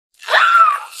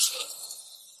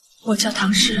我叫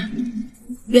唐诗，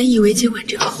原以为今晚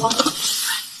这个荒唐的意外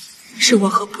是我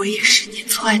和博业10年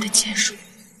错爱的结束，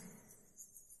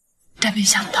但没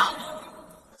想到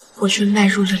我却迈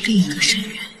入了另一个深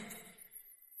渊。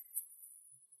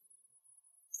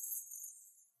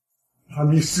阿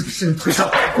明是不是你推上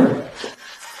来的？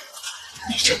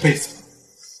你这辈子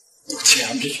都欠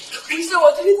阿明一个。不是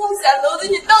我推他下楼的，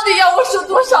你到底要我受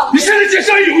多少？你现在解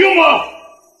释还有用吗？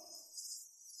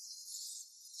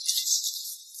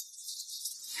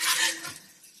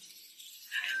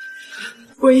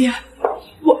博业，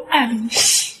我爱了你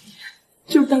10年，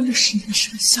就当这10年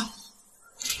是个笑话。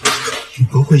你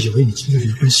不会以为你签了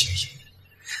离婚协议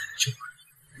就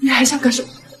你还想干什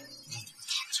么？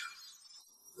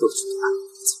都是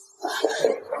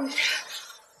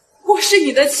我是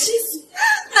你的妻子，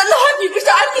难道你不是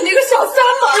安妮那个小三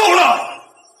吗？够了！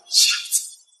妻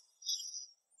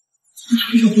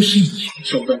子，要不是你亲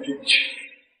手断冤屈，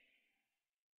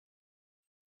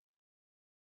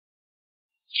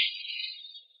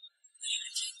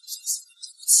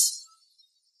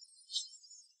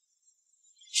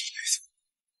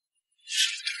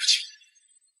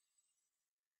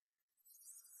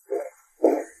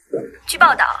据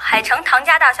报道，海城唐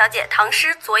家大小姐唐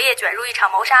诗昨夜卷入一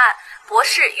场谋杀案，博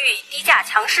士欲以低价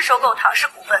强势收购唐氏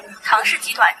股份，唐氏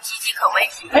集团岌岌可危。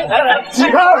来，起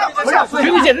开！怎么样？请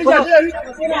你解释一下，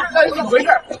到底怎么回事？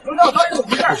到底怎么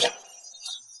回事？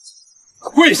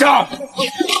跪下！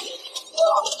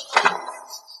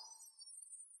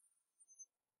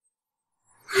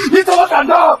你怎么敢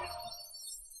的？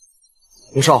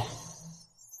刘少，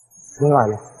人来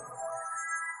了。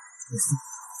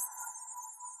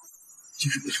就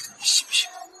是不知道你信不信。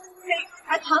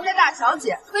还唐家大小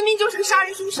姐，分明就是个杀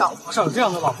人凶手。皇上有这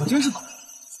样的老婆真是倒霉。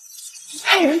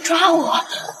派人抓我！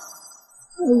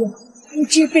我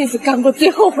这辈子干过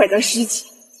最后悔的事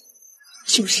情，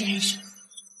就是爱上。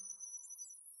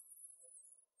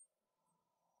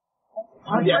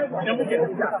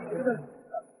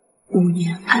5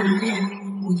年暗恋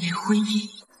，5年婚姻，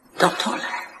到头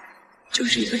来就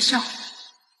是一个笑话。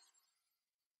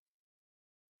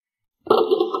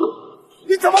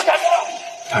你怎么敢的？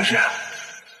唐诗，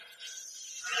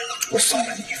我送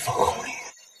了你一份厚礼，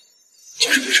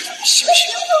就是不知道你信不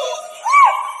信。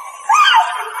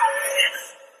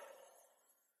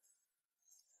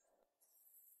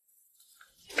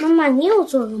妈妈，你有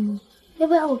做噩梦？要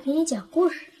不要我给你讲故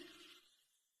事？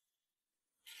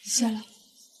谢了。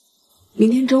明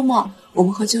天周末我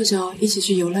们和舅舅一起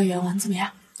去游乐园玩，怎么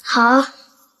样？好。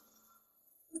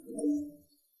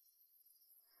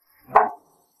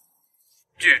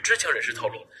据知情人士透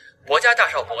露，博家大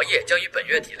少博业将于本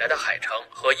月底来到海城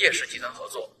和叶氏集团合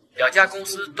作，两家公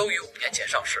司都于5年前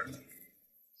上市。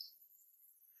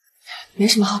没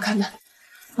什么好看的，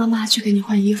妈妈去给你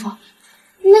换衣服。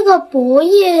那个博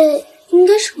业应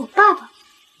该是我爸爸。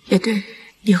也对，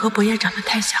你和博业长得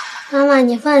太像了。妈妈，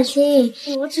你放心，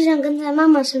我只想跟在妈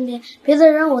妈身边，别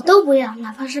的人我都不要，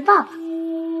哪怕是爸爸。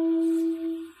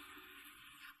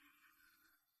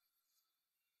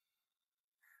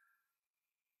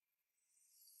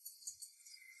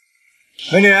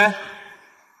美女，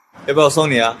要不要我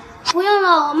送你啊？不用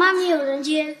了，我妈没有人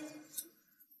接。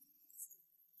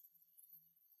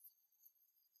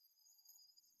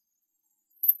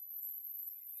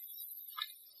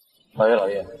老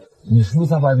爷，你是不是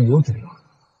在外面有酒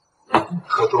啊？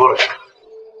喝多了是吧？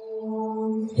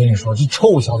跟你说，这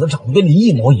臭小子长得跟你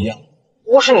一模一样，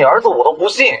不是你儿子我都不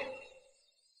信。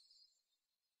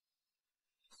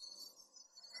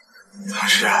唐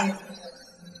诗，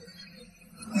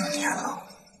那天呢，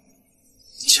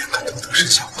千个都得生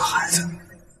下我的孩子。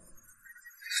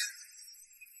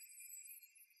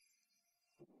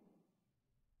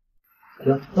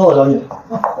行，那我找你。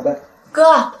好的。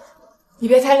哥，你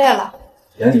别太累了。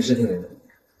养你是挺累的，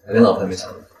连老婆也没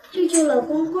抢。舅舅老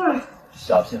公棍儿。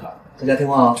小屁孩，在家听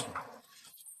话啊。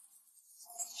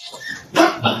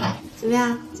怎么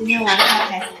样？今天玩的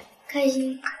开心？开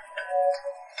心。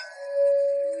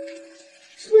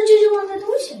是不是舅舅忘带东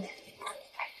西了？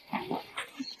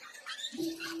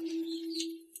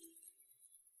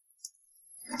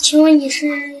请问你是？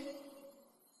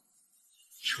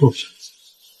臭小子，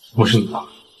我是你爸。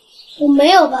我没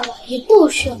有爸爸，也不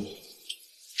需要你。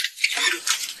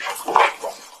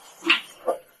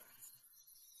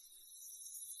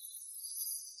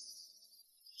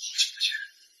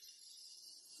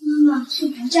妈妈是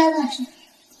博家大事，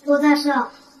博大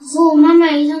少，我和我妈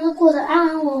妈一向都过得安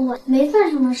安稳稳，没犯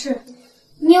什么事。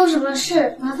你有什么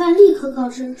事，麻烦立刻告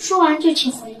知，说完就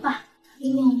请回吧。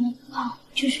因为我们好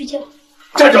去睡觉。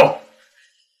站住！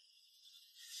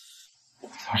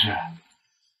唐诗，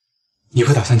你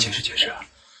不打算解释解释啊？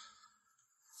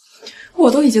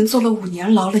我都已经坐了5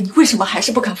年牢了，你为什么还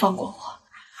是不肯放过我？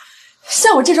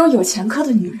像我这种有前科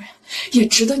的女人，也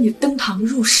值得你登堂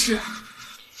入室。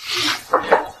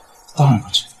当然不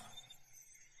值得。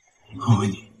我问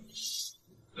你，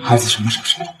孩子什么时候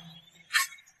生的？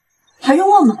还用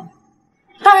问吗？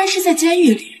当然是在监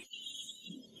狱里。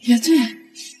也对，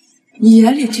你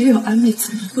眼里只有安慰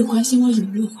子民会关心我有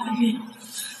没有怀孕。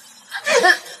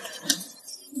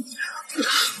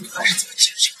还是怎么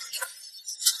解释？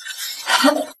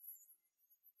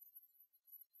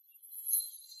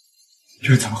这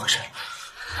是怎么回事？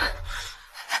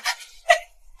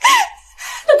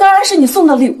这当然是你送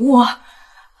的礼物啊！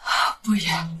伯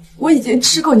爷，我已经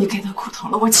吃够你给的苦头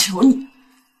了，我求你，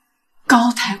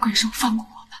高抬贵手，放过我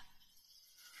吧！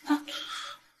啊！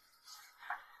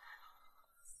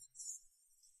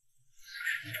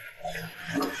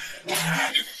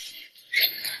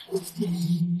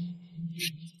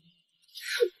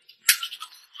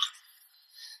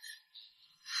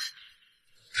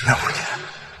那5年，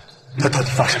他到底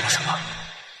发生了什么？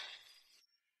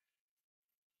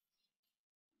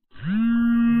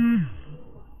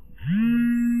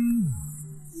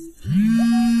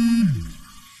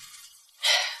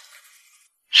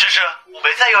诗诗，我没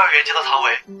在幼儿园见到唐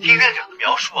伟，听院长的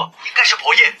描述，应该是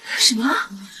伯爷。什么？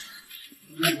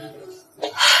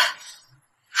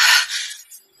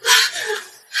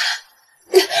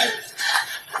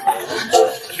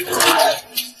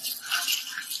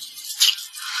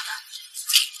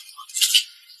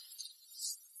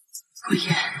伯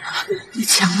爷，你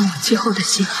抢了我最后的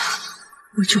心，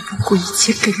我就不顾一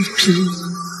切跟你拼命。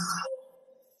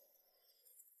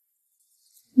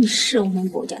你是我们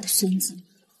伯家的孙子，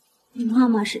你妈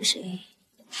妈是谁？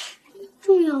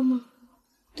重要吗？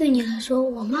对你来说，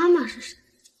我妈妈是谁？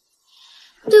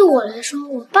对我来说，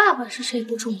我爸爸是谁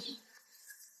不重要。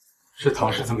是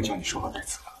唐氏这么叫你说话台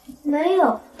词的？没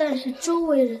有，但是周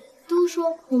围人都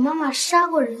说我妈妈杀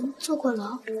过人，坐过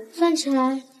牢。算起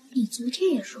来，你昨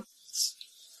天也说。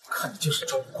看你就是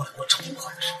装不过来我这么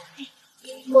快的事。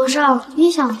博少，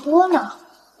你想多了。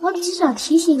我只想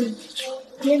提醒你一句，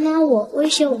别拿我威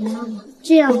胁我妈妈，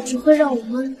这样只会让我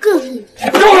们更恨。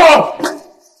够了！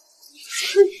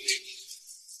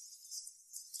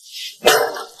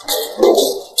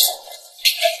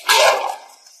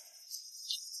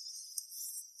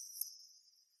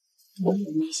我也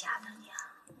没吓到你啊。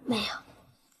没有。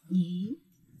你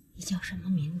叫什么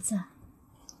名字？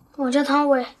我叫唐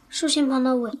伟，竖心旁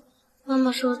的伟。妈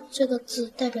妈说这个字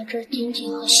代表着坚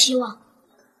定和希望。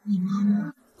你妈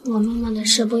妈？我妈妈的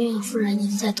事不愿夫人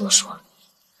您再多说了。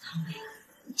唐伟，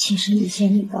其实以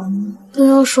前你帮我。不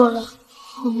用说了，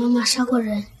我妈妈杀过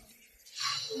人，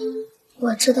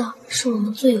我知道是我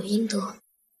们罪有应得。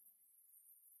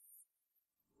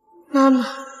妈妈。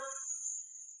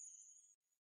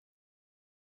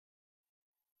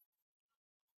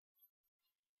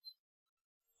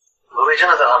罗威真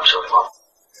的在他们手里吗？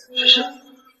只是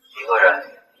一个人，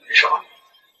没什么。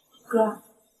哥，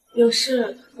有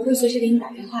事我会随时给你打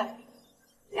电话的。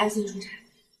你安心出差。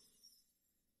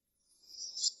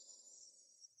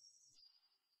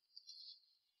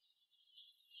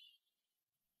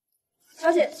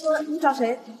小姐，你找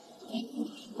谁？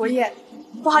伯爷，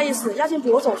不好意思，押金比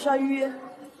我走，需要预约。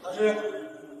老师，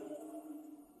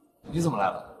你怎么来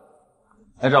了？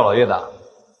来找老叶的。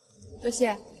多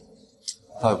谢。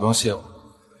倒也不用谢我，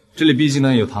这里毕竟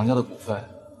呢有唐家的股份，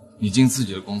你进自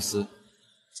己的公司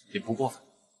也不过分。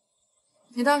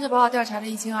你倒是把我调查得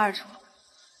一清二楚，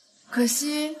可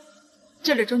惜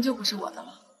这里终究不是我的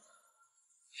了。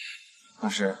老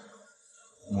师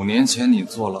，5年前你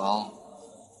坐牢，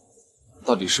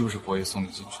到底是不是伯爷送你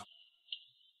进去？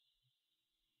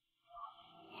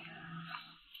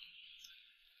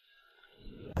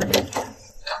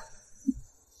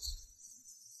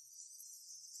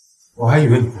我还以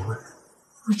为你不会。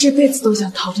我这辈子都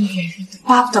想逃得远远的，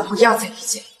巴不得不要再遇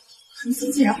见你。恒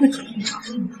星竟然会主动找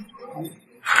上你。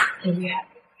刘月，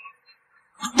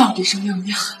我到底是没有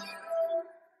你狠。可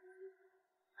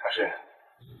是，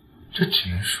这只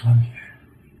能说明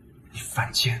你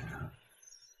犯贱了。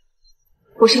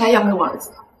我是来要回我儿子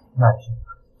的。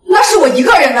那是我一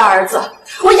个人的儿子，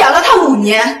我养了他5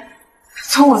年，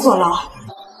从我坐牢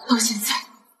到现在。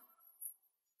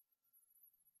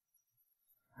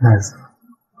那是。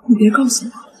你别告诉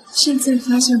我，现在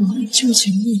发现我们就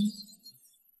全部。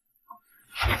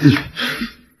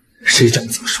谁叫你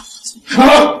这么说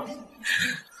话？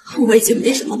我已经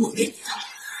没什么能给你的了，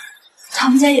他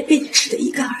们家也被你吃得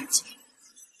一干二净。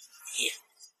你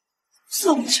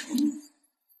算我什么？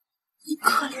你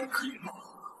可怜可怜我。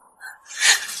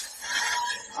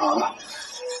好了，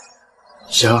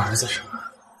小儿子什么？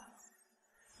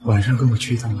晚上跟我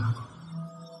去一趟妈妈。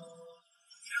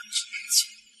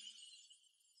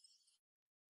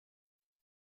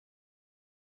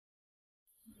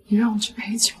你让我去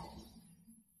陪酒，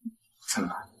怎么，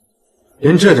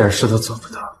连这点事都做不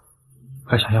到，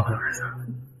还想要回儿子？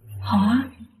好啊。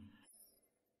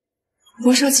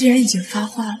博少既然已经发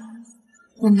话了，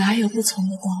我哪有不从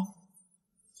的道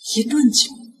理？一顿酒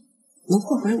不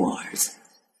会毁我儿子，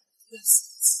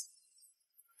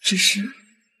只是你的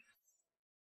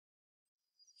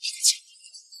钱。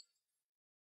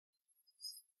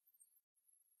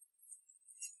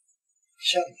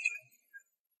下一句，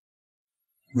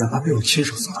哪怕被我亲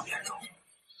手送到片中，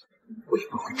我也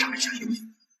不会眨一下眼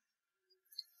睛。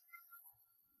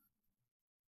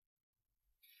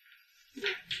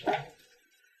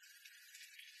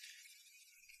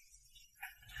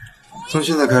从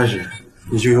现在开始，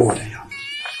你就有我的养。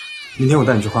明天我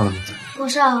带你去换个名字。博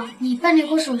少，你办理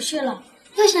过手续了，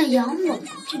要想养我，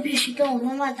就必须跟我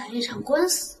妈妈打一场官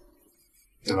司，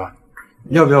对吧？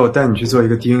要不要我带你去做一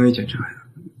个 DNA 检查呀？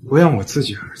我养我自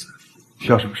己儿子，需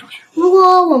要什么手续？如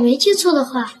果我没记错的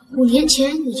话，5年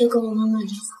前你就跟我妈妈离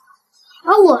婚了，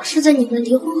而我是在你们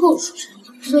离婚后出生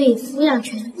的，所以抚养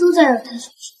权都在儿他手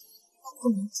上，包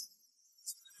括名字。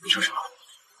你说什么？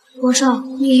博少，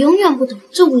你永远不懂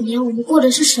这5年我们过的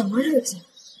是什么日子，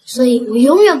所以我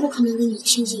永远不可能跟你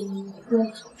亲近。我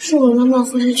是我妈妈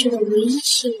活下去的唯一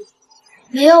信任，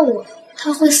没有我，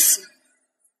她会死。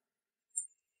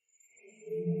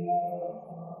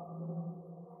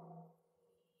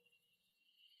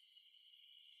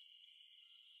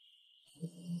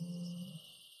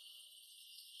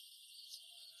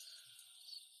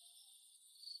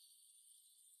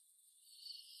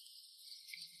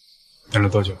等了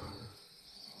多久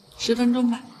？10分钟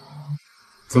吧。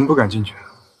怎么不敢进去？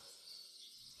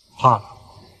怕了？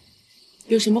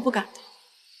有什么不敢的？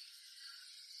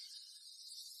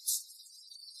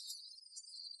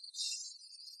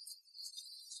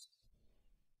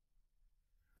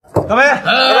干杯！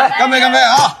干杯！干杯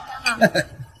啊！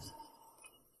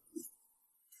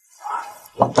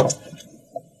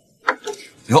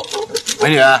哟，美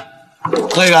女，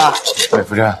喝一个。喂，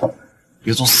夫人，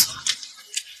别作死。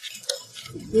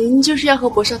您就是要和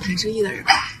博少谈生意的人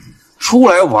吧？出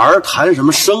来玩谈什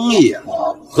么生意啊？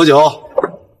喝酒。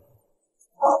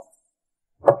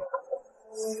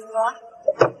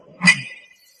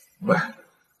喂，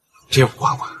这不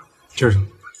管我，这是什么？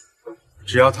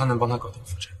只要他能帮他搞定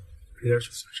夫人，赔点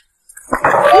就算是。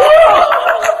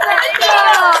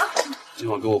今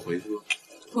晚给我回去吧。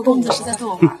我公子是在逗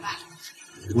我玩吧？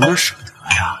有点舍得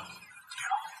呀。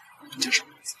对了，你叫什么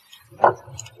名字？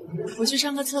我去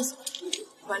上个厕所，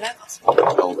回来告诉你。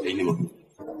让我陪你吗？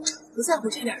不在乎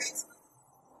这点事情。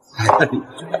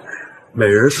美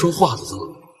人说话都这么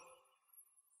多。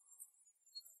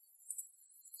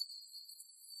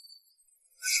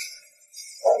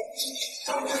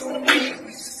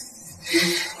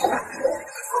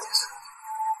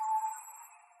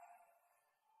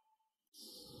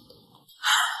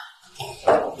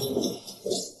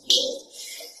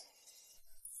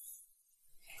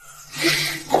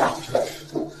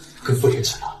跟夫人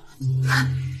请了。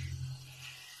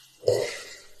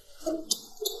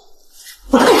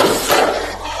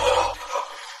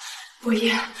伯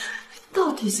爷，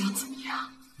到底想怎么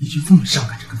样？你就这么上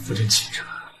赶着跟夫人亲热，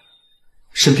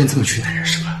身边这么缺男人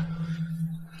是吧？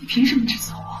你凭什么指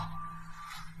责我？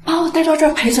把我带到这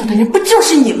儿陪酒的人不就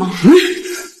是你吗？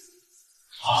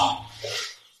好，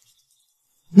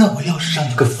那我要是让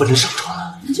你跟夫人上床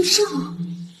了，那就上啊！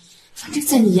反正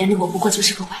在你眼里我不过就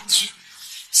是个玩具，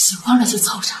喜欢了就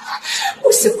凑上来，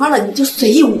不喜欢了你就随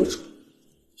意侮辱。你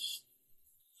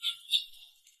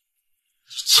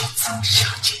见脏下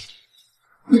贱！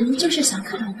你们就是想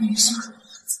看我被人羞辱的样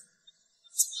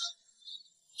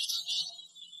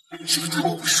子，是不是特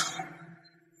别不爽？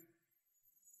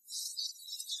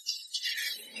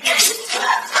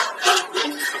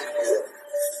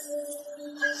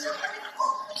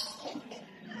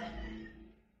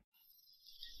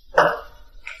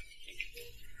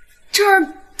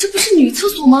这不是女厕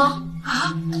所吗？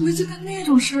啊，不会在干那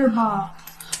种事儿吧？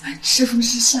哎，是风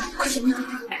是下，快点快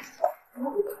点！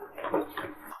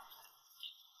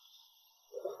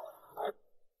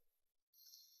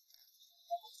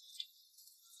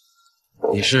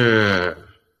你是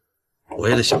伯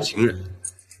爷的小情人。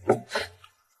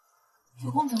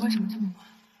我公子为什么这么晚？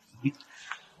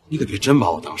你可别真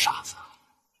把我当傻子。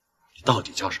你到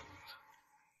底叫什么名字？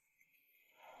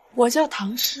我叫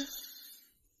唐诗。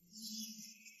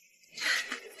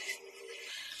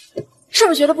是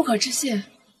不是觉得不可置信？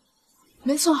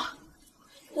没错，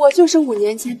我就是5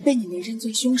年前被你们认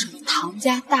罪凶手的唐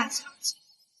家大小姐，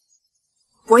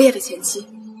伯爷的前妻。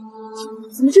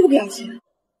怎么这个表情？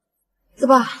怎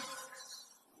么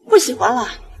不喜欢了？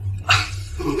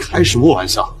开什么玩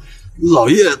笑？老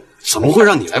叶怎么会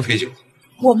让你来陪酒？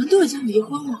我们都已经离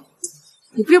婚了，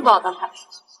你不用把我当他陪酒。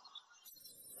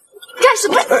干什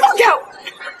么？放开我！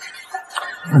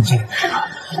放这，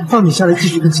放你下来继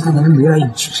续跟其他男人眉来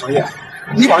眼去。老叶，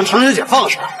你把人唐小姐放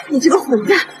下！你这个混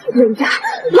蛋，人渣！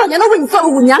老娘都为你做了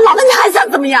5年牢了，你还想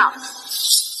怎么样？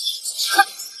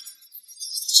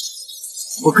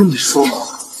我跟你说，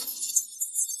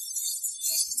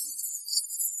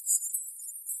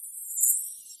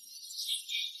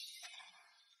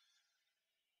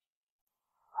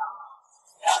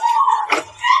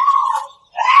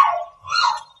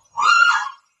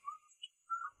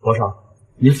罗少，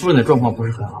您夫人的状况不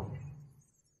是很好。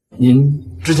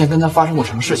您之前跟她发生过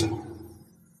什么事情吗？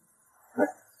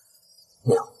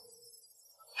没有。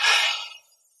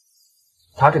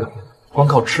她这个病光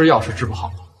靠吃药是治不好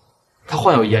的，她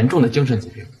患有严重的精神疾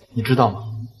病，你知道吗？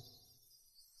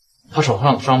她手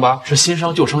上的伤疤是新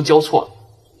伤旧伤交错的，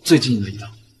最近的一刀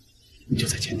就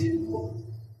在前天。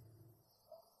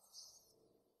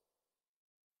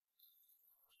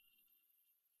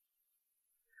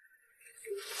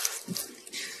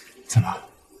怎么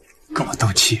跟我斗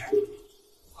气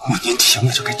？5年前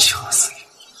我就该掐死你。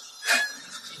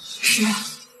是啊，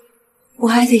我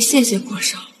还得谢谢郭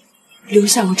少留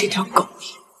下我这条狗命。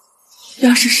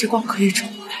要是时光可以重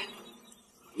来，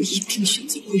我一定选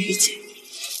择不遇见你。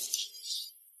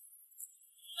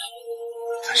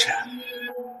可是，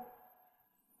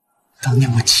当年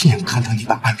我亲眼看到你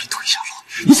把安比推下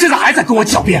楼，你现在还在跟我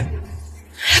狡辩？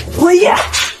文烨，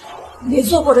你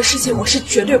做过的事情我是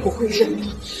绝对不会认的。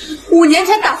5年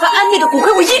前打翻安妮的骨灰，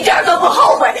我一点都不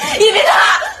后悔，因为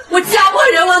他，我家破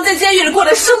人亡，在监狱里过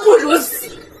得生不如死。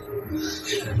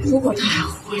如果他还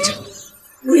活着，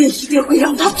我也一定会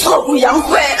让他挫骨扬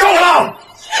灰。够了！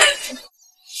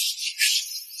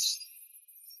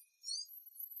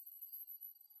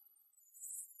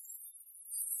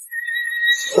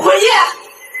文烨，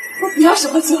我不要什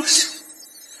么救赎，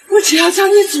我只要将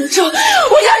你诅咒，我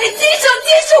要你今生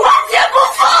今世万劫不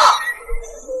复。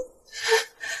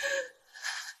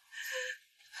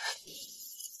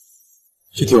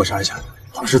去替我查一下，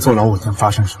当时坐牢5天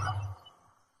发生什么？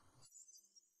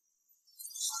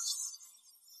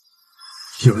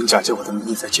有人假借我的名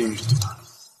义在监狱里对他，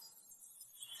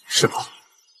是吧？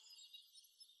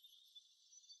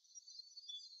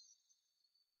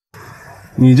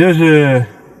你这是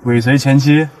尾随前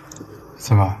妻？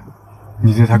怎么，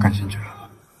你对他感兴趣了？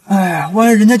哎呀，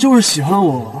万一人家就是喜欢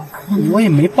我，我也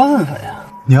没办法呀。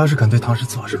你要是敢对唐诗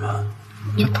做什么，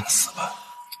就等死吧。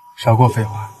少给我废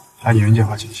话，按你原计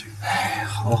划进行。哎，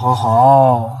好，好，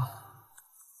好。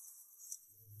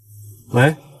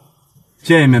喂，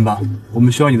见一面吧，我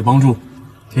们需要你的帮助。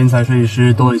天才设计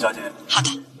师多维小姐。好的，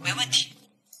没问题。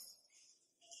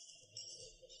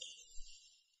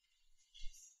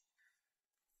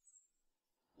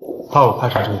怕我拍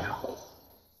啥这个？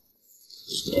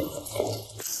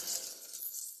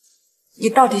你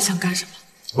到底想干什么？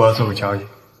我要做个交易，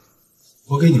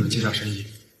我给你们介绍生意，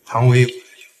唐薇我也有。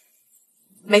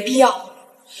没必要，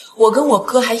我跟我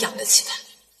哥还养得起他。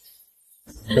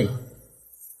是吗？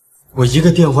我一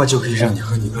个电话就可以让你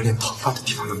和你哥连讨饭的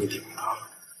地方都没地方了。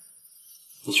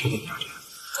你确定你要这样？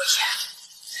不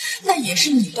也，那也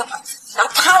是你的儿子，拿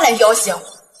他来要挟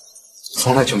我。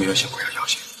从来就没有想过要要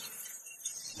挟。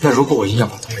那如果我硬要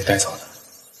把唐薇带走呢？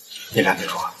你俩得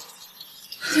说话。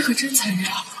你可真残忍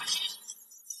啊！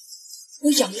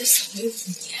我养了小薇5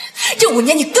年，这5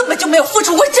年你根本就没有付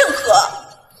出过任何。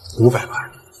500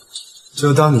万，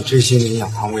就当你这些年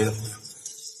养唐薇的费用。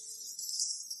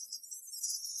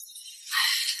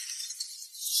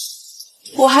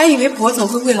我还以为博总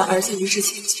会为了儿子一掷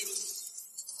千金，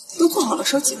都做好了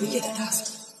收几个亿的打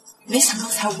算，没想到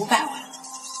才500万。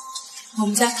我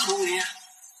们家唐薇啊，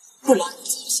不劳你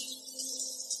操心，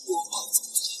我保证。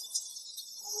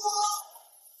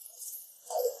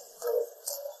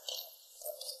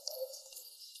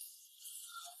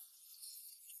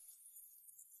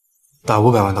打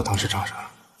500万到唐氏账上，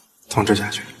通知下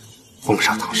去，封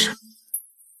杀唐氏。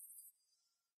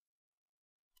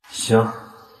行，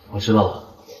我知道了。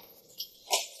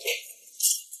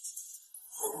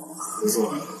合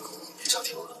作别叫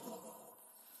停了，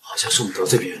好像是我们得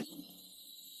罪别人。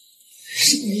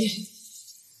是维维，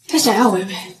他想要维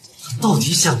维。到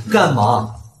底想干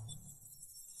嘛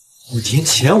？5年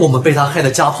前我们被他害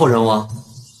得家破人亡，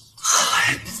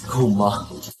还不够吗？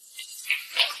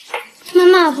妈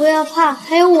妈不要怕，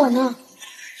还有我呢。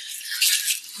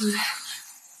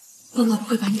妈妈不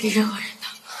会把你给任何人的。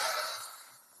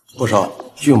不少，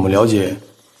据我们了解，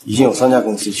已经有3家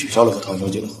公司取消了和唐小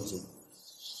姐的合作。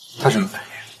她什么反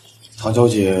应？唐小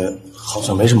姐好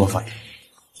像没什么反应。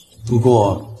不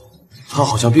过，他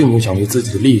好像并没有想为自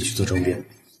己的利益去做争辩。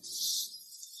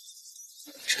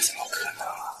这怎么可能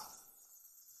啊？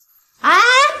哎，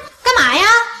干嘛呀？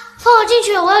放我进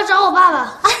去，我要找我爸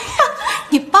爸。哎呀，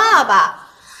你爸爸？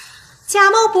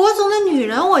假冒博总的女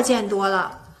人我见多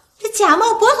了，这假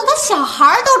冒博总的小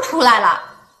孩都出来了，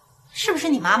是不是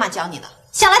你妈妈教你的？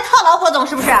想来套牢博总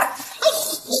是不是？哎，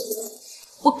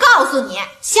我告诉你，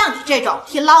像你这种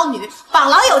替捞女绑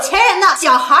牢有钱人的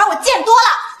小孩，我见多了，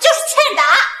就是欠打。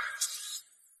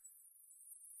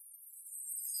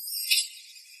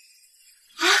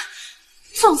啊，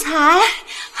总裁，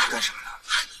干什么呢？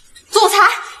总裁，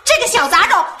这个小杂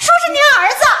种说是您儿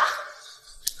子。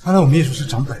看来我秘书是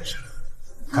长本事了，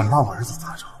敢骂我儿子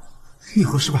杂种，以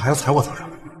后是不是还要踩我头上？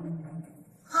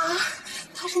啊，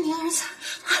他是您儿子。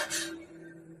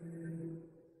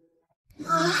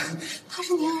啊，他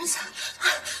是您儿子。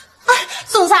哎，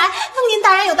总裁，您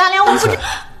大人有大量，我不知。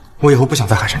我以后不想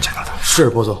在海参见到他。是，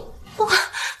波总。博总。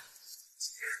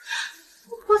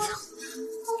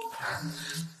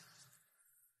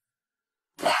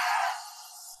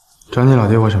找你老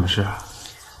爹，我什么事啊？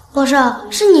博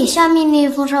少，是你下命令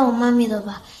封杀我妈咪的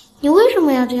吧？你为什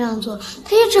么要这样做？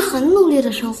她一直很努力的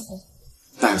生活。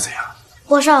那又怎样？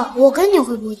博少，我跟你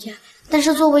回婆家，但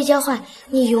是作为交换，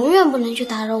你永远不能去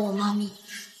打扰我妈咪。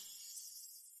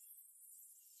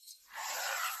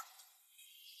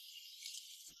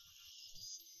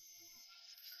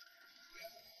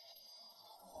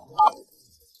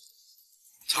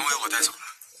姜薇我带走了，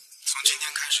从今天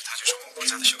开始，她就是我们国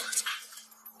家的小孩子。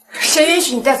谁允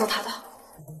许你带走他的？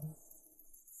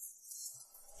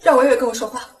让伟伟跟我说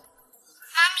话。妈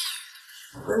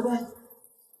咪，伟伟，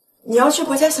你要去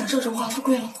国家享受荣华富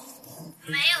贵了吗？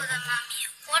没有的，妈咪，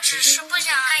我只是不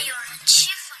想看有人欺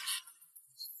负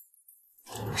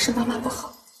你。是妈妈不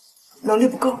好，能力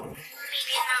不够。你别难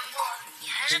过，你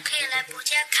还是可以来婆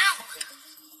家看我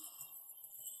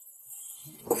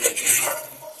的。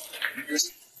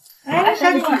哎，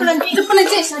小姐，你不能进，这不能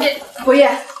进，小姐。博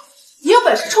业，你有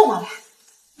本事冲我来，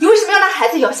你为什么要拿孩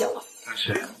子要挟我？但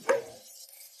是，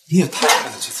你也太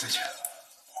看得起自己了，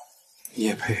你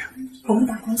也配啊？我们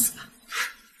打官司吧，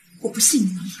我不信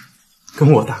你能赢。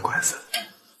跟我打官司？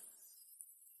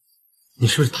你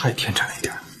是不是太天真了一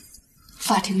点？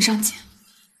法庭上见。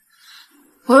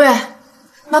伟伟，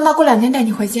妈妈过2天带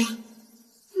你回家。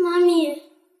妈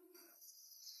咪。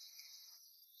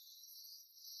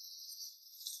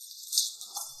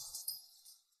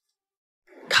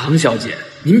唐小姐，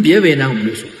您别为难我们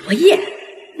律所。博业，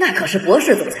那可是博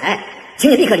士总裁，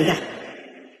请你立刻离开。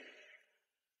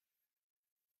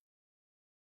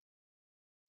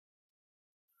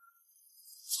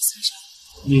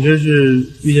你这是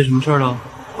遇见什么事儿了？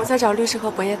我在找律师和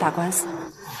博业打官司。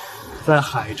在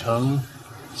海城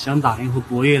想打赢和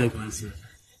博业的官司，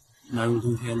难如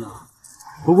登天呐。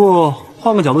不过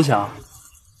换个角度想，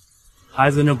孩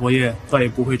子跟着博业再也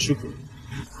不会吃苦。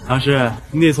但是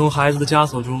你得从孩子的枷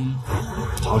锁中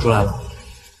逃出来了。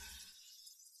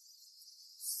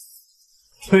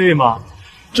对嘛，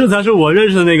这才是我认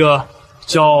识的那个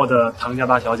骄傲的唐家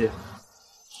大小姐。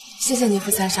谢谢你，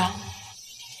傅三少，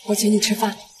我请你吃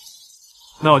饭。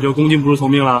那我就恭敬不如从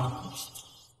命了。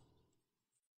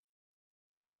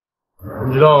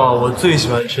你知道吗？我最喜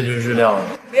欢吃就是日料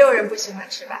了。没有人不喜欢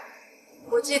吃吧？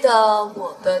我记得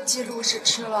我的记录是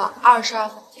吃了22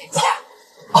份天下。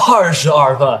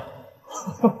22份，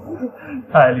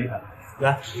太厉害了！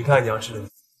来，你看你要吃什么？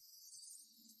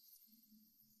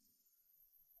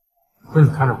不是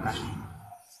你看着我干什么？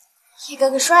一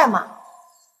哥哥帅吗？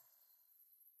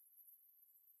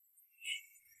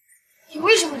你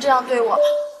为什么这样对我？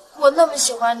我那么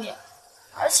喜欢你，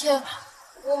而且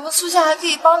我们苏夏还可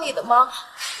以帮你的忙，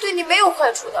对你没有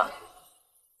坏处的。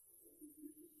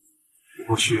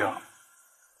不需要。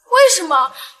为什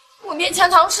么？5年前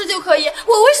唐诗就可以，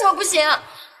我为什么不行？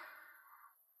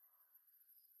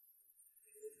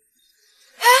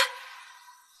哎，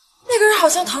那个人好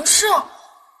像唐诗哦。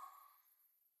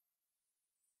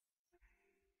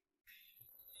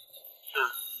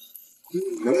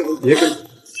能不能别跟？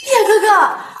叶哥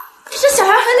哥，这小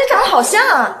孩和你长得好像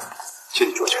啊！请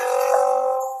你出去。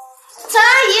陈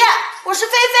阿姨，我是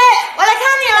菲菲，我来看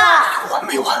你了。完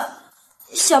没完？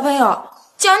小朋友，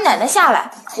叫你奶奶下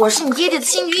来，我是你爹爹的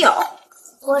新女友。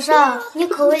博少，你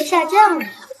口味下降了。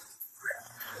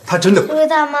他真的。这位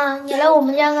大妈，你来我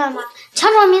们家干嘛？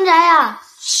强闯民宅呀？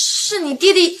是你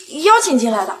爹爹邀请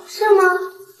进来的。是吗？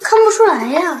看不出来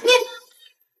呀。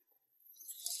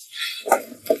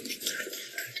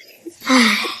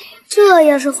唉，这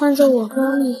要是换做我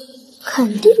哥你，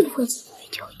肯定会死被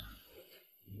教育。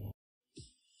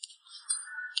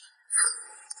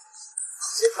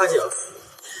先看见了。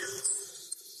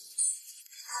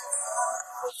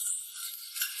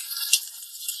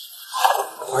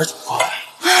玩怎么快？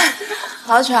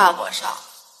好巧啊，博少，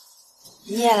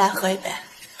你也来喝一杯。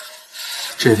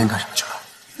这几天干什么去了？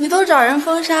你都找人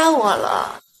封杀我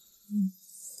了，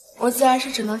我自然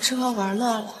是只能吃喝玩乐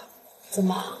了。怎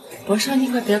么，博少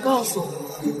你可别告诉我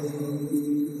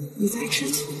你在吃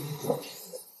醋？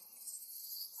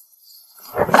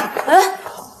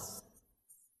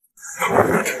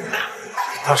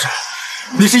老师，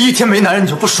你是一天没男人你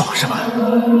就不爽是吧？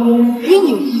与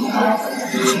你无关。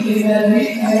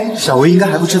小薇应该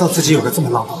还不知道自己有个这么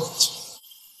浪漫的自己。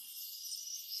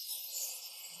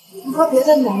你和别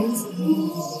的男人怎么样？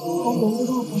我能不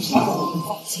让博少我们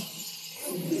放心。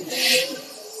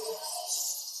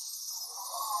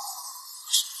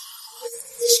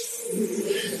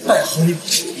带好你母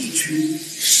亲的面具，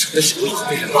省得小薇以后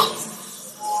被人骂。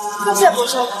多谢博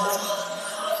少。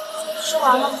说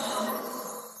完了吗？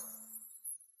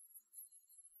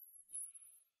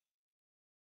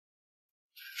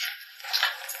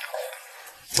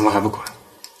怎么还不滚？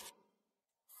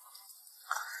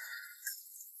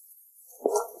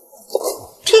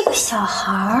这个小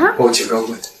孩儿，我警告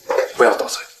过你，不要多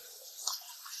嘴。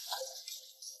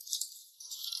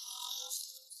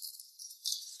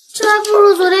这还不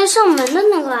如昨天上门的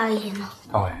那个阿姨呢。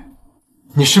大伟，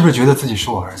你是不是觉得自己是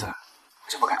我儿子，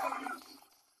就不该帮他们？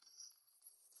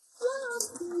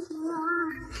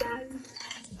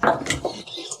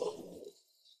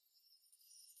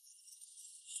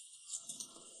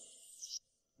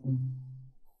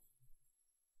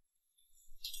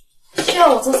需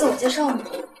要我做自我介绍吗？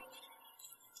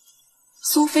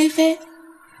苏菲菲，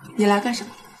你来干什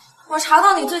么？我查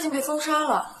到你最近被封杀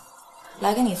了，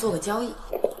来跟你做个交易。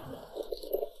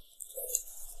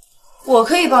我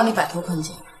可以帮你摆脱困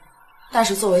境，但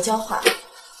是作为交换，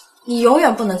你永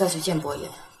远不能再去见博业，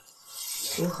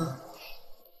如何？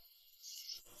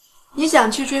你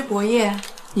想去追博业，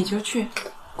你就去，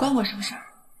关我什么事儿？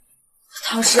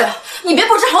唐诗，你别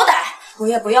不知好歹！博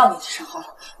业不要你的时候，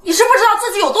你是不知道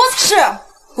自己有多是。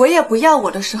博业不要我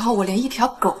的时候，我连一条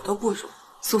狗都不如。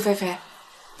苏菲菲，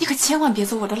你可千万别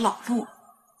走我的老路。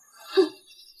哼，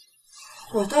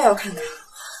我倒要看看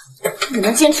你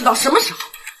能坚持到什么时候。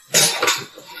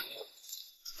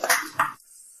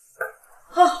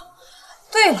哦，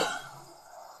对了，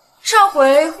上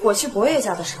回我去博业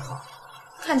家的时候，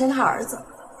看见他儿子。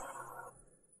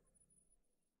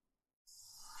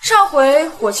上回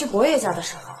我去博业家的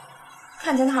时候，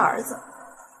看见他儿子。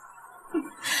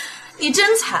你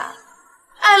真惨，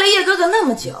爱了叶哥哥那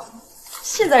么久，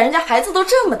现在人家孩子都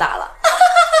这么大了。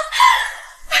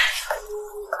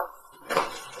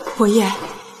博业，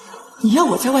你要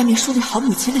我在外面树立好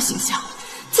母亲的形象，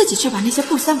自己却把那些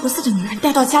不三不四的女人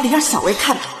带到家里让小薇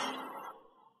看到。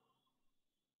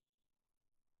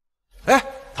哎，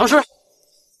唐诗，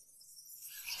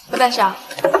罗大少，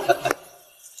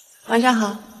晚上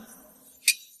好。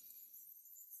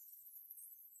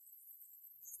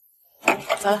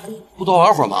走了，不多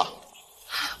玩会儿吗？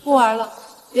不玩了，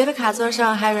别的卡座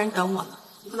上还有人等我呢，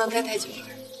不能待太久了。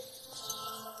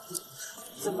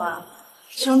怎么，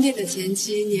兄弟的前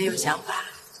妻你也有想法？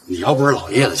你要不是老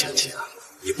叶的前妻啊，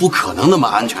你不可能那么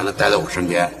安全的待在我身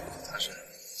边。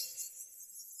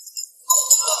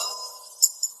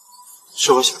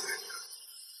是我想的。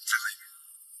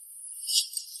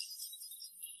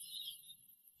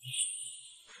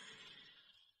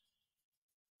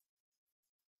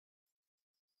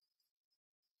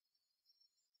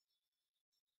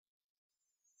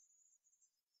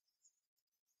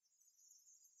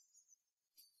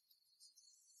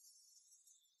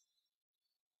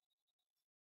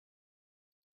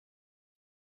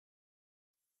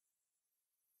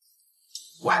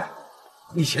喂，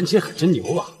你前妻可真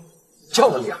牛啊，叫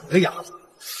了2个鸭子，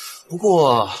不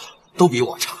过都比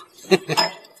我差。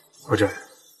国珍，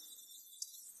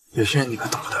有些人你可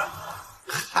懂不得。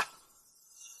嗨，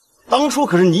当初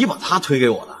可是你把他推给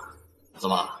我的，怎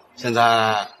么现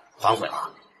在反悔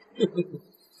了？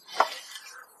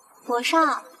博少，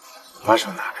把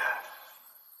手拿开，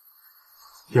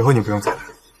以后你不用再来。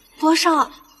博少，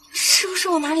是不是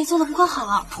我哪里做的不够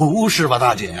好？不是吧，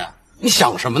大姐，你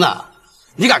想什么呢？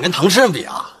你敢跟唐诗人比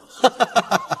啊？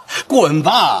滚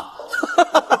吧！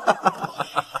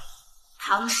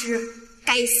唐诗，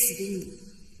该死的你！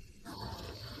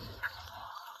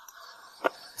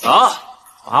走，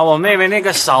把我妹妹那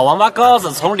个小王八羔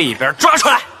子从里边抓出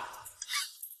来！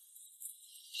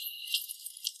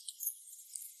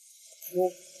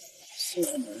送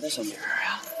上门的小女儿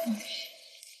啊！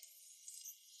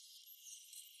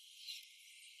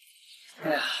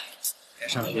哎呀，该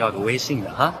上学要读微信的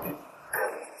哈。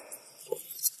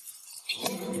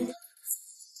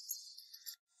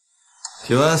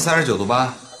体温39度8，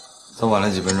再晚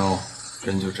了几分钟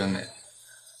人就真美。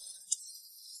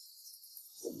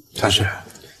但是，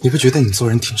你不觉得你做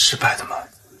人挺失败的吗？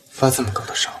发这么高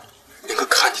的烧，连个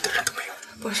看你的人都没有。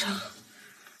博少，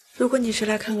如果你是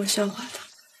来看我笑话的，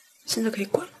现在可以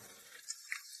滚了。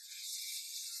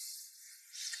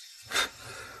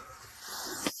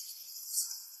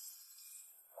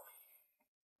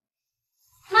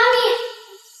妈咪，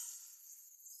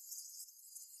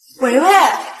维维，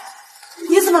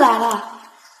你怎么来了？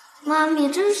妈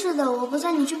咪，真是的，我不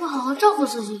在你就不好好照顾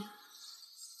自己。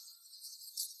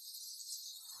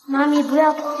妈咪，不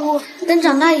要哭，等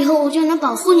长大以后我就能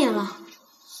保护你了。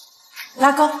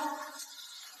拉钩。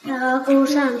拉钩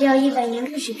上吊100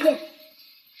年不许变。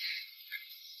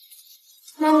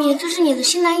妈咪，这是你的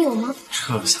新男友吗？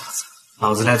臭小子，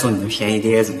老子来做你的便宜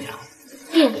爹怎么样？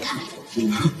变态。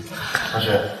老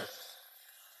师，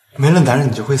没了男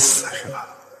人你就会死是吧？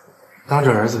当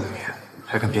着儿子的面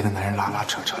还跟别的男人拉拉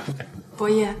扯扯。博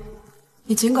业，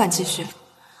你尽管继续。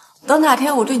等哪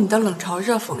天我对你的冷嘲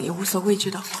热讽也无所畏惧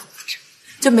的话，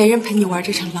就没人陪你玩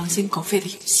这场狼心狗肺的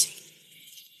游戏。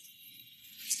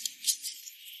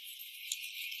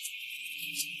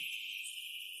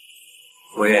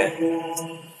博业，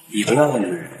你不要问女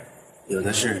人，有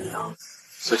的是娘。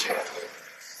苏姐，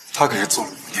她可是坐了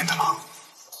5年的牢。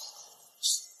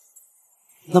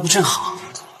那不正好？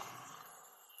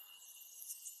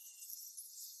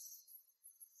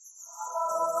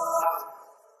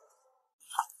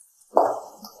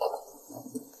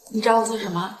你找我做什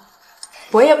么？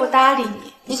我也不搭理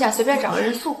你，你想随便找个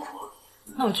人诉苦，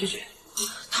那我拒绝。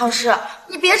唐诗，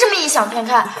你别这么异想天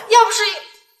开，要不是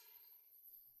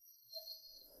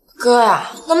哥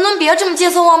呀，能不能别这么见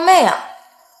色忘妹啊？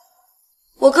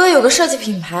我哥有个设计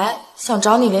品牌，想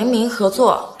找你联名合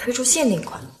作，推出限定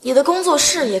款，你的工作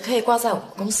室也可以挂在我们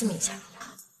公司名下。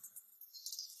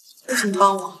为什么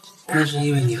帮我？那是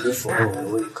因为你很符合我的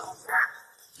胃口，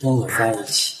跟我在一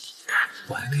起，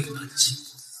我还可以暖气。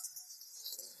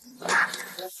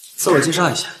自我介绍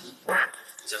一下，我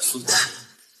叫苏琪，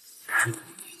是5年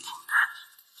堂。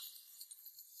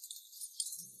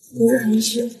我是唐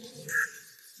诗。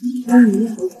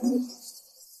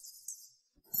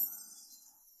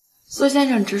苏先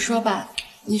生，直说吧，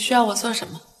你需要我做什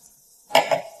么？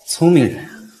聪明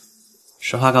人，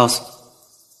实话告诉你，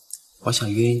我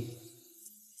想约你。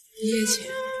一夜情？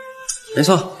没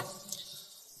错，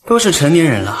都是成年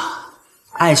人了，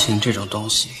爱情这种东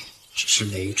西只是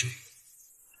累赘，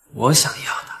我想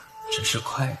要的只是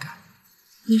快感。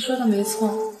你说的没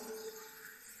错，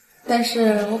但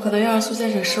是我可能要让苏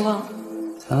先生失望了。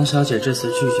唐小姐这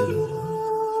次拒绝了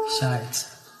我，下一次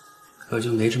可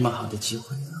就没这么好的机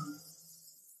会了。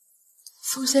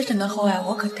苏先生的厚爱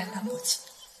我可担当不起。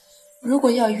如果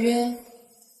要约，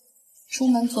出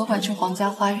门左拐去皇家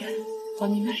花园，帮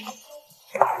你买。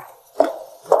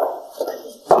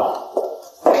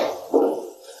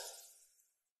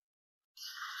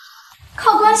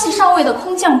靠关系上位的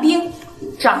空降兵，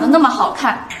长得那么好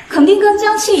看，肯定跟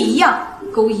江七一样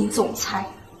勾引总裁，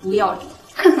不要脸。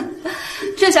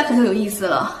这下可就有意思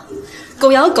了，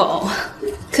狗咬狗，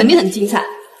肯定很精彩。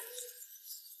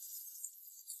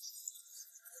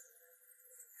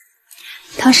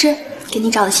唐诗，给你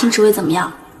找的新职位怎么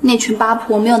样？那群八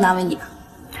婆没有难为你吧？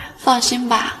放心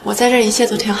吧，我在这儿一切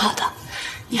都挺好的。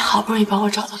你好不容易帮我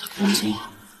找到的工作，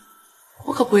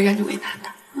我可不会让你为难的。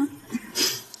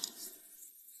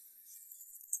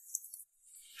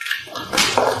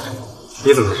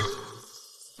你怎么知道？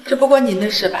这不关您的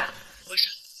事吧？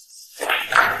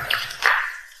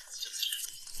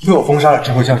因为我封杀了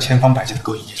之后，就要千方百计的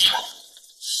勾引你出来。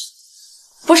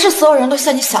不是所有人都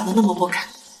像你想的那么不堪，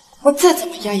我再怎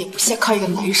么样也不屑靠一个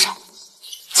男人上。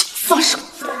请放手！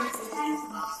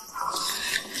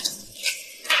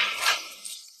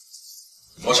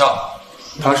罗少，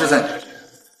唐诗在你这里。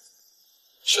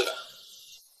是的。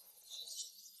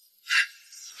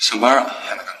上班啊，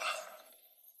还能干嘛？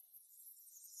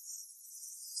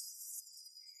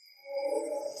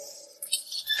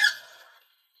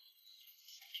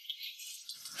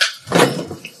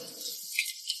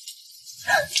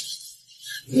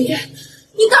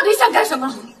你到底想干什么？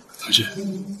唐诗，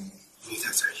别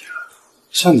太在意了。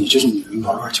像你这种女人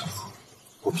玩玩就好，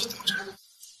不必当真。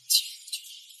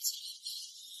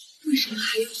为什么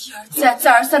还有一而再、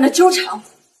再而三的纠缠？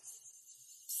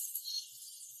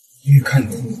因为看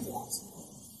你的我，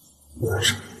难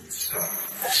受。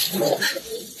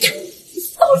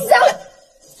放下来！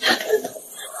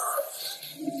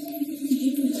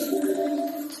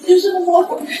你是个魔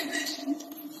鬼！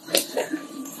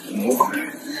魔鬼。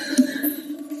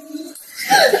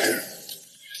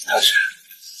但是，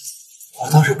我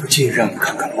倒是不介意让你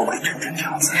看看魔鬼真正的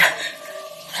样子。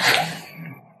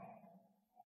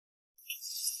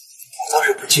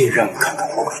不介意让你看看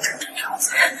我鬼真正样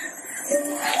子。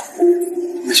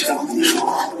我记得我跟你说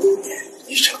过，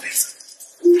你这辈子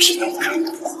只能我让你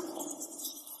度过。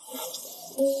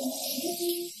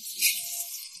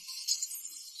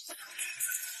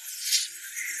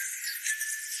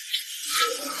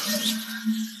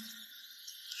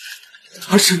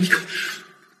阿生，你可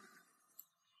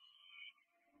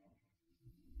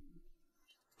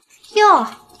哟，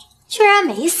居然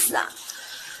没死啊！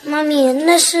妈咪，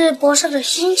那是博少的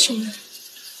心情。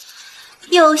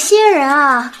有些人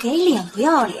啊，给脸不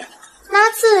要脸，拿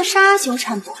自杀纠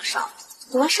缠博少。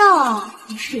博少啊，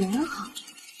也是人好。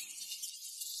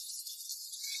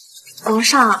博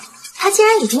少，他既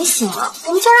然已经醒了，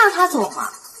我们就让他走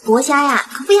嘛。博家呀，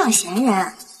可不养闲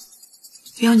人。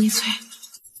不要你催，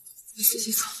你自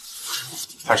己走。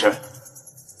阿生，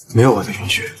没有我的允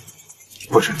许，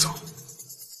不准走。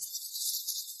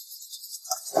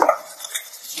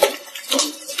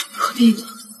何必呢？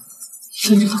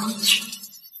先让他回去。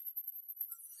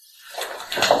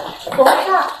博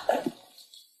少，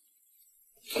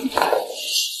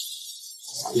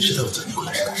你知道我叫你过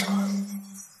来是干什么？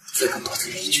再敢多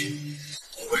此一举，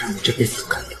我让你这辈子都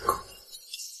看不够。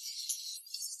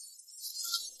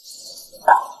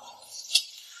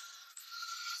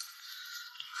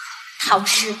唐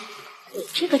诗，你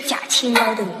这个假清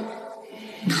高的女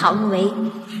人，唐维，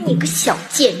你个小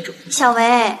贱种！小维，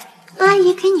阿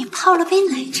姨给你泡了杯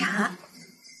奶茶。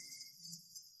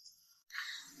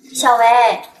小维，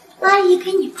阿姨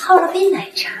给你泡了杯奶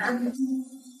茶。哎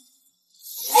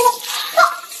呀，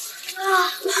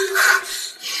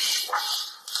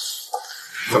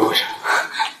怎么回事？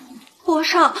博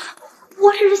少，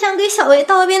我只是想给小维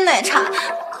倒一杯奶茶，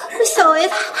可是小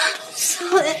维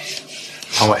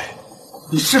唐伟，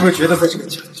你是不是觉得在这个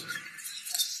家里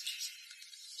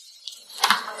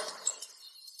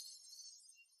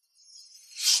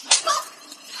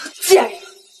贱人，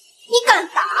你敢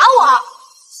打我！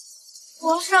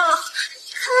博少，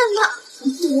你看他，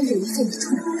你不能忍受你出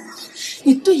来，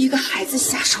你对一个孩子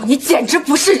下手，你简直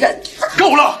不是人！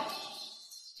够了！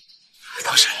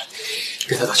唐诗，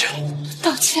给他道歉。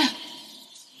道歉？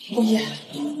伯爷，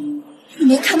你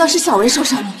没看到是小维受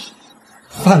伤了吗？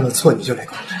犯了错你就来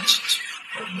跟我谈情节，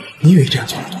你以为这样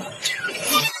就能动我姐？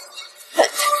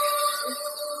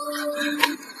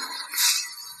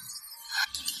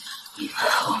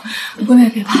伯爷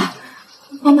别怕，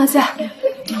妈妈在。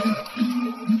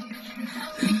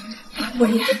伯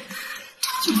爷，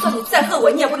就算你再恨我，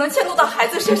你也不能迁怒到孩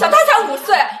子身上，他才5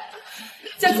岁。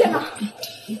江倩呢？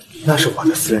那是我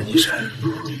的私人医生，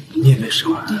你也没使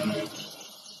唤，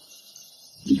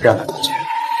让他道歉。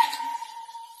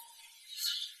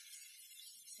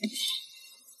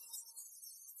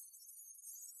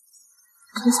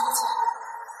陈小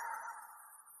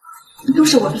姐，都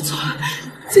是我的错，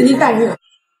请您代认。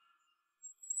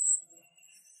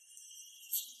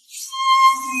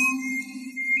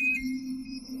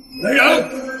来人！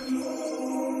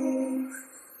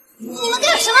你们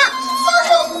干什么？放手！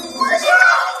我的手！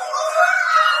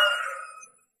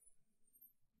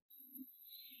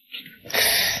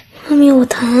妈咪，我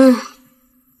疼。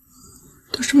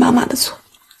都是妈妈的错，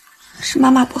是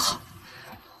妈妈不好。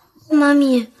妈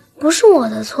咪，不是我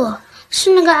的错，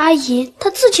是那个阿姨，她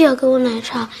自己要给我奶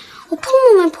茶，我碰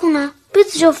都没碰呢，杯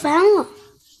子就翻了。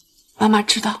妈妈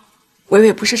知道，伟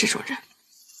伟不是这种人。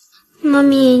妈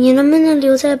咪，你能不能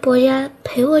留在伯家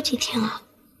陪我几天啊？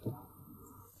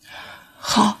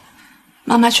好，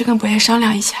妈妈去跟伯爷商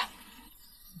量一下。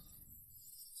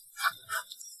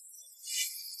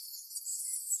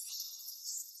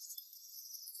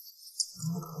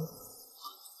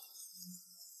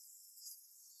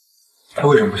他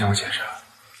为什么不向我解释？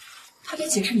他给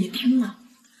解释你听了，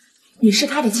你是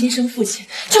他的亲生父亲，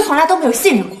却从来都没有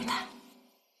信任过他。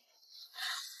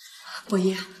伯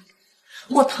爷，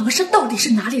我唐氏到底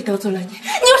是哪里得罪了你？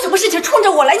你有什么事情冲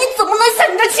着我来？你怎么能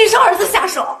向你的亲生儿子下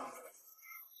手？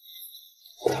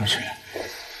唐氏，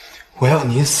我要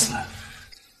你死，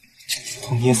就如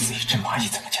同捏死一只蚂蚁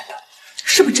这么简单。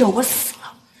是不是只有我死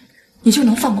了，你就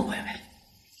能放过伟伟？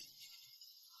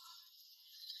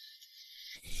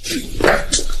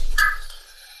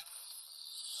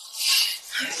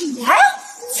你来啊！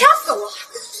掐死我！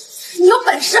你有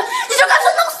本事你就干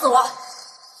脆弄死我！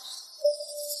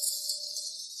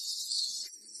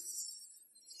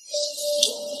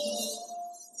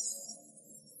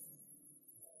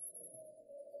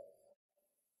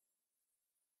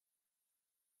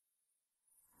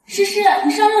诗诗，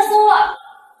你上热搜了。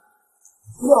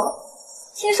哟，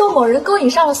听说某人勾引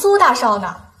上了苏大少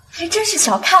呢，还真是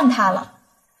小看他了。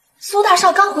苏大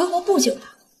少刚回国不久啊，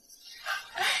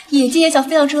野鸡也想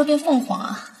飞到这边变凤凰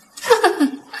啊！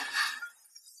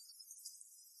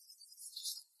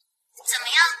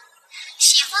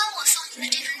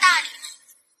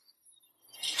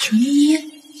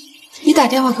打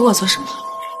电话给我做什么？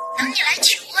等你来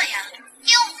求我呀。因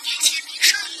为5年前名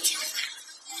声已经毁了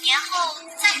，5年后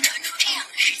再传出这样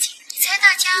的事情，你猜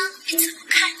大家会怎么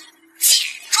看你？贱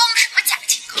人装什么假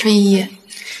清高？陈依依，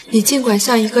你尽管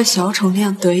像一个小丑那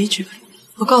样得意居，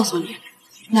我告诉你，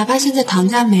哪怕现在唐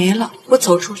家没了，我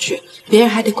走出去，别人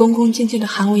还得恭恭敬敬地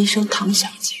喊我一声唐小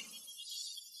姐。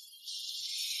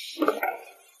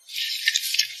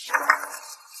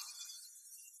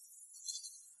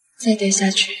再待下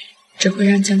去，只会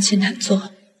让江青难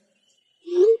做。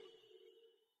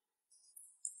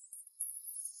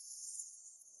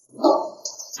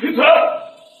林子，把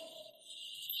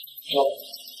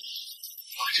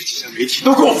这几家媒体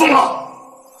都给我封了。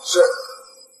是。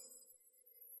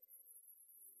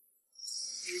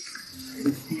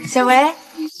小维，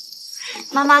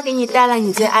妈妈给你带了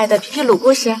你最爱的皮皮鲁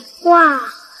故事。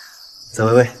哇！走，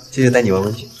薇薇，接着带你玩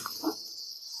玩具。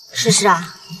诗诗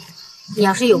啊，你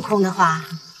要是有空的话，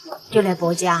就来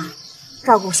伯家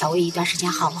照顾小薇一段时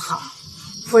间，好不好？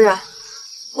夫人，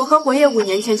我和伯爷5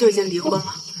年前就已经离婚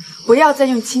了，不要再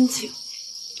用亲情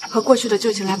和过去的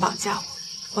旧情来绑架我，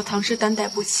我唐氏担待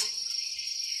不起。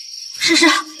诗诗，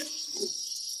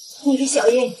你跟小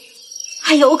叶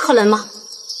还有可能吗？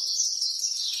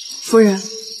夫人，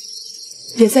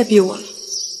别再逼我了。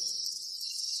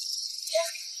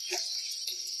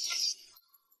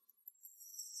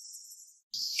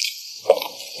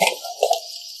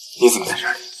你怎么在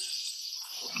这里？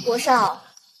国少，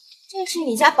这是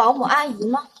你家保姆阿姨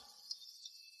吗？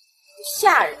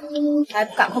吓人，还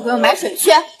不赶快给我买水去！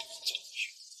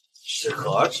适可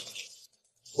而止。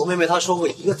我妹妹她说过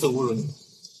一个字侮辱你。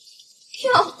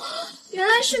哟，原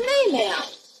来是妹妹啊！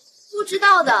不知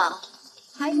道的，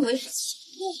还以为是亲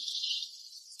妹。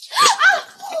啊！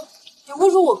你侮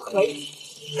辱我可以，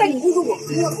但你侮辱我哥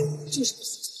就是不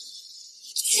行。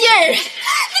贱人，你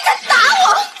敢打我！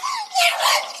你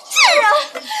贱人！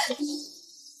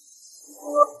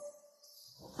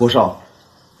国少，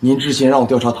您之前让我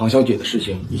调查唐小姐的事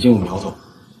情已经有苗头。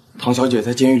唐小姐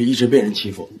在监狱里一直被人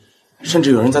欺负，甚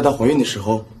至有人在她怀孕的时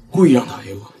候故意让她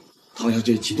黑我。唐小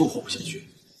姐极度活不下去。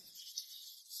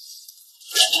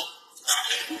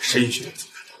谁允许她这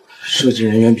么干？涉及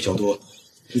人员比较多，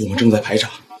我们正在排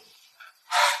查。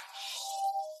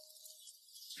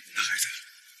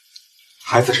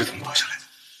孩子是怎么跑下来的？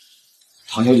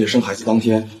唐小姐生孩子当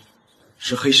天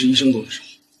是黑市医生动的手，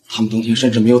他们当天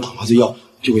甚至没有打麻醉药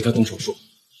就为她动手术。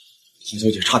唐小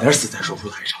姐差点死在手术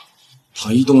台上，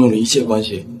唐一动用了一切关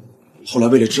系，后来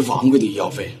为了支付昂贵的医药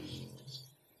费，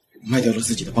卖掉了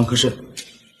自己的半颗肾。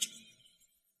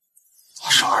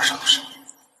22上的生日，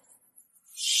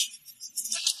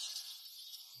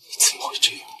你怎么会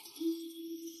这样？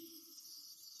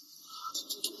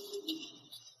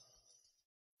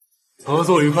合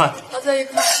作愉快，合作愉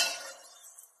快。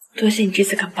多谢你这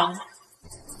次肯帮我。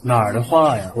哪儿的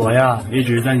话呀，我呀也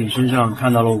只是在你身上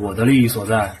看到了我的利益所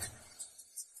在。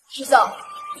徐总，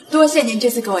多谢您这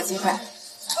次给我机会。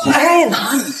哎，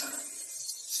哪里？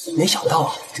没想到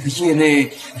啊，这个业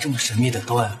内这么神秘的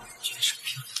端，居然是个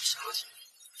漂亮的小姐，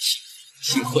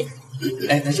幸会。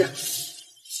哎，等下。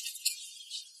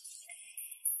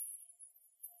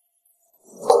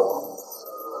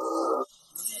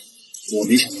我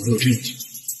没想到会有这种情况。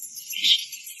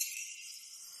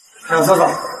让嫂嫂，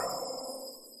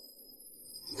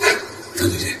唐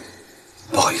姐姐，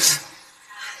不好意思。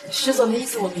徐总的意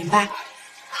思我明白。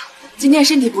今天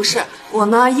身体不适，我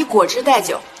呢以果汁代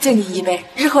酒，敬您一杯。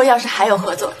日后要是还有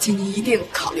合作，请您一定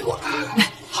考虑我。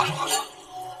好了好了。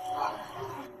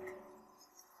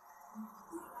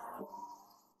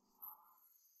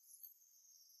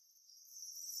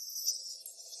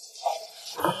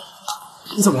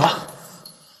你怎么了？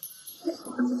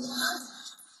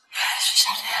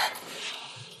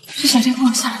是小莲跟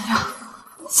我吓人呀！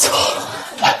操！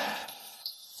来，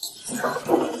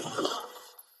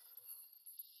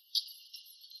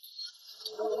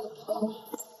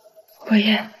伯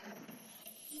爷，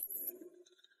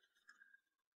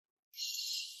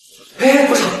哎，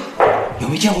不是，有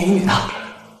没有见过一女的？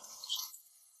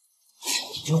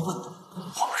眼睛混的，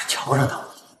我不是瞧上她了。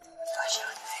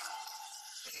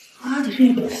妈的，这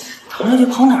唐小姐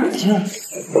跑哪儿去了？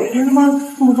人他妈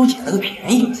路中捡了个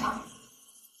便宜，我操！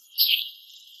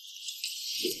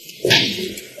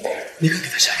你可给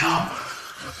他下药？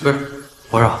不是，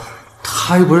皇上，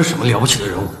他又不是什么了不起的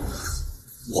人物，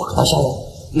我给他下药，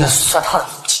那算他的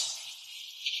了不起。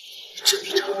真逼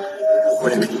真，我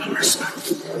也跟你慢慢算。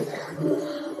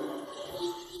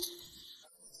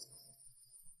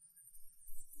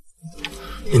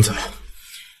林子，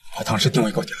把唐氏定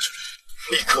位给我调出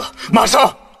来，立刻，马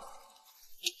上！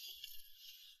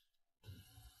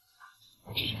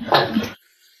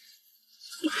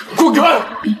滚开！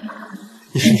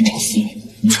你是找死？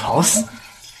找死？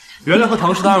原来和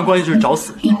唐氏的暗关系就是找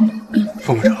死。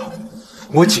凤部长，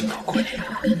我警告过你，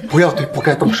不要对不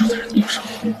该动手的人动手。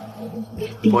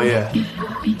伯爷，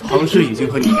唐氏已经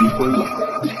和你离婚了，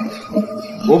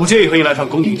我不介意和你来场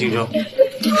公平竞争。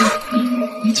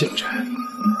竞争？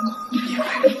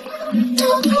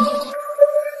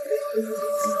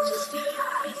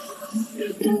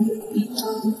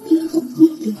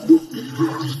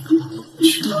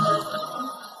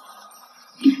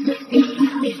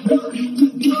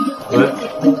喂，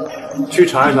去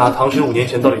查一查唐氏5年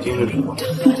前到底精神什么，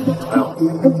还有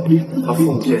他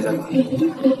父母现在在哪里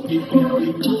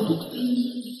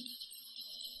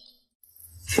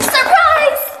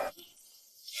 ？Surprise！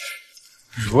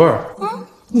 如儿，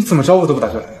你怎么招呼都不打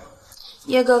就来呀？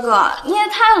叶哥哥，你也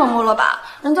太冷漠了吧！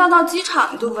人家到机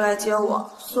场你都不来接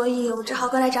我，所以我只好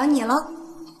过来找你了。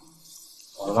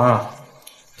好了，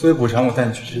作为补偿，我带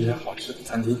你去吃一家好吃的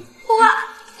餐厅。哇，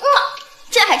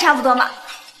这还差不多嘛，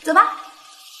走吧。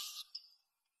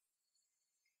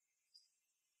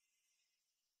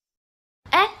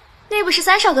哎，那不是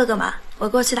三少哥哥吗？我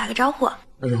过去打个招呼。哎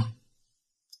呦，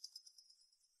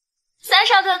三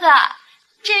少哥哥，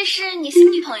这是你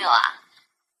新女朋友啊？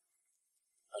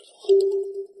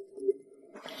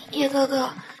叶哥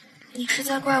哥，你是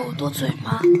在怪我多嘴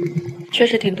吗？确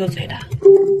实挺多嘴的。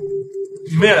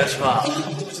你们也来吃饭？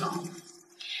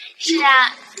是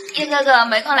啊，叶哥哥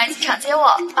没空来机场接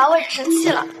我，把我惹生气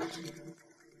了。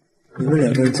你们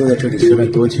2个人坐在这里吃饭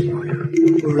多寂寞呀，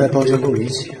不如来包厢跟我一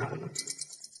起啊。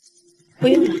不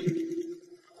用了，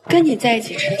跟你在一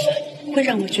起吃饭会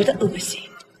让我觉得恶心，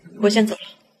我先走了。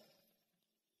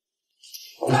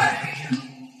哎呀，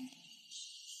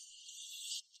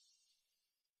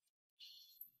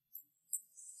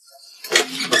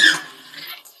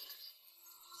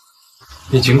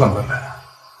你尽管问问，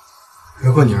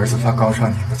如果你儿子发高烧，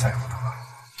你也不在乎的话。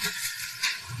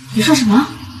你说什么？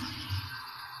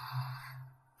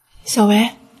小维，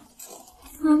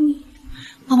妈咪，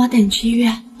妈妈带你去医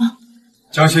院啊。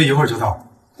江歇一会儿就到。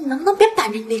你能不能别板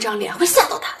着你那张脸，会吓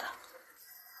到他的。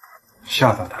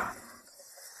吓到他，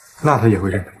那他也会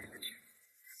认得你。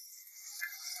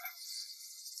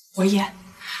伯爷，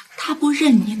他不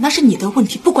认你那是你的问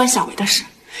题，不关小维的事。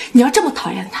你要这么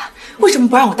讨厌他，为什么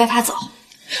不让我带他走？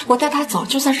我带他走，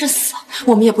就算是死，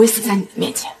我们也不会死在你的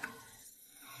面前。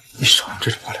你少用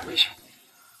这种话来威胁我。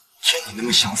既然你那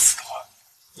么想死的话，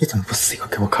你怎么不死一个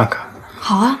给我看看？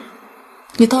好啊，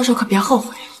你到时候可别后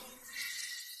悔。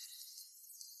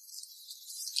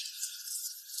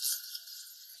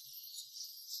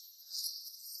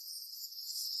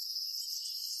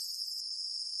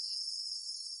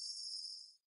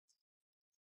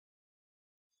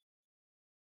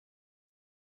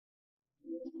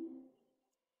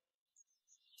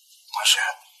老师，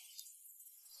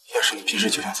要是你平时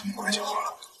就像这么乖就好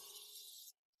了。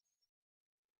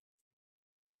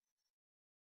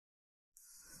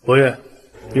伯爷，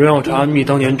你让我查安蜜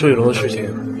当年坠楼的事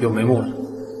情有眉目了。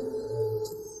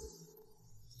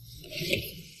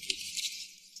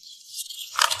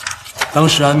当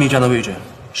时安蜜站的位置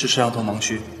是摄像头盲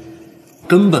区，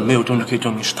根本没有证据可以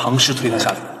证明是唐诗推她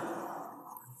下去的。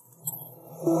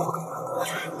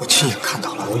我亲眼看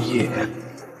到了。伯爷，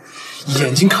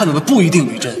眼睛看到的不一定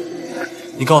为真。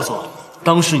你告诉我，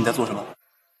当时你在做什么？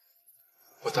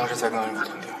我当时在跟安如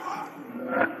通电话，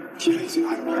提了一嘴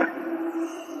安蜜，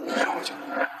然后就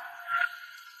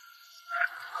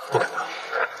不可能。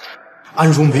安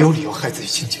如没有理由害自己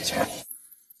亲姐姐。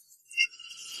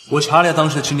我查了一下当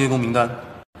时的清洁工名单，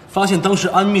发现当时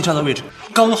安蜜站的位置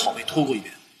刚好被拖过一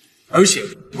遍，而且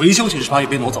维修检查也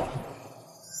被挪走了。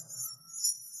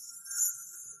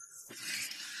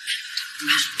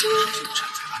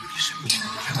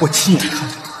我亲眼看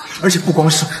到，而且不光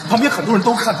是我，旁边很多人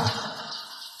都看到了。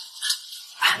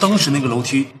当时那个楼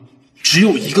梯只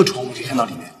有一个窗户可以看到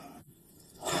里面，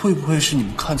会不会是你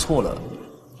们看错了？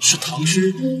是唐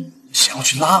诗想要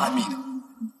去拉安蜜的？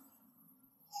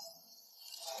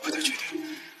不太确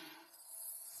定，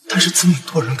但是这么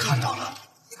多人看到了，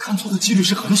看错的几率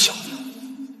是很小的。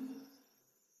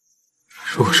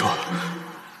如果说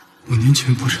5年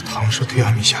前不是唐诗推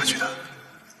安蜜下去的，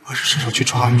而是伸手去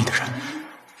抓安蜜的人，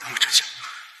那么真相，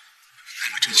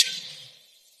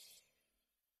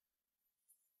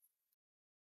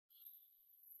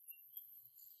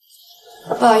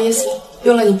不好意思，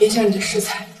用了你冰箱里的食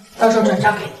材，到时候转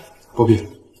账给你。不必，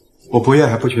我伯爷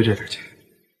还不缺这点钱。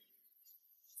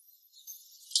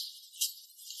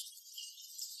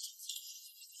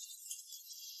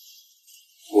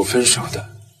我分手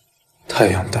的太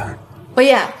阳蛋。伯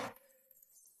爷，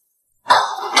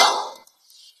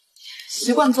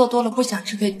习惯做多了不想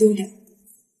吃可以丢掉。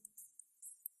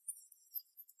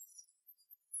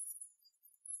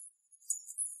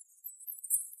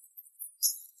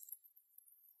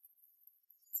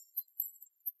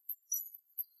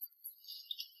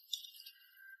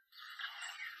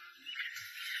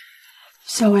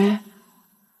小维，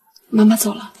妈妈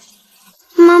走了。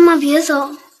妈妈别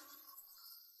走。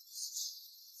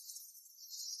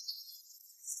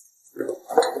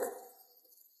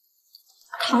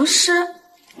唐诗，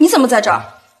你怎么在这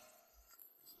儿？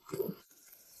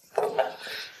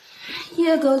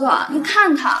叶哥哥，你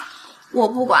看他，我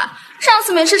不管，上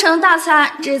次没吃成的大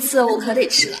餐，这次我可得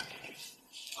吃了。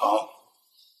好。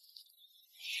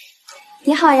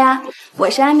你好呀，我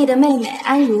是安米的妹妹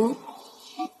安如。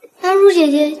安如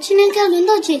姐姐，今天该轮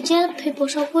到姐姐陪伯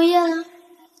少过夜了。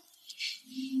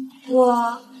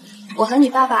我和你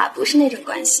爸爸不是那种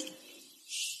关系。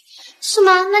是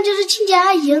吗？那就是亲家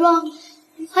阿姨咯。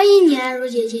欢迎你，安如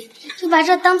姐姐，就把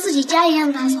这当自己家一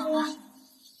样打扫吧。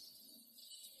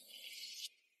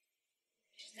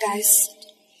该死，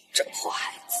这破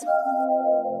孩子！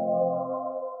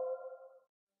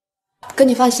哥，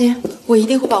你放心，我一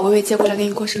定会把薇薇接过来给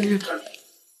你过生日的。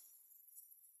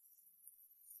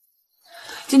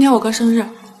今天我哥生日，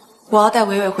我要带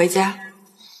薇薇回家。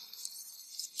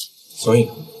所以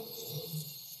呢？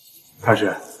唐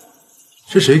诗，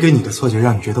是谁给你的错觉，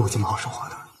让你觉得我这么好说话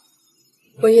的？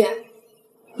伯爷，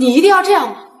你一定要这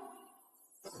样吗？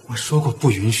我说过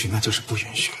不允许，那就是不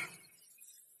允许。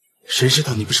谁知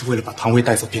道你不是为了把唐薇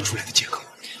带走编出来的借口？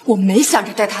我没想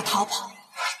着带她逃跑。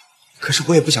可是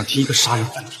我也不想提一个杀人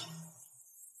犯的。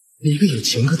你一个有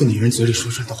前科的女人嘴里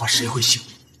说出来的话，谁会信？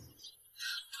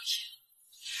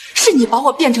是你把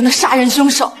我变成了杀人凶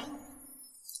手。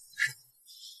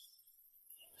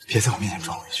别在我面前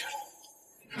装委屈了，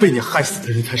被你害死的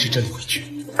人才是真的委屈。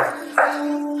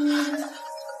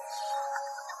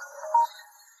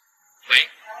喂，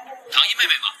唐姨妹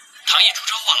妹吗？唐姨出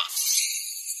车祸了。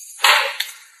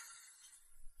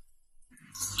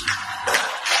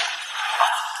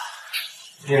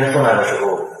病人送来的时候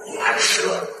已经还迟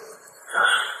了，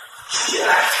起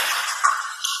来。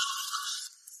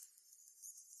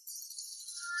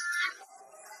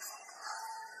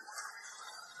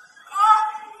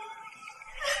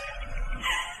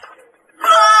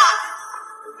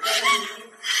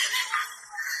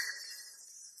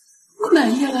满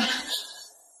意了。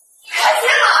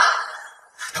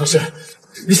唐诗，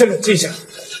你先冷静一下。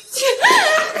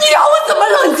你让我怎么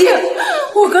冷静？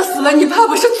我哥死了，你怕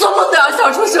不是做梦都要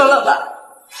笑出声了吧？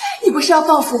你不是要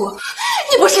报复我？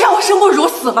你不是让我生不如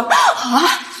死吗？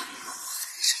啊！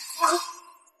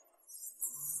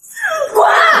滚！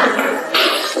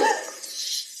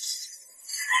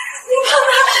你碰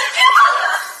他！别碰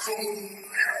他！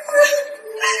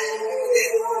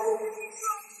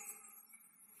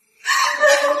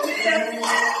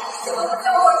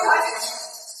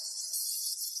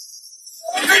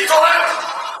闭嘴！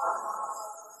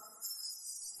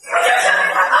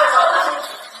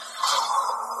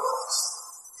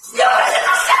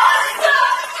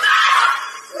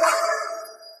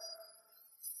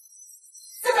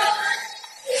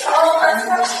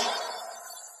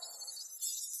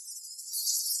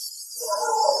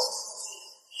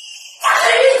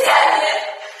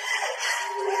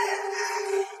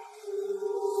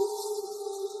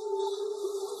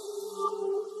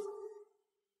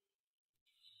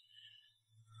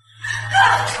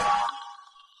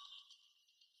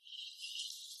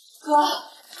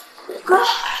哥，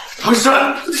唐诗，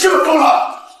你是不是疯了？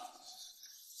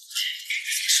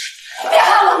别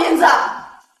喊我名字！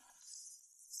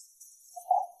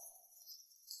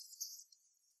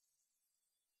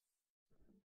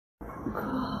哥，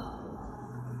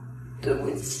对不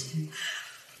起，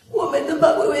我没能把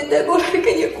薇薇带过来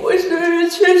给你过生日，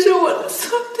全是我的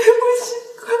错，对不起，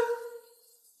哥。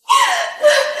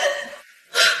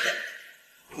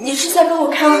你是在跟我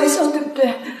开玩笑，对不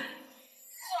对？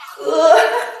哥。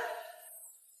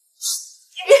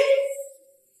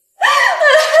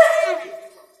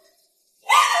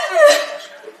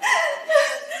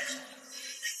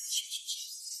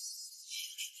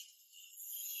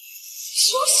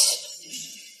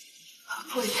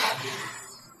不言，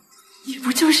你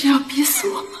不就是要逼死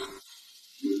我吗？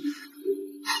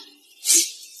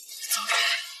走开！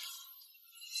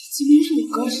今天是我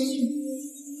哥生日，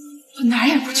我哪儿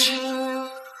也不去，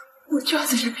我就要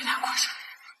在这陪他过生日。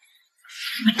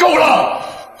你够了！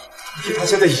他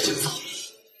现在已经走了，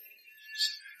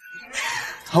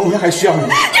唐薇还需要你。你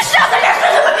少在这说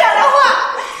什么漂亮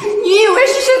话！你以为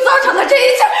是谁造成的这一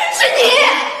切？是你，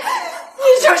你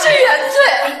就是原罪。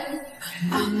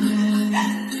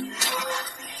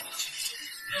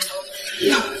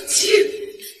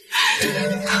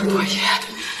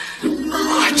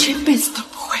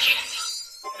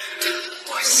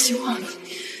我希望你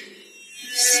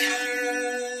下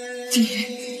地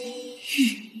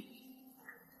狱。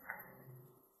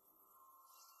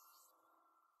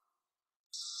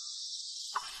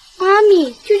妈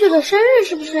咪，舅舅的生日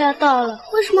是不是要到了？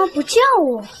为什么不叫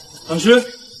我？老师，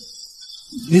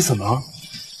你怎么了？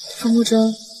冯木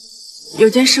真，有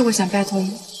件事我想拜托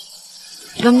你，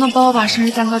能不能帮我把生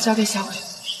日蛋糕交给小伟？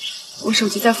我手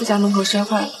机在副驾门口摔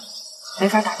坏了，没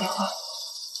法打电话。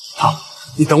好，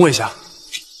你等我一下。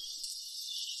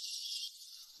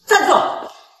站住！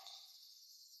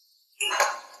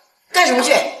干什么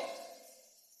去？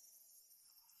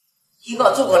一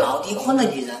个做过老离婚的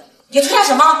女人，你图她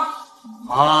什么？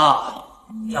啊！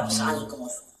要不是安茹跟我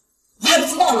说，我还不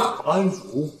知道呢。安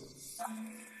茹，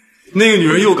那个女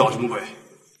人又搞什么鬼？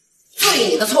注意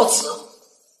你的措辞，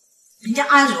人家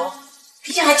安茹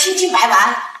毕竟还清清白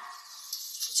白。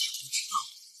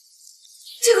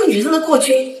这个女人的过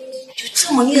去就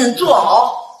这么令人作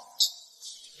呕？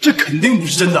这肯定不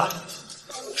是真的。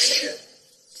不是，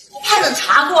我派人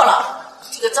查过了，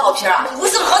这个照片啊不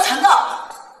是合成的。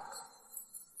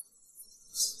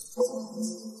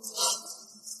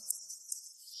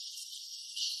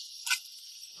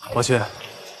抱歉，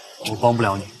我帮不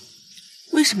了你。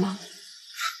为什么？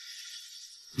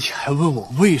你还问我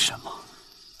为什么？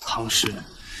唐诗，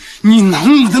你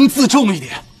能不能自重一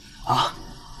点啊？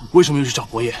为什么又去找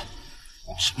博业？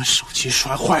什么手机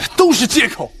摔坏了都是借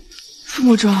口。傅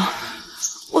木中，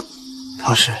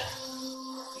唐诗，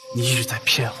你一直在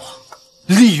骗我，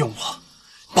利用我，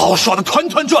把我耍得团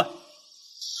团转。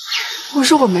我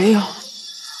说我没有，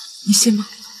你信吗？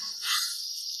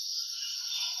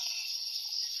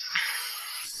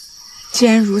既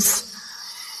然如此，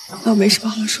那我没什么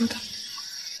好说的。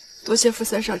多谢傅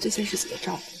三少这些日子的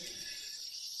照顾，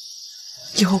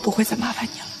以后不会再麻烦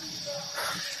你了。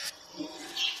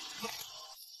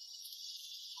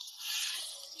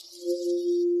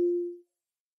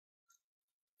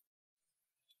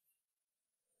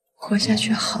活下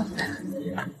去好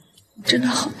难，真的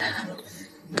好难。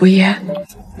不夜，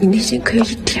你内心可以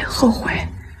一点后悔。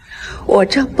我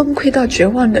这样崩溃到绝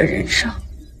望的人生，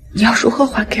你要如何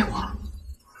还给我？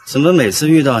怎么每次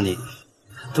遇到你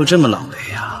都这么狼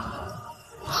狈呀？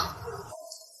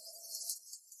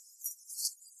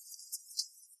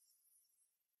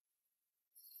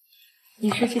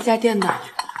你是这家店的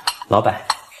老板，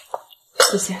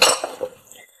谢谢。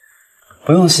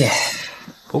不用谢。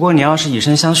不过你要是以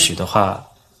身相许的话，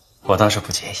我倒是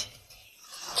不介意。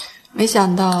没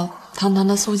想到堂堂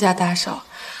的苏家大少，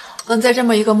能在这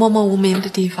么一个默默无名的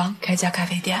地方开家咖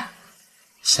啡店。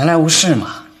闲来无事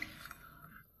嘛。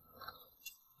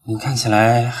你看起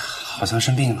来好像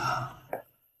生病了。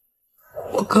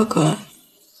我哥哥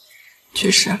去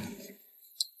世。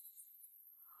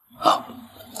哦，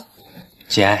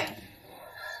节哀。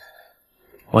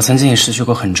我曾经也失去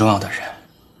过很重要的人，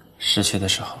失去的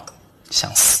时候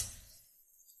想死。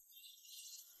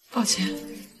抱歉，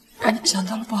让你们想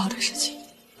到了不好的事情。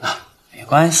没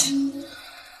关系，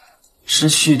失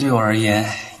去对我而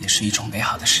言也是一种美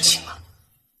好的事情嘛。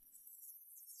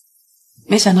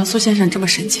没想到苏先生这么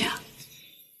深情啊。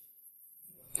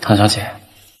唐小姐，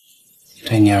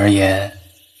对你而言，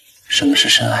什么是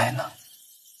深爱呢？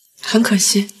很可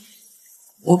惜，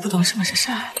我不懂什么是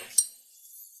深爱。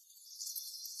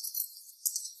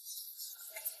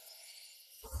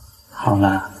好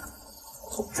了，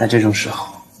在这种时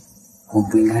候，我们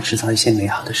不应该制造一些美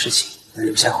好的事情来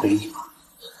留下回忆吗？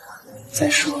再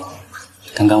说，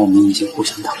刚刚我们已经互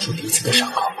相挡住彼此的伤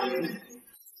口了。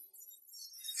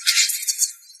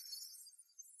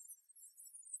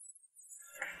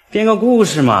编个故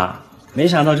事嘛，没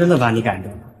想到真的把你感动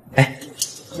了。哎，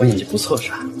我演技不错是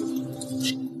吧？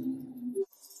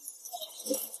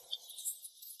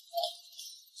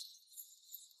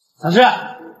老师，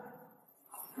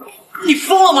你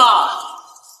疯了吗？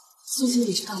苏西，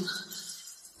你知道吗？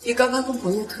你刚刚跟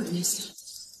博业特别像，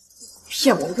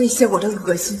骗我、威胁我的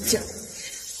恶心劲儿，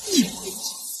一模一样。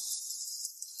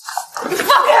你放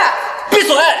开！闭嘴！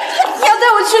你要带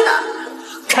我去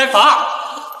哪？开罚！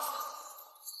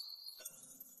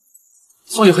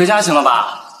送你回家行了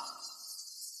吧？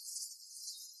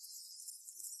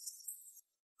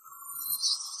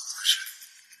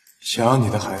想要你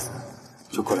的孩子，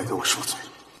就过来给我说嘴。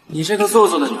你这个做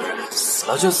作的女人，死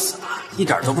了就死了，一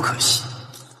点都不可惜。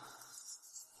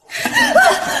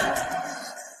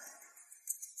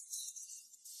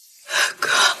哥，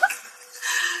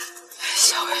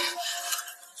小伟，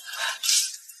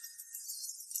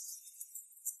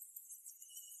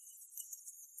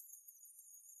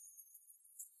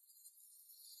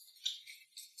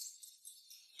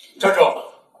站住！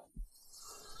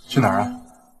去哪儿啊？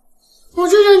我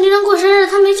舅舅今天过生日，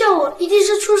下午一定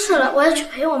是出事了，我要去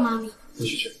陪我妈咪。你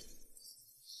去。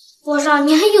博少，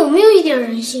你还有没有一点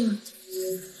人性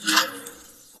啊？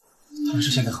唐诗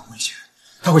现在很危险，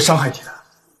他会伤害你的。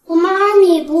我妈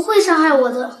咪不会伤害我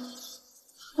的，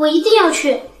我一定要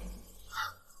去。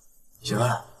行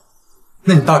啊，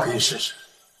那你大可以试试。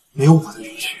没有我的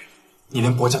允许，你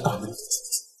连薄家大门都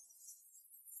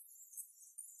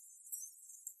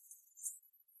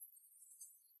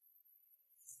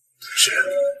是，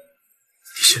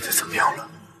你现在怎么样了？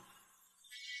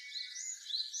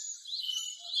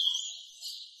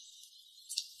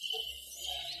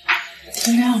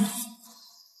天亮了。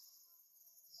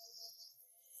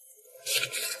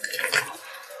哥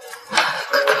哥，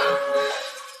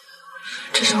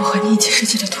这是我和你一起设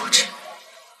计的图纸，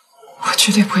我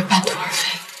绝对不会半途而废。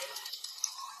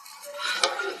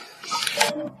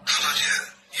陶小姐，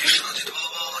您设计的包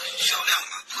包销量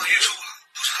破月初了，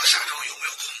不知道下周有没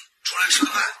有空出来吃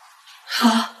个饭？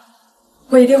好，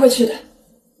我一定会去的。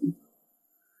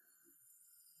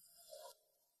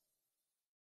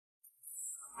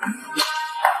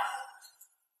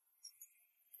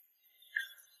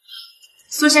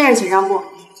苏先生，请让步。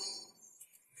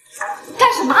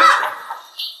干什么？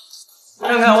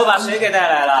看看我把谁给带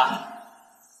来了。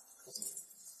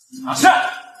啊，是。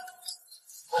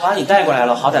我把你带过来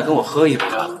了，好歹跟我喝一杯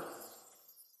啊。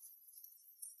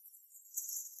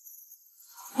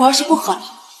我要是不喝了，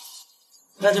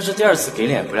那就是第二次给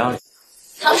脸不要脸。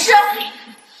唐诗，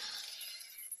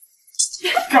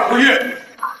干不月。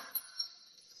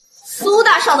苏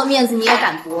大少的面子你也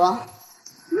敢驳？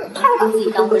你也太把自己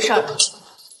当回事儿了。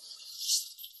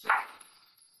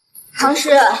唐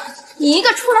诗，你一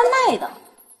个出来卖的，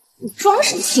你装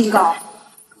什么清高？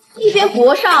一边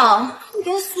博少，一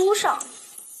边苏少，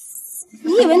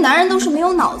你以为男人都是没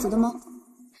有脑子的吗？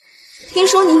听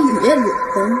说你5月裸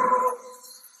婚，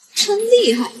真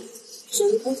厉害，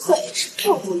真不愧是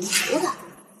破布一族的。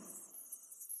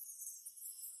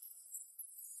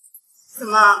怎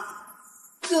么，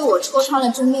对我戳穿了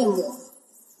真面目，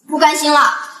不甘心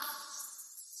了？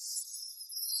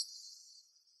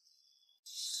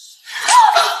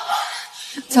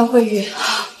江慧玉，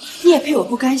你也配我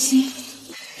不甘心？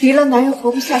离了男人活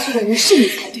不下去的人是你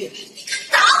才对吧？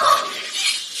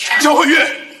江慧玉，你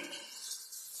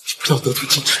不要得寸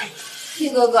进尺。玉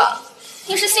哥哥，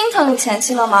你是心疼你前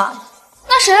妻了吗？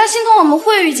那谁来心疼我们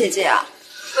慧玉姐姐啊？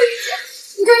慧玉姐，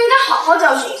你就应该好好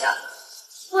教训一下她，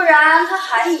不然她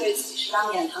还以为自己是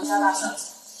当年唐家大小姐。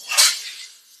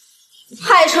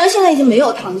海城现在已经没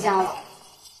有唐家了，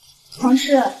唐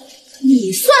诗，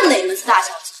你算哪门子大小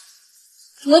姐？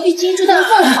隔壁金珠蛋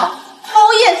凤凰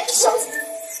包夜小姐，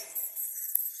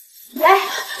来，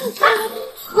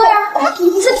喝呀！你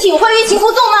不是挺慧玉情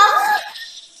不重吗？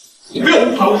你不要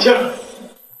误判我先生。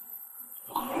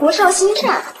博少心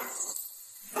善，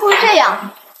不如这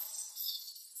样，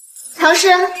唐诗，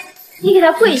你给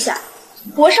他跪下，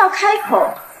博少开口，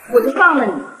我就放了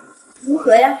你，如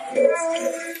何呀？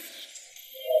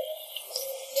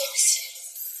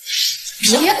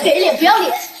别给脸不要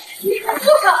脸，你住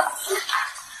手！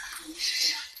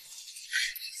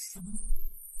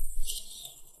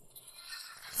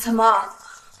怎么，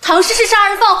唐诗是杀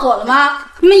人放火了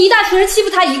吗？你们一大群人欺负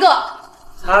她一个。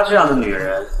她这样的女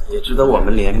人也值得我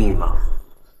们怜悯吗？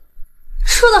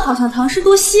说的好像唐诗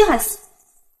多稀罕似的，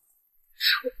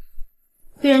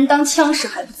被人当枪使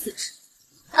还不自知，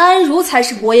安如才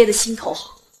是伯爷的心头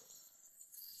好。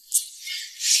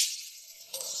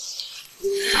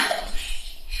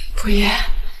伯爷，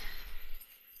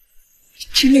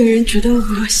真令人觉得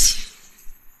恶心。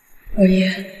伯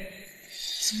爷。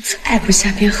从此爱不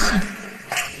下便恨，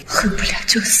恨不了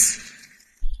就死。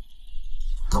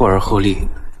退而后厉，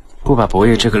不把伯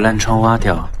爷这个烂疮挖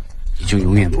掉，你就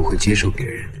永远不会接受别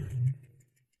人。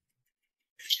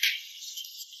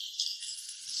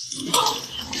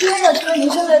天哪，这个女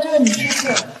生在这个女生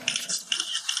是？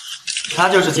他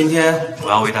就是今天我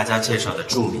要为大家介绍的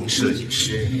著名设计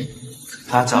师，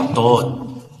他叫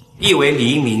Dawn， 意为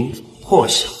黎明破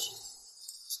晓，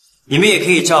你们也可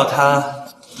以叫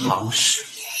他唐诗。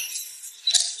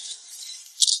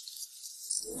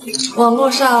网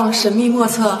络上神秘莫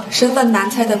测、身份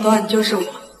难猜的Dawn就是我。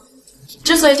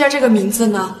之所以叫这个名字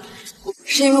呢，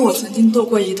是因为我曾经度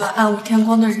过一段暗无天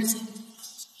光的日子。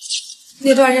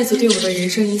那段日子对我的人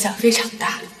生影响非常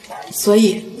大，所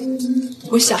以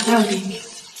我想要黎明，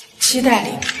期待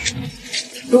黎明。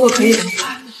如果可以的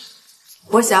话，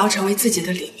我想要成为自己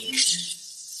的黎明。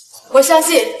我相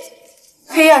信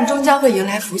黑暗终将会迎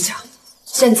来拂晓。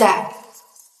现在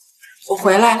我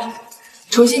回来了，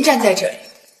重新站在这里，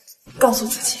告诉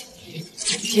自己，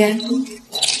天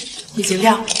已经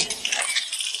亮了。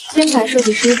天才设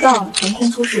计师当横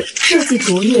空出世，设计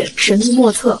卓越，神秘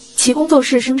莫测，其工作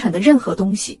室生产的任何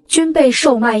东西均被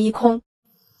售卖一空。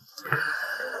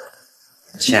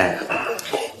亲爱的，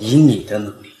以你的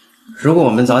能力，如果我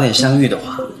们早点相遇的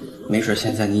话，没准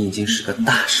现在你已经是个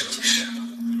大设计师了。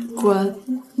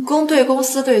滚！公对公，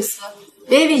私对私。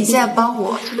别以为你现在帮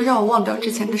我，就能让我忘掉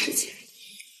之前的事情。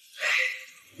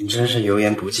你真是油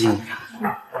盐不进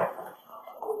呀！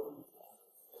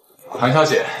唐小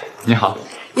姐，你好。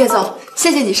叶总，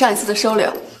谢谢你上一次的收留。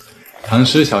唐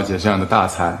诗小姐这样的大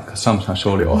才，可算不上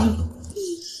收留啊。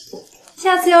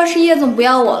下次要是叶总不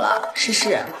要我了，诗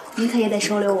诗，你可也得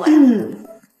收留我呀。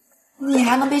你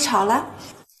还能被炒了？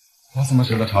我怎么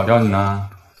舍得炒掉你呢？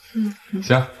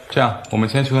行，这样我们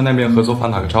先去和那边合作方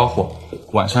打个招呼，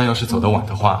晚上要是走得晚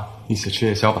的话，一起吃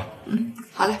夜宵吧。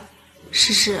好嘞。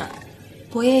诗诗，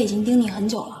伯爷已经盯你很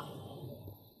久了。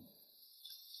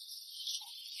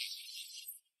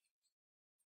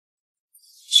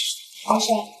博士，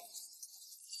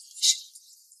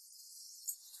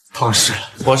唐诗，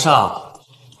博少，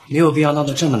没有必要闹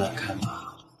得这么难看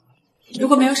吧？如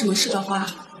果没有什么事的话，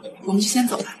我们就先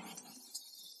走吧。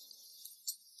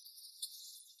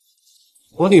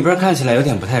我女伴看起来有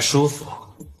点不太舒服，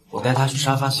我带她去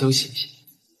沙发休息一下，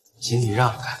请你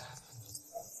让开。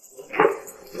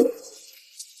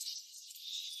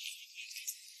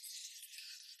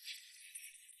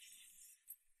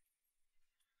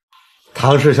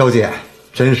唐氏小姐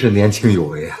真是年轻有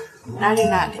为啊！哪里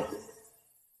哪里。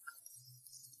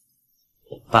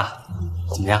爸，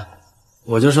怎么样？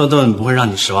我就说盾不会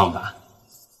让你失望吧。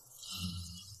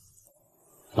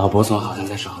老伯总好像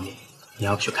在找你，你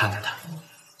要不去看看他？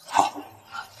好，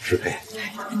失陪。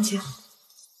安静。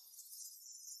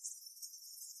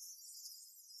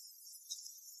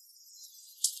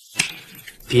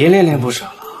别恋恋不舍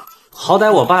了，好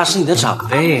歹我爸是你的长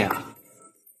辈呀。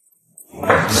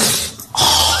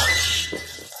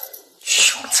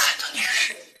凶残的女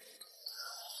人。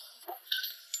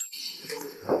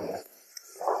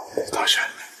唐诗，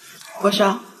博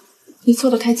少，你错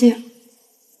得太近了。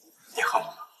你恨我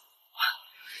吗？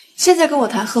现在跟我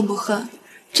谈恨不恨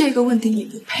这个问题，你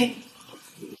不配。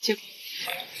结果，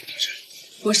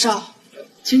博少，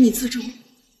请你自重。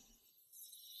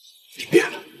你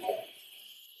变了。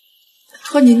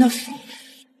托您的福。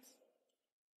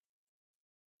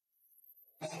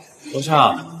博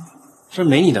少，这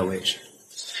没你的位置，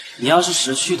你要是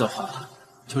识趣的话，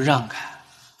就让开。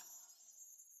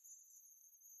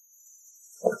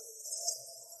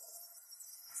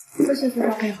谢谢非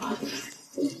常配合。怎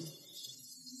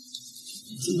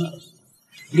么，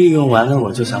利用完了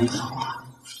我就想跑啊？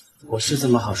我是这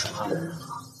么好说话的人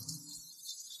吗？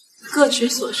各取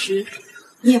所需，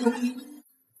你也不亏。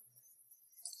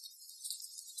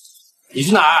你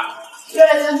去哪儿？就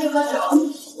来相亲喝酒。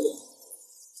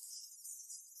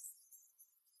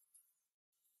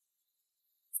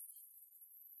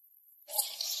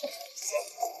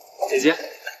姐姐，来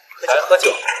喝酒。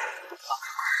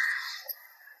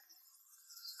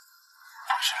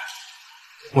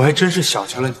我还真是小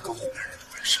瞧了你跟我男人的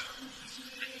关系。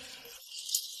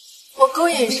我勾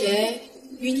引谁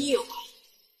与你有关？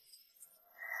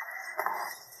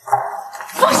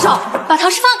放手，把唐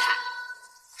诗放开。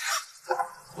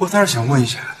我倒是想问一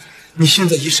下，你现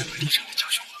在以什么立场来教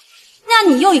训我？那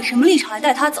你又以什么立场来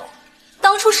带他走？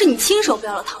当初是你亲手不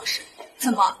要了唐诗，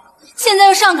怎么现在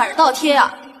又上赶着倒贴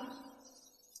啊？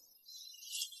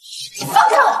放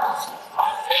开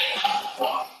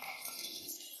我！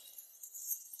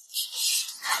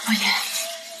伯爷，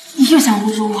你又想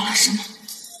侮辱我了是吗？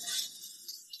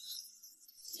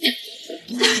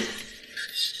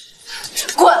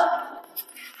滚！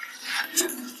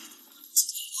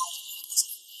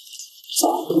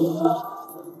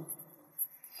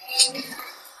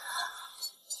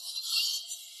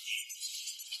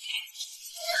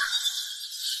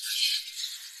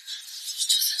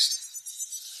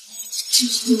真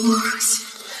是多恶心！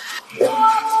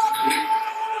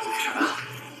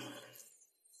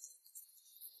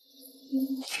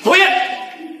伯爷，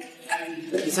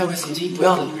你在为曾经不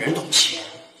要的女人动气，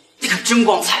你可真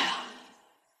光彩啊！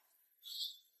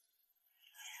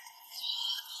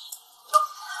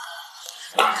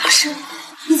唐诗，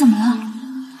你怎么了？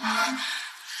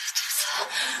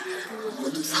我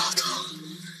肚子好痛。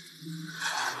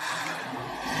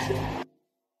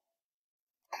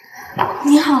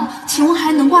你好，请问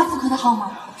还能挂妇科的号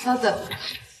吗？稍等。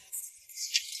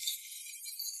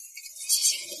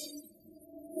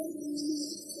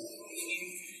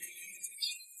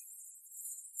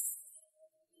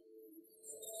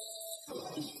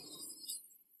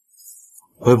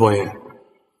喂，伯爷，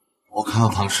我看到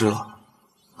唐诗了，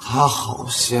他好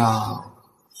像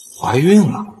怀孕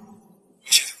了，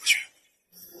你现在不去？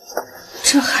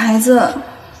这孩子，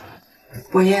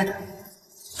伯爷的，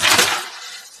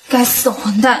该死的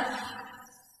混蛋！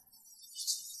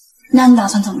那你打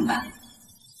算怎么办？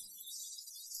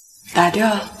打掉，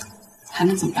还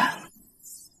能怎么办？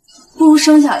不如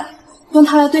生下来，用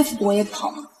它来对付伯爷不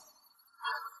好吗？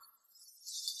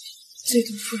最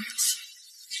毒妇人心。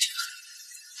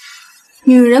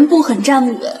女人不狠站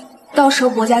不稳，到时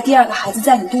候伯家第2个孩子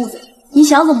在你肚子里，你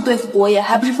想怎么对付伯爷，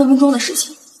还不是分分钟的事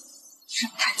情？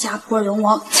让他家破人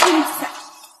亡，气死！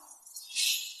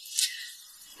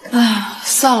哎，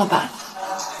算了吧，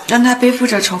让他背负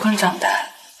着仇恨长大，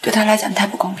对他来讲太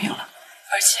不公平了。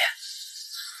而且，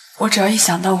我只要一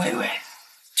想到伟伟，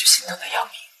就心疼的要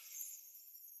命。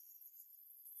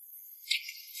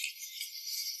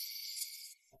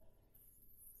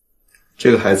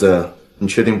这个孩子，你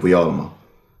确定不要了吗？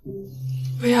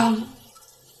不要了，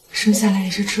生下来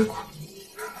也是吃苦。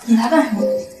你来干什么？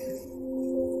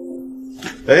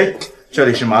哎，这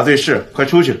里是麻醉室，快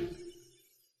出去。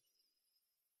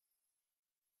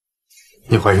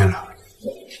你怀孕了，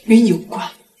与你无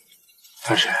关。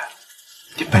大师，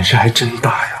你本事还真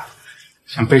大呀，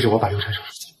想背着我把流产手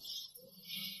术。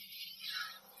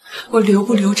我流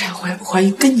不流产、怀不怀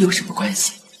孕跟你有什么关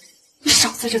系？你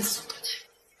少在这自作多情。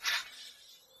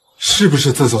是不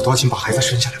是自作多情把孩子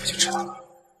生下来不就知道了？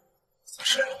大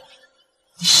师，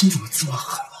你心怎么这么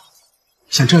狠啊？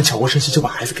想这样悄无声息就把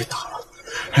孩子给打了，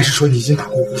还是说你已经打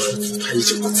过无数次，他已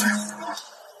经不在乎了？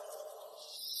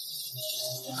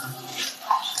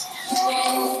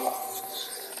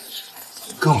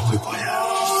跟我回国呀，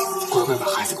乖乖把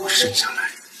孩子给我生下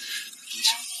来。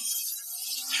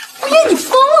不夜，你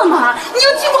疯了吗？你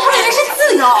要拒过他的人身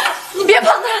自由，你别碰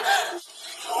他！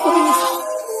我跟你走。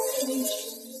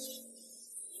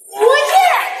不夜，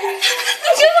你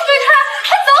真的背他，他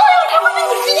早晚有一天会被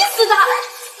你逼死的！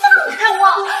放开我！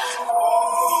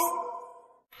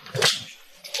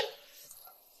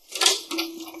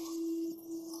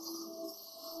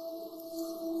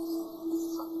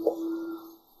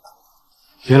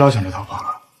别老想着逃跑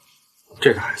了，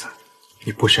这个孩子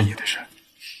你不生也得生。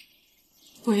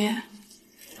伯爷，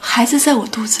孩子在我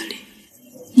肚子里，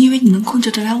你以为你能控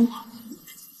制得了我？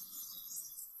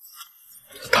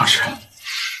唐诗，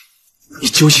你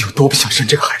究竟有多不想生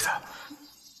这个孩子？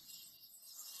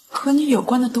和你有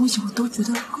关的东西我都觉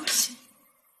得恶心，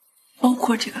包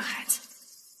括这个孩子。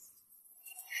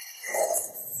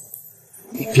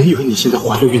你别以为你现在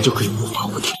怀了孕就可以无法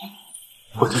无天，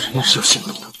我对人家是有限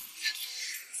度的。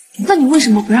那你为什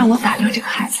么不让我打掉这个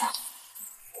孩子？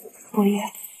伯爷，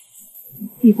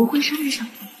你不会是爱上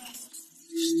我？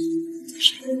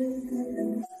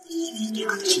你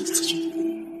可得亲自去。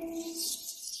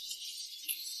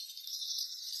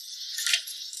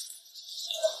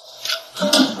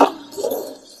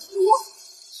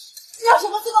你有什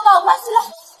么资格把我关起来？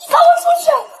你放我出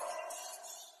去！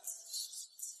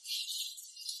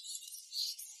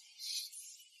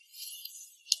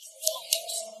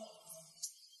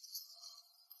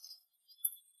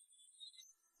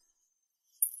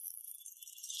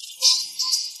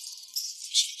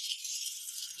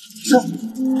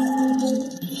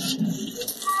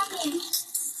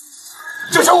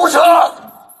叫救护车！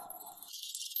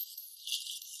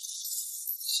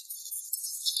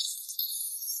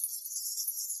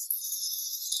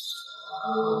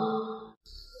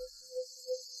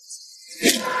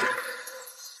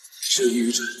这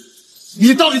愚蠢，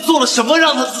你到底做了什么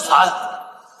让他自残？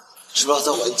是不是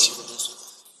在晚期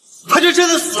他就真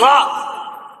的死了？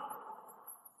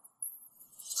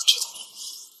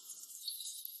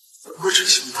我只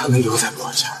希望他能留在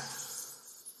伯家。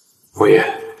伯爷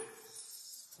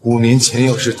，5年前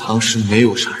要是唐诗没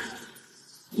有杀人，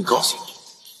你告诉我，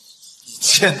你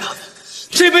欠他的，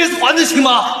这辈子还得清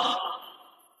吗？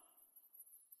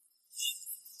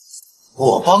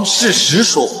我帮事实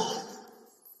说话，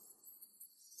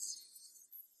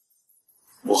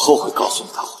我后悔告诉你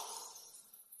他话。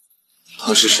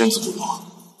唐诗身子不保，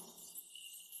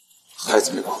孩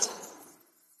子没保住。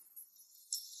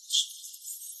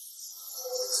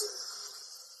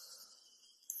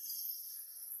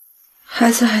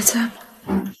孩子还在吗？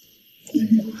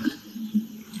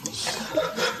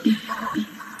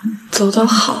走得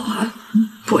好啊，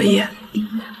伯爷。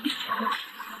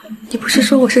你不是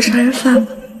说我是杀人犯吗？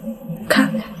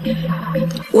看，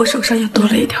我手上又多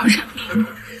了一条人命，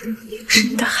是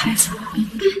你的孩子。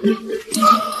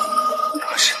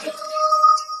可是，你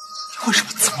为什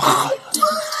么这么狠呢？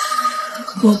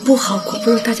我不好过，不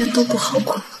如大家都不好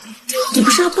过。你不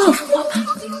是要报复我吗？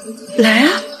来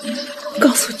啊！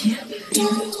告诉你，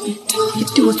你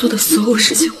对我做的所有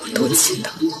事情我都记得，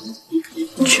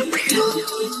绝不原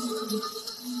谅。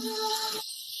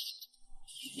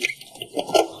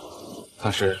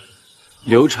但是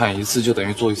流产一次就等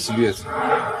于坐一次月子，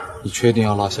你确定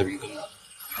要落下病根吗？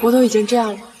我都已经这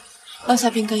样了，落下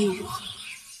病根又如何？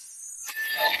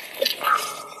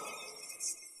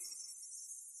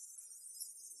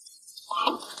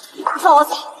放我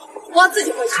走，我要自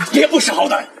己回去。你也不识好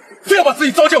歹，非要把自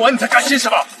己糟践完你才甘心是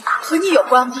吧？和你有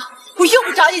关吗？我用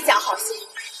不着你假好心。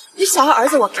你想要儿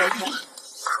子，我给你了。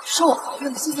说我怀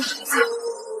孕了，现在孩子有，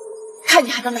看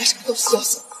你还能拿什么东西要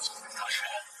挟我？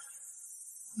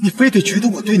你非得觉得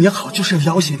我对你好就是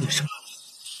要要挟你是吗？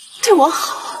对我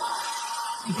好？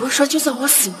你不是说就算我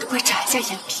死你都会眨一下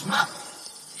眼皮吗？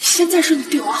现在说你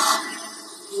对我好，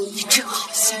你真好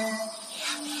心。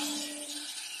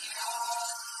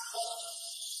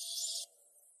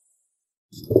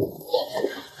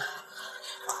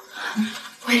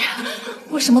魏然，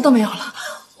我什么都没有了，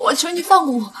我求你放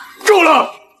过我。够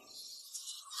了！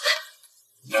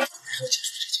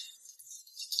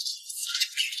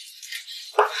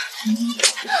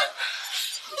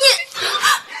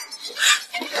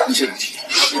你先冷静，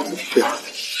不要。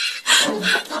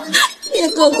叶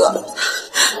哥哥，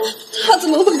他怎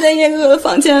么会在叶哥哥的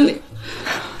房间里？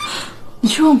你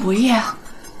去问博叶啊，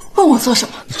问我做什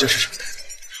么？你这是什么态度？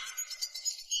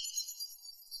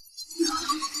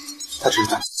他只是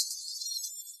担心。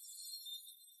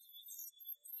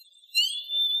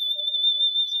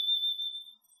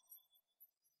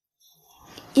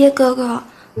叶哥哥，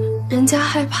人家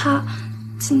害怕，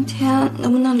今天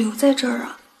能不能留在这儿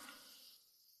啊？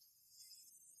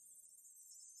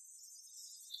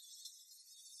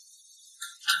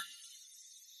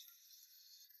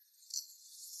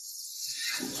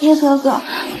叶哥哥，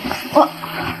我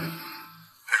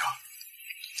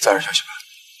早点休息吧。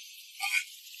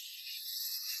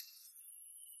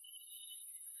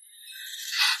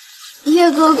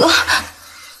叶哥哥，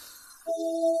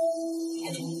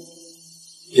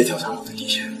别挑战我的底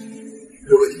线。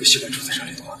如果你不习惯住在这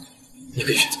里的话，你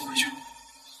可以选择回去。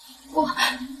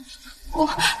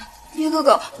叶哥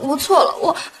哥，我错了，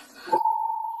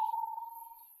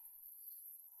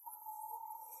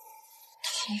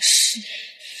唐诗，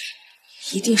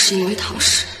一定是因为唐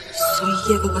诗，所以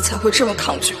叶哥哥才会这么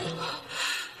抗拒我。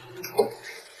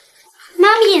妈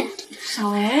咪，小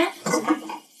维，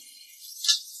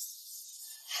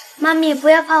妈咪不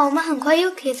要怕，我们很快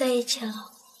又可以在一起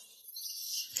了。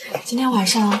今天晚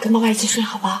上跟妈妈一起睡，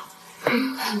好吧？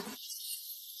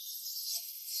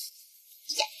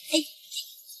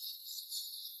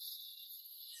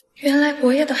原来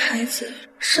伯爷的孩子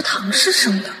是唐氏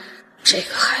生的，这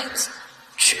个孩子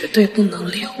绝对不能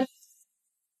留。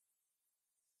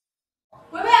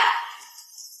维维，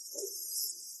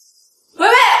维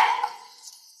维，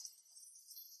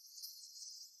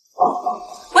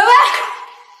维维。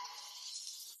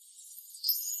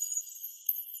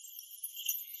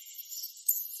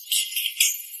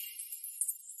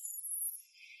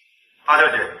大小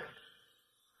姐，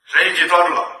谁一起抓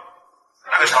住了？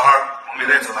那个小孩我们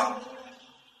也得走了。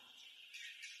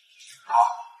好，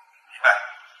明白。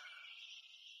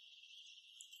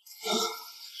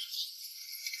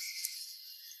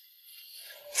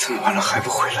这么晚了还不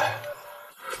回来，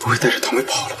不会带着唐薇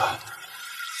跑了吧？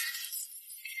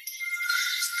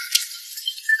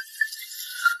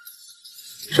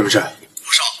什么事？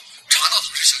吴少查到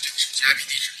唐氏小姐的手机 IP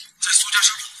地址，在苏家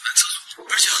商场的男厕所，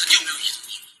而且很久没有移动了。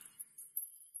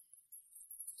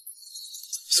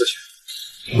四姐，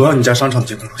我要你家商场的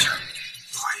监控录像。怀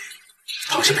疑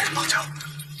唐氏被人绑架了。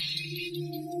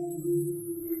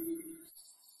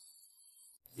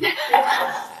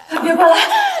别过来！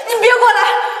你别过来！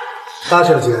大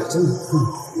小姐真的，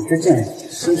你这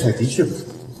件身材的确不错，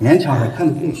勉强还看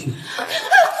得过去。放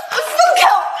开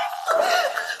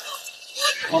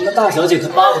我们大小姐可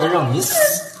巴不得让你死。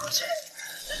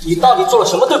你到底做了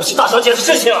什么对不起大小姐的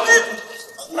事情啊？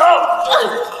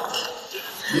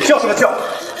你叫什么叫？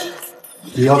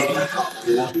你要是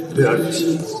不要忍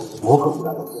心，我可不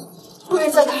敢。不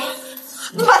愿在哪儿？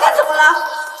你把他怎么了？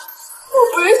我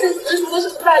不认识死什么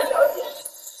大小姐。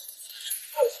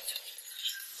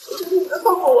你能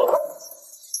放过我吗？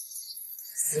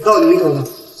死到临头了，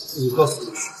你告诉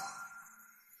我，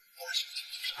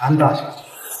安大小姐，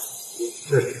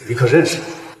这里你可认识？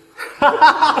哈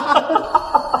哈哈哈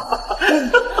哈！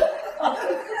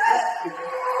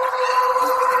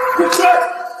老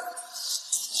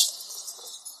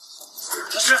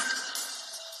师，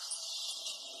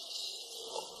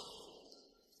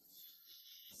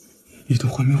你都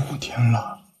昏迷5天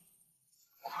了，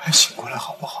快醒过来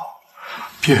好不好？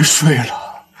别睡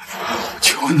了，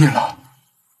求你了，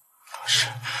老师。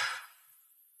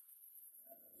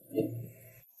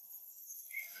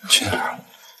去哪儿？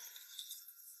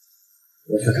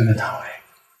我去看看唐薇。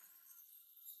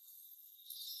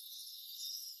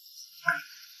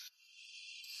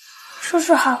叔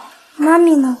叔好，妈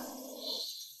咪呢？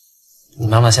你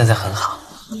妈妈现在很好，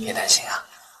别担心啊。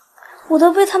我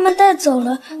都被他们带走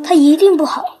了，她一定不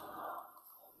好。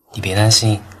你别担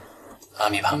心，妈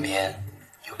咪旁边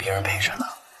有别人陪着呢。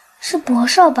是博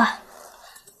少吧？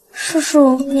叔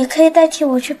叔，你可以代替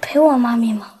我去陪我妈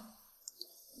咪吗？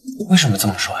为什么这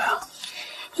么说呀？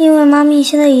因为妈咪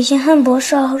现在已经和博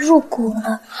少入股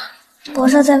了，博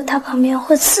少在她旁边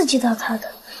会刺激到她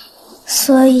的，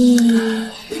所以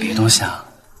别多想，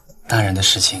大人的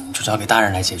事情就交给大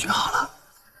人来解决好了，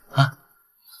啊？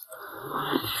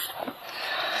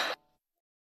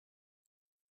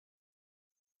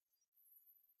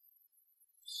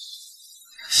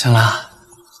香拉，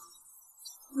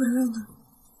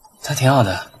他挺好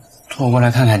的，托我过来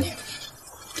看看你。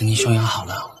等你休养好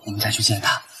了，我们再去见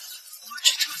他。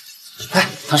哎，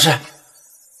唐诗，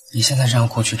你现在这样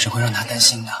过去只会让他担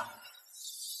心的。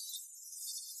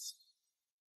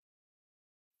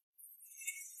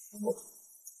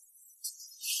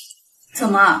怎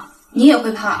么，你也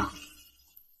会怕？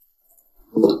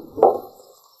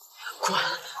滚！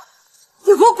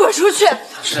你给我滚出去！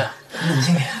唐诗，冷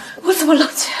静点。我怎么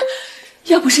冷静？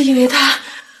要不是因为他，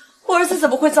我儿子怎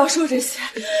么会遭受这些？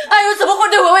安如怎么会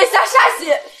对我未下杀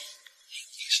心？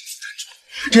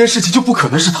这件事情就不可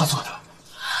能是他做的。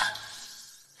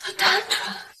他单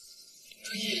纯，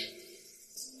如意，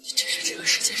你真是这个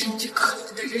世界上最可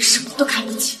怜的人，什么都看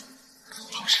不起。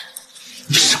唐诗，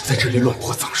你少在这里乱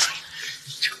泼脏水！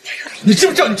你这个坏人，你知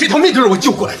不知道你这条命都是我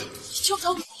救过来的？你救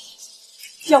到我！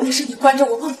要不是你关着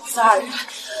我们母子二人，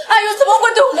安如怎么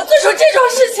会对我们做出这种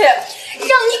事情？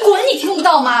让你滚，你听不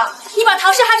到吗？你把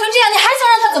唐诗害成这样，你还想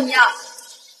让他怎么样？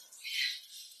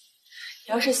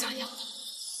你要是想要，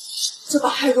就把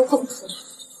安如放出来，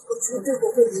我绝对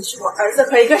不会允许我儿子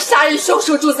和一个杀人凶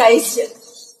手住在一起。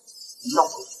闹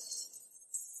鬼！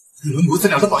你们母子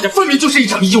俩的绑架分明就是一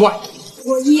场意外。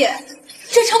博弈，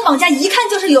这场绑架一看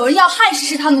就是有人要害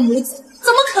死他们母子，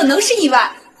怎么可能是意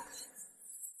外？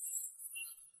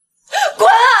滚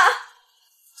啊！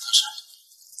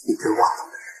你别忘了，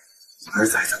儿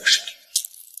子还在我手里。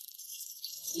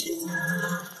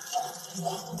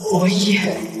博弈，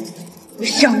我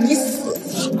让你死！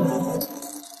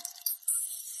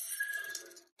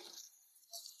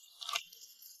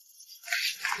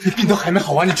你病都还没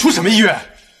好完，你出什么医院？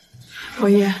博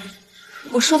弈，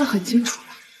我说的很清楚了，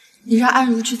你让安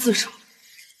如去自首。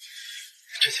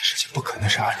这件事情不可能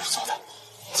是安如做的。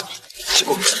走，去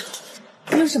给我说。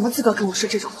你有什么资格跟我说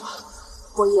这种话？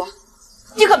博弈，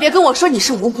你可别跟我说你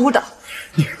是无辜的。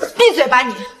你闭嘴吧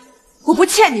你！我不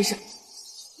欠你什么，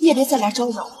你也别再来招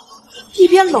摇我，一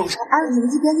边搂着安如，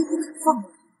一边又不肯放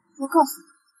我。我告诉你，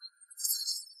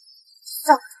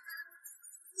让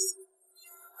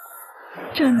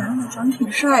这男的长挺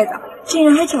帅的，竟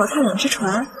然还脚踏两只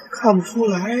船，看不出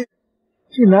来，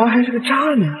这男还是个渣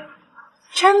男。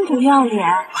真不要脸，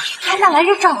还想来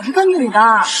这找这个女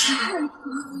的。松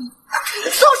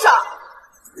手！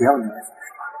不要你来说话，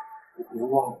你别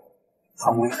忘了，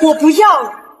他们我不要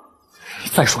了。你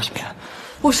再说一遍。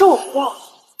我说我不要了，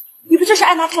你不就是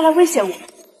爱拿他来威胁我？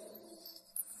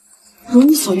如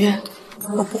你所愿，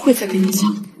我不会再跟你讲。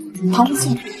唐不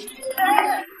送。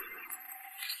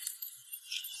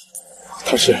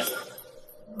唐诗，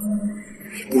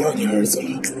不要你儿子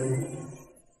了。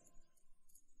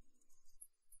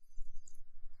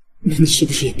那你是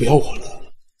不是也不要我了？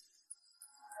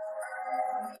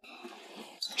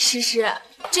诗诗，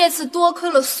这次多亏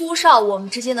了苏少，我们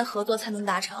之间的合作才能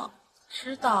达成。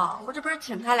知道，我这不是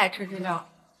请他来吃这料。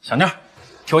小妞，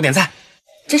替我点菜。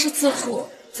这是自助，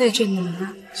自己去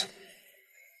拿。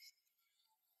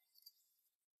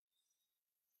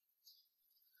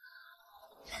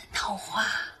桃花。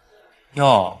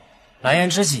哟，蓝颜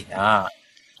知己啊！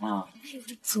啊，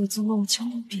祖宗弄千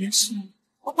万别说，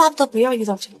我巴不得不要遇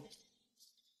到这个。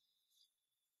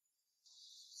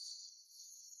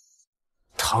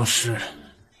唐诗，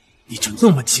你就那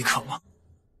么饥渴吗？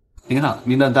您好，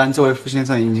您的单这位傅先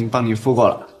生已经帮你付过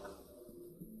了。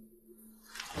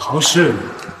唐诗，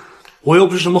我又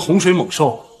不是什么洪水猛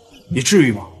兽，你至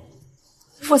于吗？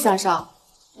傅先生，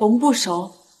我们不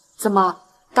熟，怎么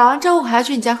打完招呼还要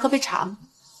去你家喝杯茶吗？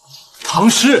唐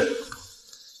诗，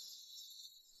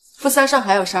傅先生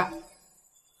还有事儿？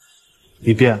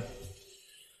你变了。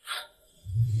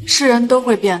是人都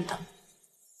会变的。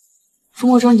傅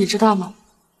墨中，你知道吗？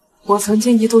我曾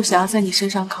经一度想要在你身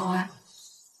上靠岸，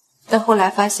但后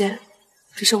来发现，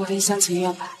只是我的一厢情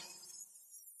愿罢了。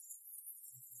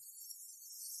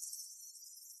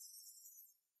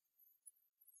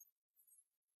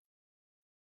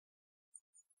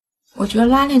我觉得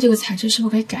拉链这个材质是不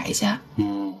是可以改一下？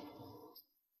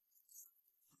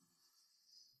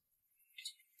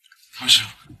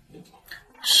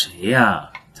谁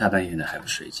呀？大半夜的还不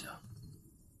睡觉？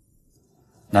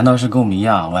难道是跟我们一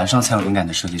样晚上才有灵感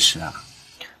的设计师啊？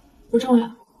不重要，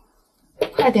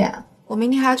快点，我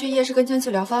明天还要去夜市跟江琪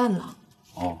聊方案呢。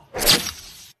哦。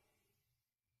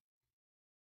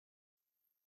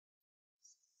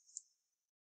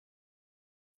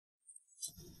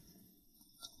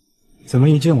怎么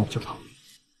一见我就跑？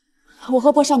我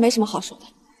和博少没什么好说的，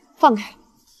放开。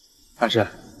大师，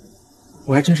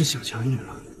我还真是小瞧你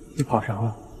了。你跑啥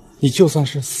了？你就算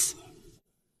是死，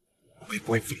我也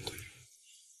不会放过你。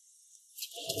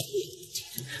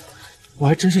我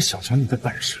还真是小瞧你的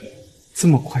本事，这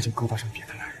么快就勾搭上别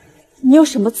的男人。你有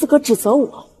什么资格指责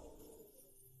我？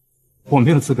我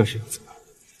没有资格，谁有资格？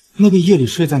那个夜里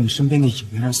睡在你身边的野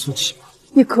男人苏琪吗？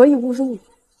你可以侮辱我，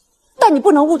但你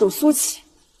不能侮辱苏琪。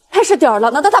他是吊儿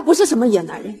郎当，但他不是什么野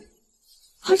男人。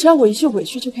他只要我一句委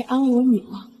屈就可以安慰我女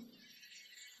吗？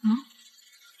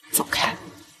走开！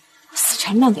死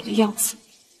缠烂打的样子，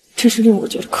真是令我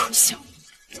觉得可笑。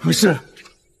不是，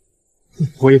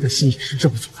我爷的心也是这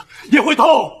么做的，也会痛。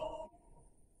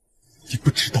你不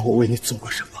知道我为你做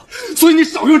过什么，所以你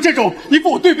少用这种一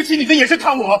副我对不起你的眼神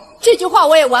看我。这句话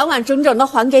我也完完整整的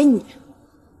还给你。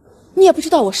你也不知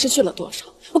道我失去了多少。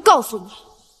我告诉你，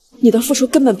你的付出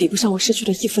根本比不上我失去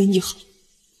的一分一毫，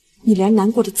你连难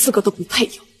过的资格都不配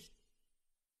有。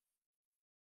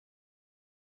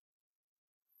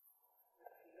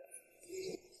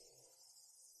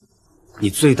你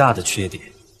最大的缺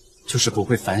点就是不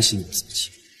会反省你自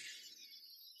己。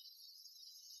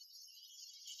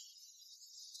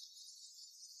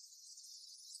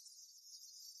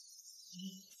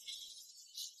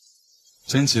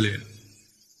真吉利。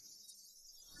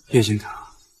叶心堂，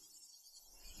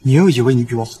你又以为你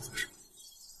比我好做什么？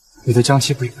你的江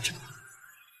妻不也不知道？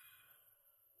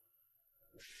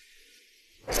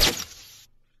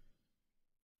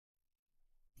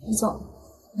李总，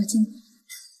我进。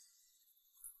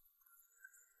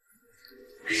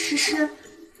诗诗，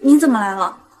你怎么来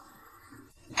了？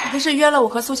你不是约了我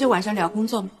和苏琪晚上聊工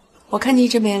作吗？我看你一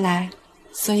直没来，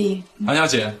所以……韩小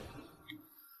姐，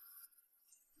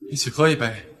一起喝一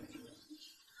杯。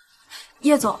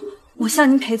叶总，我向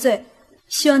您赔罪，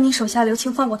希望您手下留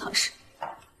情，放过唐诗。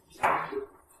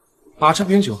把这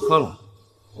瓶酒喝了，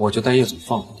我就带叶总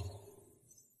放过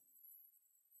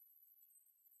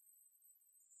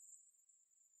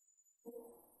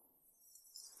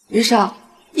你。于少，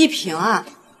一瓶啊，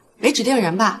没指定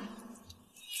人吧？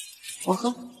我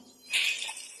喝。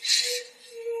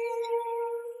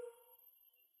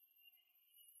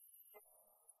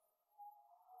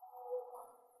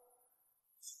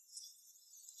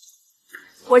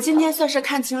我今天算是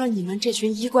看清了你们这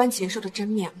群衣冠禽兽的真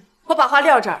面目。我把话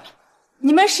撂这儿了，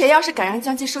你们谁要是敢让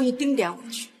江琪受一丁点委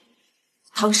屈，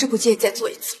唐氏不介意再做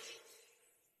一次。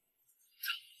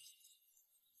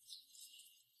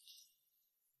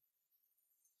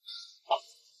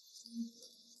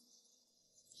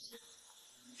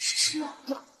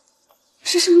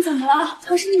诗诗，你怎么了？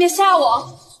唐诗，你别吓我！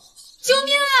救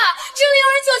命啊！这里有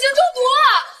人酒精中毒了！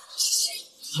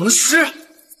唐诗，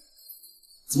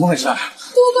怎么回事？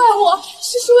都怪我，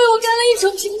诗诗为我干了一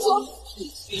整瓶酒。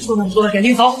别说那么多了，赶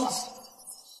紧走！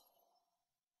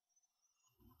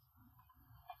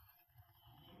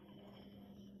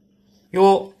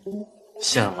哟，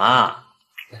醒了，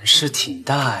本事挺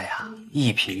大呀！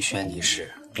一瓶轩尼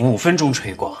诗，5分钟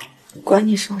吹光。关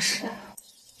你什么事啊？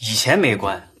以前没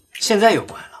关，现在有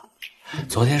关了。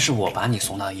昨天是我把你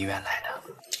送到医院来的，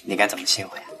你该怎么谢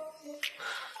我呀？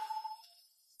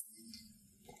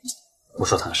我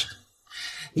说唐诗，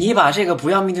你把这个不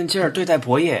要命的劲儿对待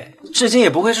伯爷，至今也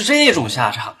不会是这种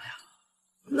下场呀。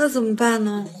那怎么办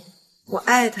呢？我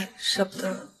爱他，舍不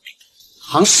得。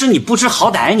唐诗，你不知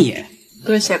好歹你！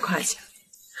多谢夸奖，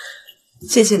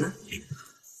谢谢呢。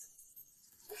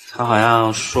他好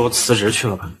像说辞职去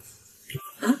了吧？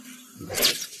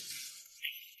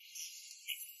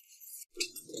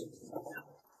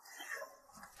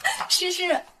诗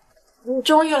诗，你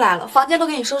终于来了，房间都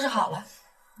给你收拾好了。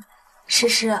诗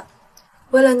诗，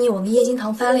为了你，我跟叶金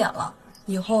堂翻脸了，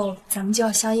以后咱们就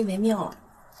要相依为命了。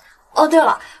哦，对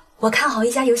了，我看好一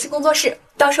家游戏工作室，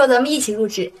到时候咱们一起入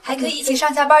职，还可以一起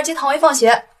上下班接唐维放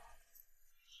学。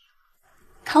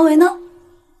唐维呢？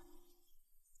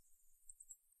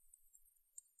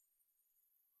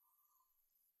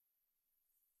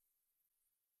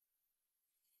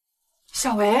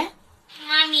小维，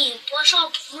妈咪，博少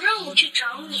不让我去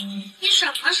找你，你什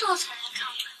么时候才来看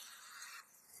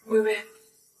我？微微，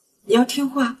你要听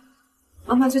话，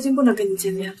妈妈最近不能跟你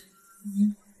见面了。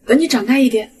等你长大一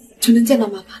点，就能见到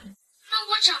妈妈了。那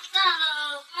我长大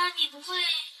了，妈咪不会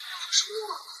说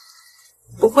我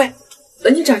吗？不会，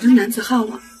等你长成男子汉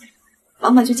了，妈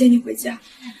妈就接你回家。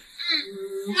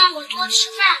那我多吃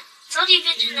饭，早点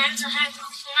变成男子汉，告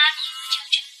诉妈咪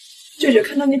和舅舅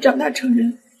看到你长大成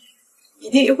人，一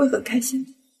定也会很开心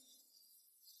的。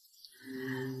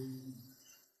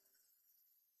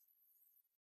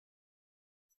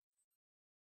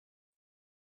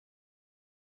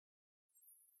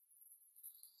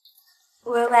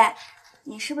喂喂，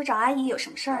你是不是找阿姨有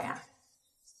什么事儿呀？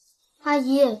阿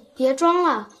姨，别装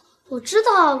了，我知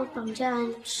道绑架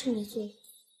案是你做的。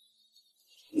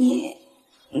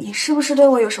你是不是对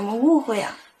我有什么误会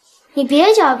呀？你别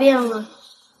狡辩了，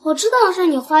我知道是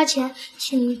你花钱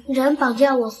请人绑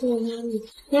架我和我妈咪，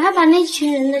你还把那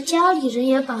群人的家里人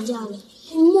也绑架了，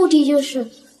目的就是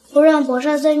不让博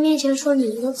少在面前说你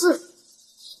一个字。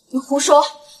你胡说！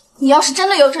你要是真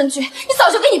的有证据，你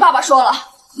早就跟你爸爸说了。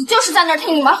你就是在那儿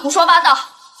听你妈胡说八道。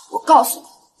我告诉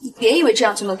你，你别以为这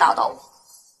样就能打倒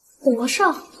我。博少，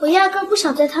我压根不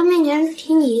想在他面前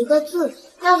提你一个字，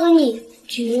要和你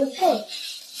绝配。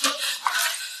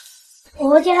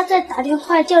我家在打电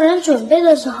话叫人准备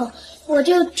的时候，我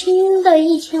就听得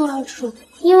一清二楚，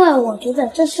因为我觉得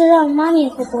这是让妈咪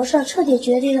和博少彻底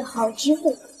决裂的好机会。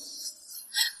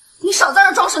你少在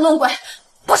这装神弄鬼，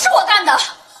不是我干的。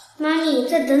妈咪，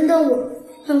再等等我，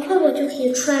很快我就可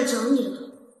以出来找你了。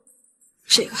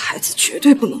这个孩子绝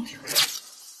对不能留。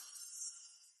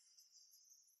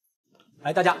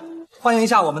来，大家欢迎一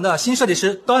下我们的新设计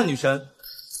师段女神。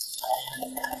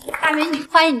大美女，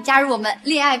欢迎你加入我们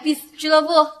恋爱必死俱乐部。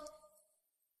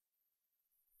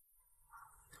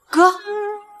哥，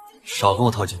少跟我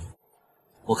套近乎。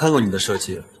我看过你的设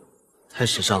计，太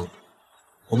时尚了。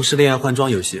我们是恋爱换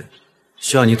装游戏，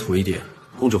需要你土一点，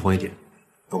公主风一点，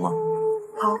懂吗？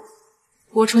好，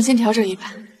我重新调整一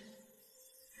版。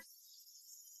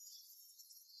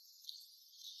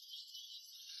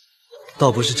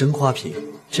倒不是真花瓶，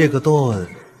这个段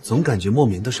总感觉莫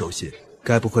名的熟悉，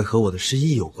该不会和我的失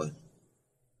忆有关？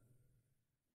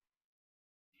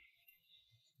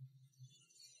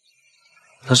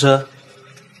老师，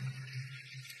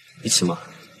一起吗？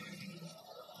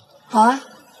好啊。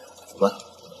走吧。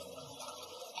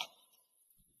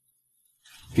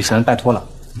雨辰，拜托了，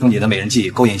用你的美人计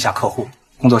勾引一下客户，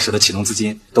工作室的启动资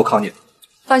金都靠你了。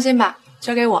放心吧，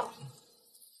交给我。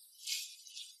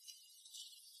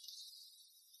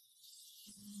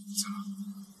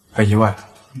很意外，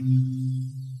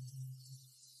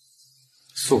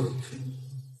素，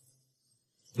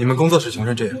你们工作室穷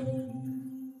成这样，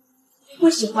不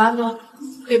喜欢吗？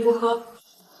可以不喝。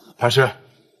老师，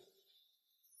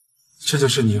这就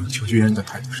是你求救人的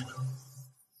态度是吧？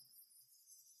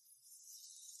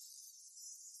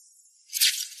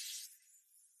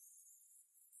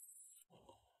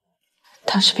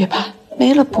唐诗别怕，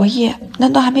没了博业，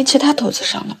难道还没其他投资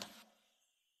商了吗？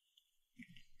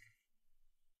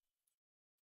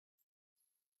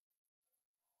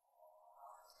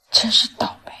真是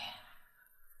倒霉。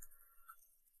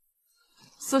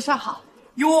苏少好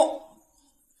哟，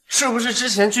是不是之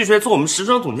前拒绝做我们时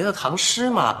装总监的唐诗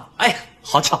嘛？哎，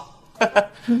好巧。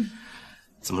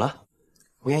怎么了？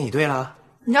无言以对啦？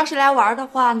你要是来玩的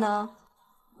话呢？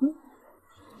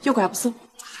又怪不送。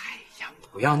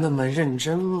不要那么认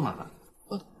真嘛。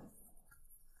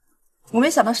我没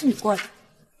想到是你过来。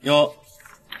哟，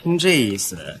听这意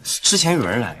思，之前有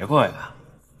人来过呀。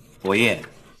博业。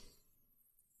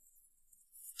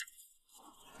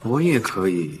博业可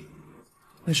以，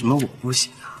为什么我不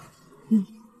行啊？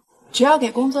只要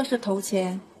给工作室投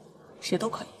钱，谁都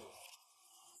可以。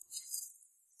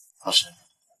老师，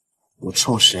我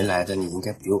冲谁来的，你应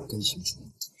该比我更清楚。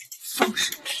放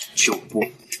肆！就不。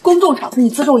公众场合你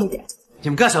自重一点。你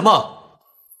们干什么？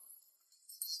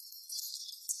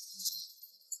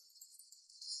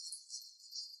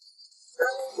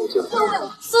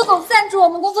苏总赞助我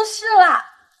们工作室啦！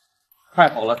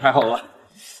太好了，太好了！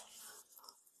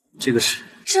这个是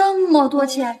这么多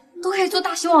钱，都可以做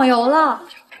大型网游了。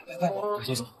快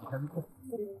先走。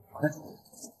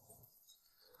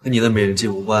跟你的美人计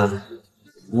无关，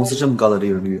公司这么高的利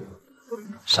润率，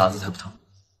傻子才不疼。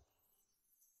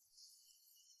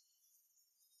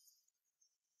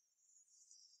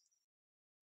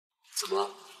怎么了？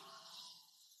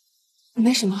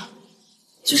没什么，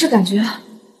就是感觉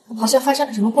好像发生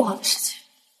了什么不好的事情。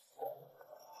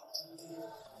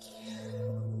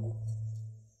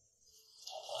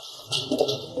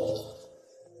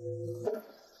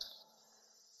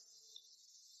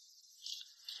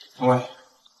唐伟，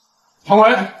唐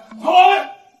伟，唐伟！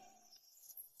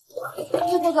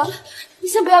哥哥，你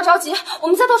先不要着急，我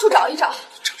们再到处找一找。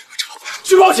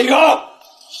去报警啊！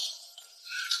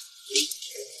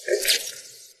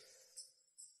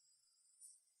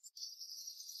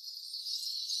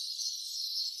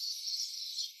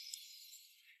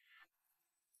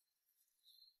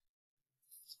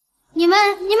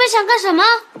你们想干什么？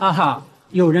哈哈，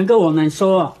有人跟我们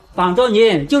说，绑着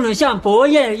你就能向伯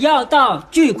爷要到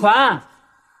巨款。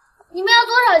你们要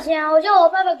多少钱？我叫我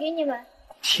爸爸给你们。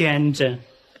天真，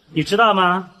你知道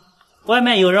吗？外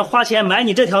面有人花钱买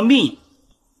你这条命。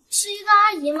是一个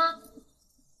阿姨吗？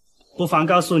不妨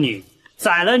告诉你，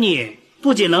宰了你，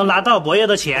不仅能拿到伯爷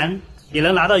的钱，也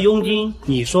能拿到佣金。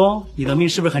你说你的命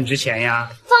是不是很值钱呀？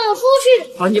放我出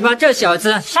去！把你把这小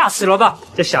子吓死了吧！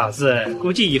这小子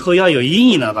估计以后要有阴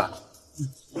影了吧？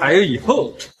还有以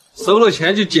后，收了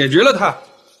钱就解决了他。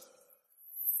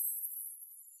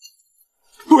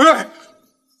喂！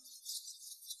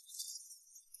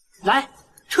来，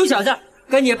臭小子，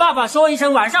跟你爸爸说一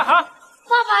声晚上好。爸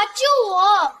爸救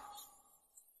我！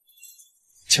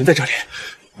钱在这里，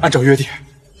按照约定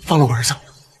放了我儿子。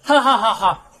哈哈哈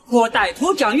哈！我歹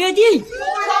徒讲约定。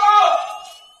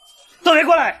都别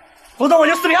过来，否则我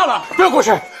就撕票了。不要过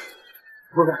去！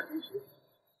不是。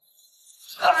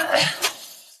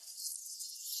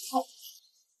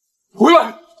回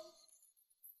来！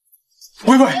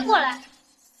喂！别过来！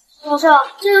老少，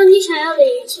这样你想要的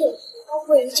一切，包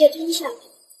括一切真相。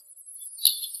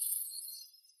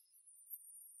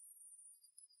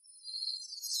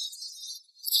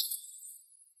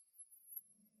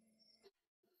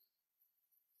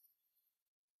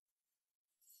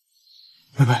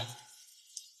喂，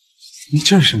你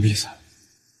这是什么意思？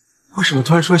为什么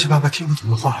突然说一些爸爸听不懂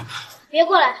的话？别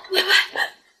过来！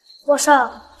老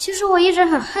少，其实我一直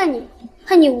很恨你，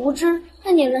恨你无知，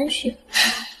恨你冷血。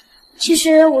其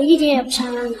实我一点也不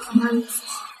想让你和妈咪复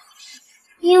合，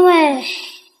因为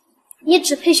你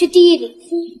只配去地狱里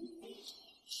哭。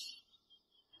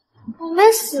我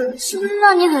没死，是不是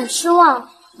让你很失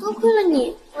望？多亏了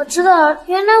你，我知道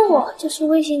原来我就是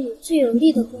威胁你最有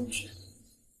力的工具。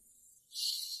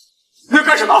你要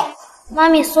干什么？妈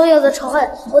咪所有的仇恨，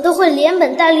我都会连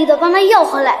本带利的帮她要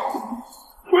回来。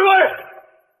喂！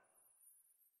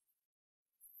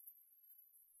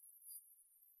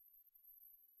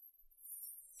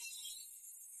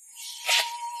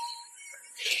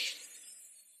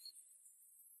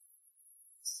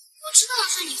我知道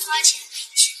是你花钱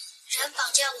请人绑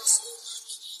架我和我妈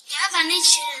咪，你还把那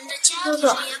群人的家族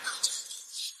也绑架。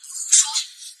胡说！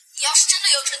你要是真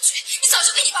的有证据，你早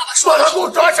就跟你爸爸说了。把他给我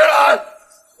抓起来！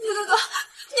叶哥哥，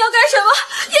你要干什么？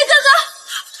叶哥哥，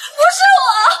不是我，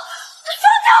放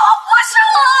开我，不是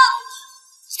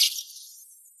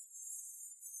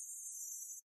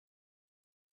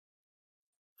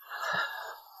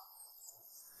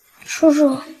我。叔叔。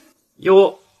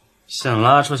哟，醒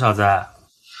了，臭小子。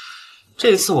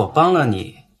这次我帮了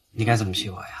你，你该怎么气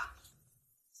我呀？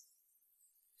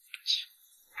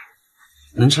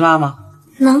能吃辣吗？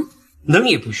能。能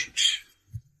也不许吃。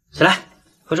起来，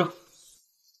合住。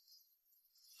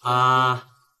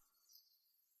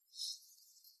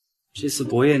这次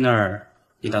伯爷那儿，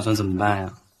你打算怎么办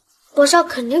呀？罗少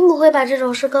肯定不会把这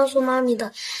种事告诉妈咪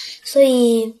的，所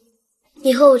以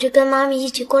以后我就跟妈咪一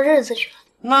起过日子去了。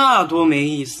那多没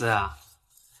意思啊！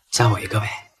加我一个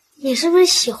呗。你是不是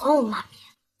喜欢我妈咪？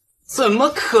怎么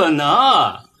可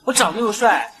能？我长得又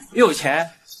帅又有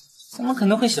钱，怎么可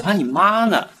能会喜欢你妈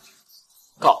呢？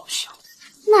搞笑。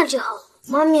那就好，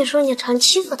妈咪说你常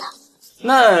欺负她。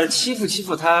那欺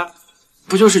负她，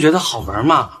不就是觉得好玩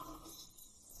吗？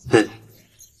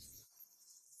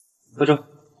合住。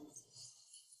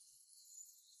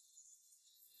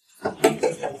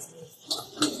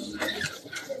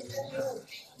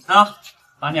好，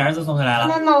把你儿子送回来了。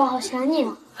妈妈，我好想你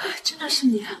哦。真的是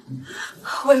你，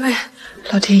薇薇，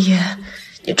老天爷，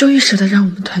你终于舍得让我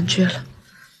们团聚了。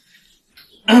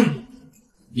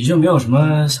你就没有什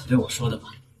么想对我说的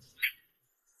吗？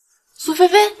苏菲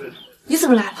菲，你怎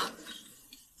么来了？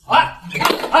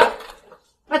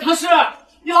哎，唐诗，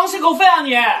你狼心狗肺啊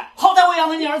你！好歹我养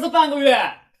了你儿子半个月。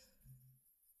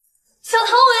小唐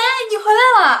维，你回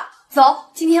来了，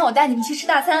走，今天我带你们去吃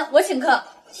大餐，我请客。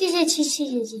谢谢七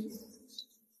七姐姐。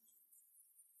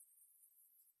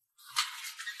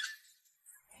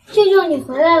舅舅，你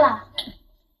回来了。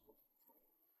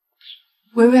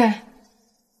维维，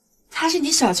他是你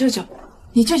小舅舅，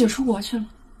你舅舅出国去了。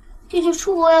舅舅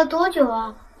出国要多久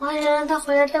啊？我还想让他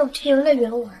回来带我去游乐园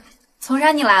玩。从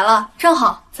然你来了，正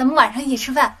好，咱们晚上一起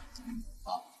吃饭。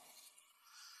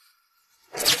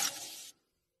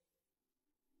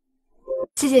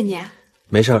谢谢你。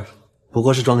没事儿，不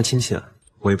过是装个亲戚啊，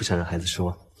我也不想让孩子失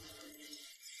望。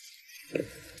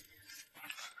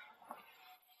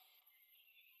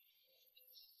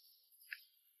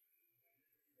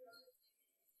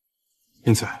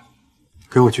英子，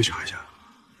给我去查一下，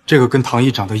这个跟唐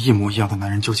毅长得一模一样的男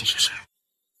人究竟是谁？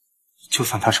就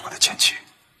算他是我的前妻，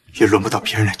也轮不到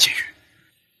别人来觊觎。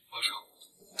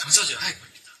唐小姐爱过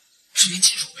你的，是您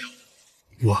亲手为我的。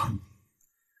我后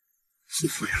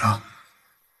悔了。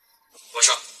晚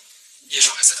上，叶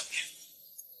少还在等您。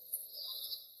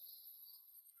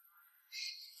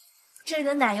这里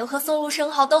的奶油和松露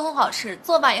生蚝都很好吃，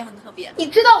做法也很特别。你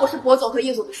知道我是博总和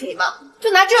叶总的谁吗？就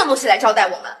拿这种东西来招待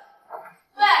我们。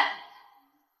喂，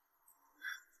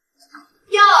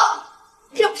哟，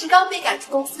这不是刚被赶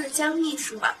出公司的江秘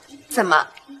书吗？怎么？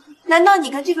难道你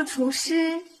跟这个厨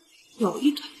师有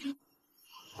一腿？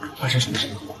发生什么事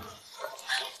了？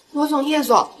博总、叶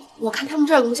总，我看他们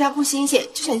这儿龙虾不新鲜，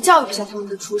就想教育一下他们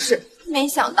的厨师。没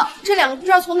想到这两个不知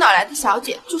道从哪儿来的小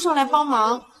姐就上来帮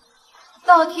忙，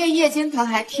倒贴叶金堂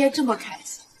还贴这么开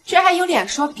心，居然还有脸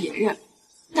说别人，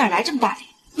哪来这么大脸？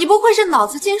你不会是脑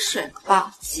子进水了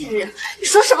吧？贱人！你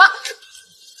说什么？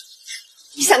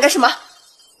你想干什么？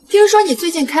听说你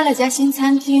最近开了家新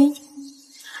餐厅，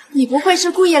你不会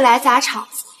是故意来砸场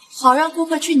子，好让顾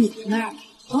客去你的那儿吧？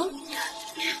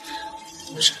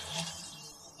不是，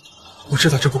我知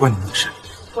道这不关你们的事。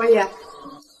伯爷，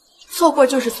错过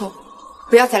就是错过，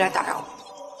不要再来打扰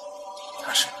我。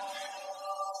但是，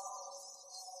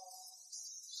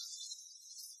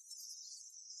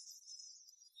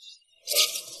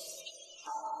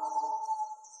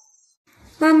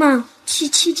妈妈，七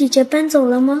七姐姐搬走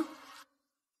了吗？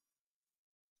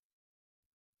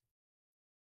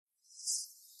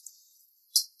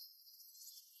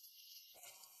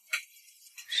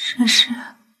珊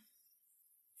珊，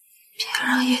别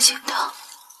让叶景堂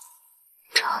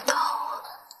找到我。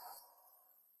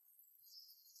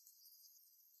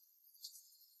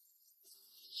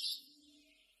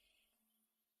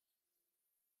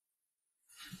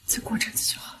再过阵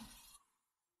子就好。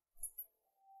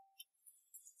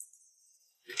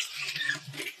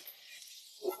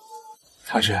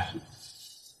唐诗，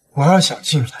我要是想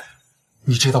进来，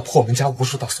你这道破门家无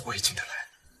数道锁我也进得来。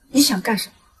你想干什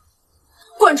么？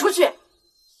滚出去！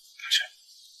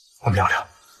我们聊聊。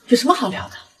有什么好聊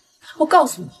的？我告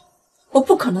诉你，我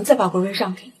不可能再把文文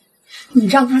让给你。你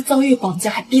让他遭遇绑架，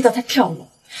还逼得他跳楼，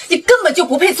你根本就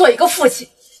不配做一个父亲。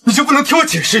你就不能听我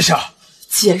解释一下？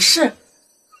解释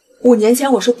？5年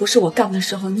前我说不是我干的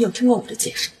时候，你有听过我的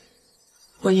解释？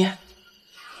伯爷，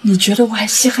你觉得我还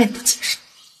稀罕你的解释？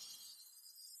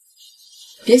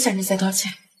别想着再道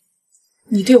歉，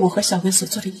你对我和小薇所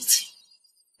做的一切，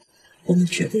我们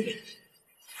绝不原谅。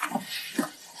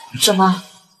怎么，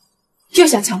又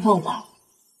想强迫我？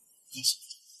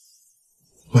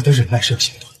我的忍耐是有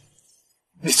限度的，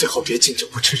你最好别敬酒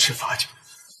不吃罚酒。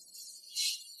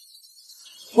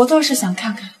我倒是想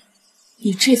看看，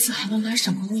你这次还能拿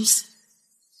什么威胁？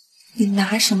你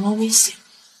拿什么威胁，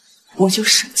我就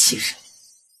舍弃人。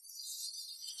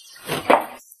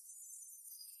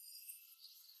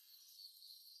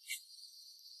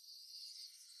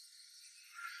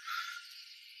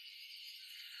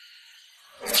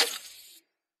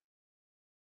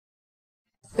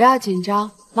不要紧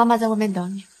张，妈妈在外面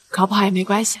等你，考不好也没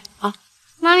关系啊。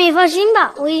妈咪放心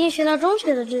吧，我已经学到中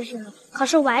学的知识了，考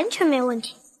试完全没问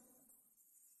题。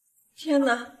天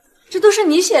哪，这都是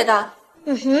你写的？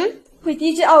会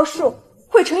低级奥数，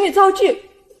会成语造句，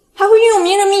还会运用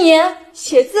名人名言，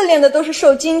写字练的都是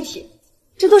受精体，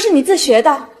这都是你自学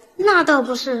的？那倒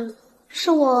不是，是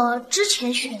我之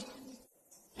前学的。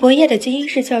博业的精英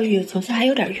式教育总算还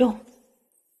有点用。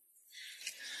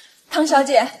唐小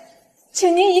姐，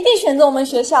请您一定选择我们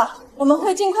学校，我们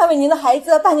会尽快为您的孩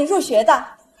子办理入学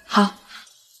的。好。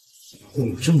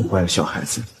有这么乖的小孩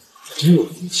子，真有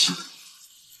福气。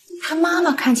他妈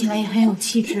妈看起来也很有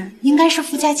气质，应该是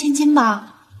富家千金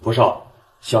吧？不少，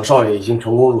小少爷已经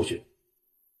成功入学。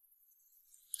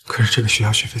可是这个学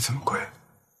校学费这么贵，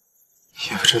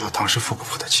也不知道唐氏付不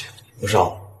付得起。不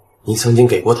少，您曾经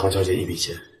给过唐小姐一笔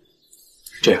钱。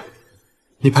这样，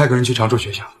你派个人去常驻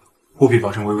学校，务必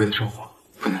保证微微的生活，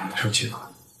不能让她受气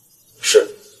了。是。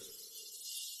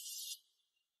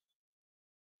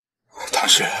唐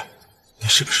氏，你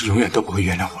是不是永远都不会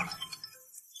原谅我了？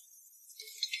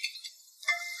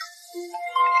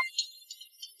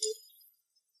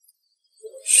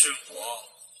是我，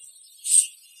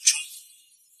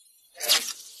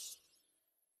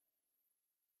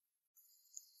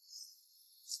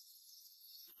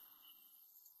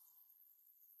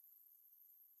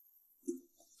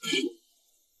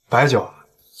白酒。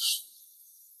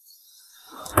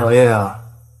老爷呀，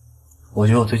我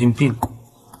觉得我最近病了，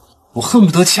我恨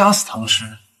不得掐死唐诗，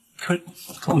可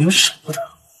我又舍不得。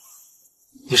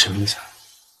你什么意思？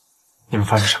你们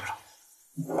发生什么了？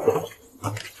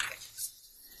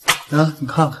啊，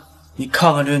你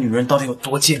看看这个女人到底有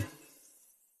多贱！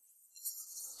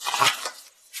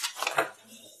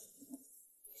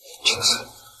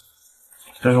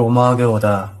这是我妈给我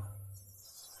的，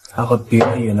她和别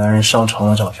的野男人上床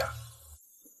的照片，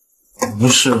不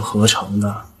是合成的。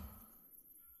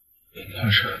他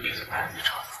是和别的男人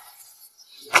上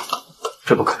床？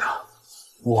这不可能！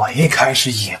我一开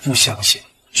始也不相信，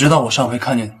直到我上回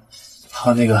看见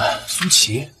他那个苏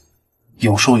琪，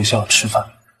有说有笑吃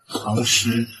饭，唐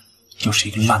诗又是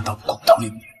一个烂到骨头里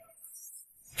面，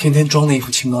天天装那一副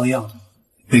清高的样子，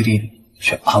背地里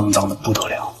却肮脏的不得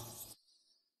了。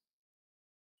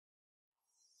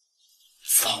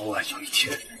早晚有一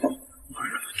天，我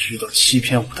让他知道欺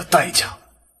骗我的代价。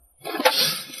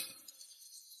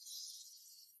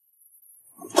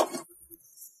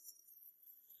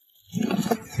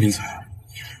林子，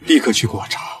立刻去给我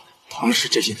查唐氏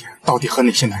这些年到底和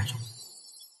哪些男人有，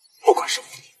不管是5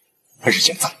年还是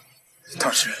现在。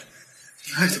唐氏，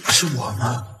你爱的不是我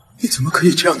吗？你怎么可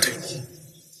以这样对我？唐氏，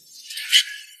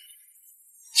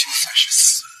就算是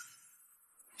死，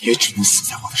也只能死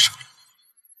在我的手里。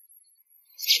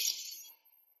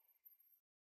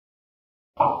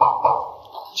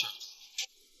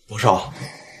罗少，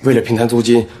为了平摊租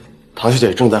金，唐小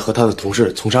姐正在和她的同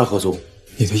事从善合租。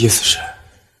你的意思是，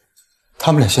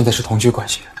他们俩现在是同居关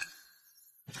系？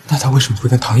那他为什么会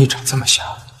跟唐一长这么像？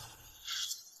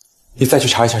你再去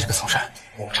查一下这个从善。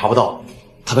我查不到，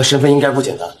他的身份应该不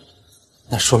简单。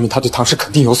那说明他对唐氏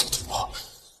肯定有所图谋。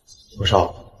罗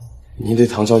少，您对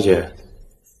唐小姐……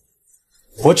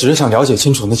我只是想了解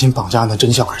清楚那起绑架案的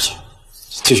真相而已。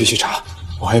继续去查，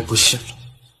我也不信了，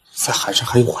在海上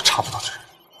还有我查不到的人。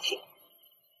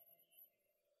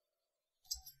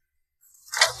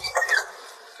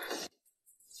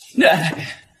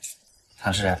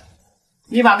唐氏，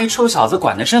你把那臭小子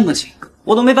管得这么紧，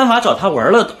我都没办法找他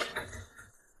玩了都。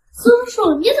叔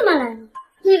叔，你怎么来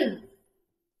了？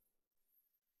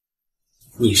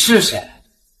你是谁？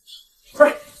不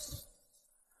是，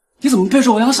你怎么背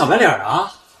着我养小白脸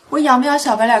啊？我养不养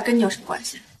小白脸跟你有什么关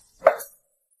系？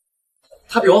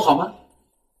他比我好吗？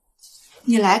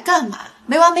你来干嘛？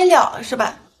没完没了了是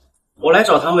吧？我来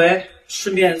找唐维，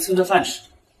顺便蹭着饭吃，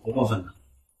不过分吧？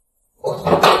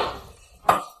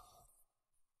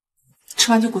吃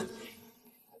完就滚。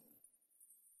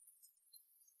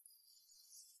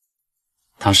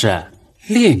唐氏，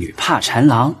烈女怕缠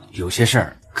郎，有些事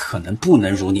儿可能不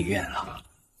能如你愿了。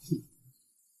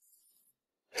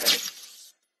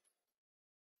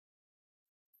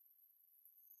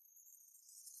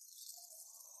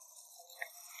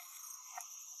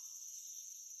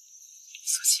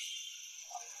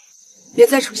别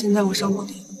再出现在我生活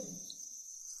里。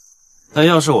那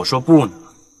要是我说不呢？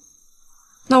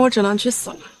那我只能去死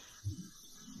了。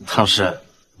唐氏，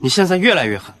你现在越来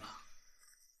越狠了。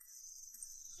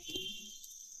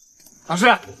唐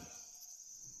氏，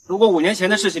如果5年前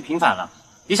的事情平反了，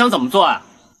你想怎么做啊？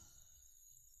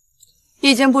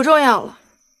已经不重要了。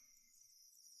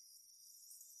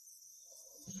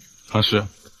唐氏，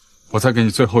我再给你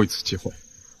最后一次机会，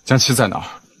江七在哪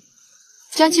儿？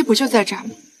江七不就在这儿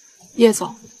吗？叶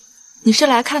总，你是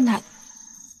来看他的？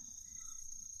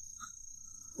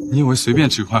你以为随便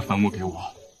指块坟墓给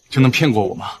我，就能骗过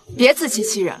我吗？别自欺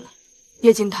欺人了，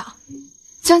叶金堂，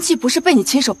江七不是被你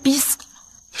亲手逼死的吗？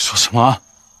你说什么？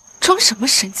装什么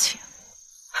神情？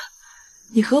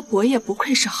你和伯爷不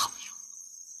愧是好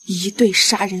友，一对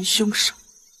杀人凶手。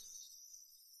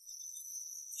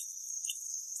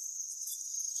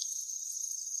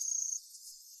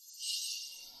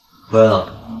回来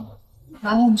了。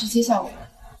麻烦你去接下我。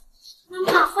妈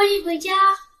妈，欢迎回家。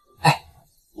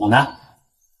我呢？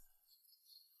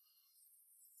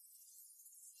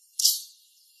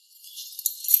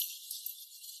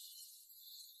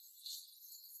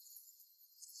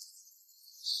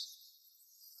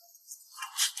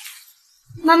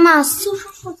妈妈，苏叔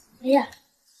父怎么呀？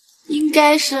应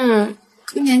该是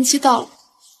更年期到了。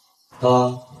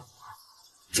他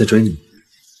在追你？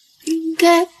应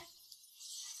该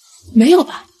没有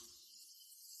吧？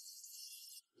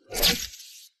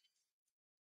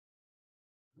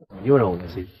又让我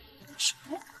担心。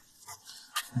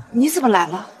你怎么来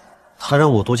了？他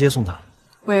让我多接送他。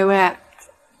微微，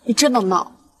你真的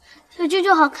闹。这舅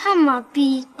舅好看吗？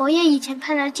比伯爷以前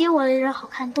派来接我的人好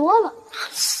看多了。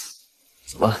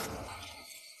走吧。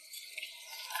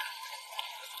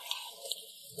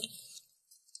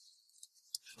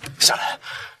下来。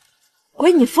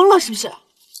喂，你疯了是不是？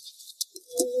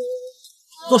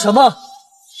做什么？总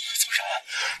裁，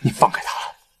你放开他，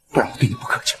不然我对你不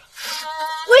客气了。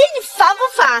喂，你烦不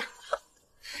烦？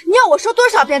你要我说多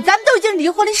少遍？咱们都已经离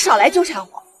婚了，你少来纠缠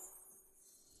我。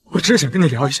我只是想跟你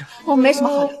聊一下。我没什么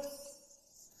好聊的。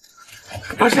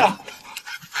唐氏，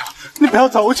你不要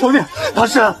走，我求你，唐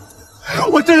氏。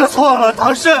我真的错了，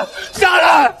唐诗，下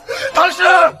来，唐诗，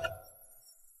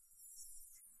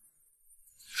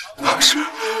唐诗。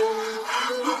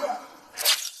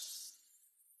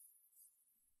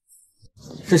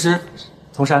诗诗，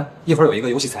童山，一会儿有一个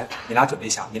游戏赛，你俩准备一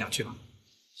下，你俩去吧。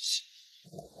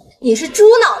你是猪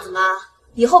脑子吗？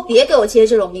以后别给我接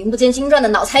这种名不见经传的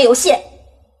脑残游戏。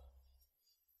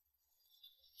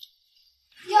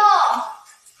哟，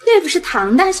这不是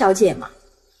唐大小姐吗？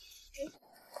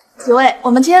几位，我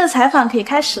们今天的采访可以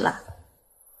开始了。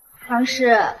唐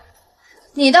诗，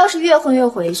你倒是越混越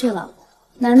回去了，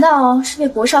难道是被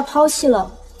博少抛弃了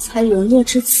才沦落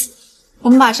至此？我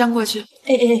们马上过去。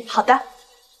哎，好的。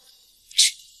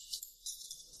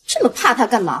这么怕他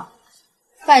干嘛？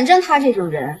反正他这种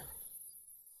人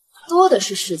多的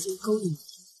是时间勾引。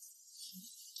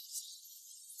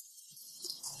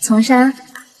丛山，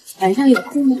晚上有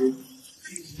空吗？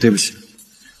对不起，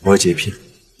我有洁癖。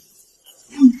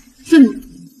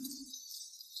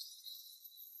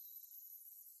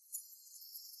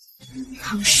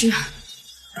唐诗，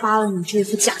扒了你这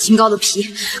副假清高的皮，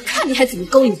看你还怎么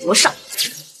勾引博少！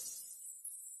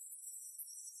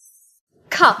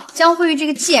靠，江慧玉这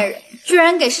个贱人，居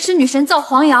然给诗诗女神造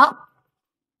黄谣，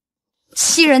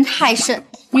欺人太甚！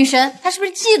女神，她是不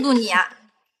是嫉妒你啊？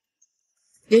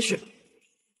也许。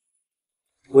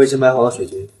我已经买好了水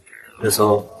军，热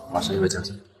搜马上就会降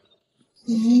下来。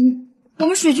我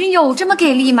们水军有这么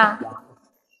给力吗？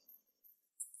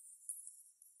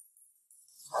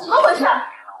怎么回事？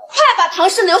快把唐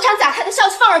诗流产假开的消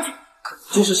息放上去！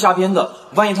这是瞎编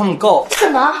的，万一他们告……什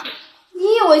么？你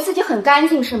以为自己很干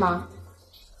净是吗？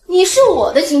你是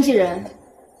我的经纪人，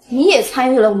你也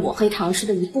参与了抹黑唐诗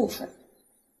的一部分，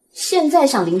现在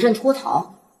想临阵脱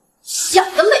逃，想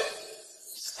得美！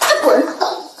快滚！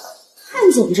看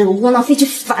见你这个窝囊废就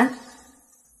烦。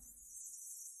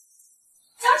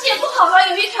江姐不好了，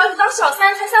有一条子当小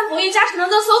三拆散博弈家臣的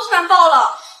热搜突然爆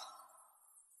了。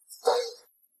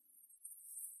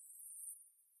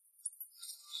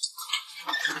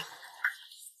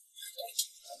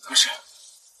可是，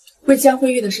为江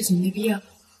慧玉的事情没必要。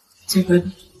结婚。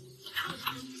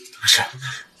唐诗，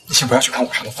你先不要去看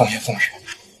网上的风言风语，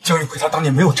江玉奎他当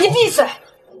年没有这……你闭嘴！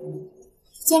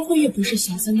江慧玉不是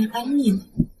小三的安蜜吗？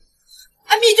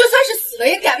安蜜就算是死了，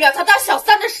也改不了她当小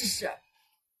三的事实。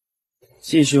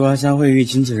继续挖江慧玉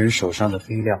经纪人手上的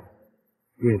黑料，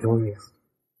越多越好。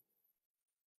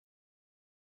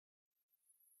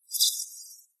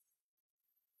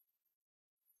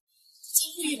江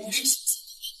慧玉不是小三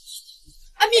的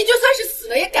安蜜就算是死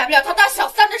了，也改不了她当小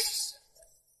三的事实。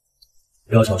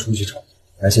不要找出去吵，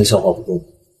来些笑话不够。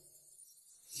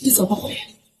你走吧，火焰，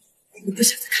我不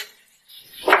想再看。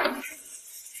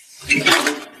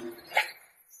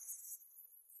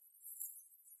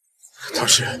唐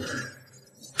诗，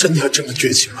真的要这么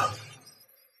绝情吗？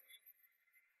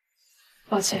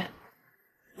抱歉，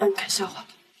让你看笑话。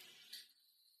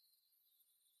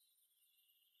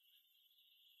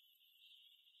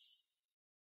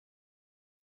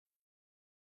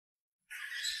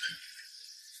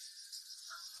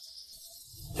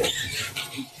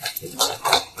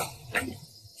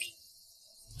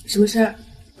什么事？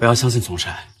不要相信总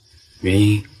裁，原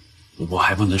因我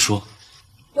还不能说。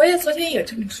我也昨天也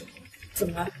这么说，怎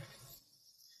么了？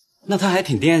那他还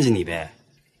挺惦记你呗。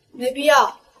没必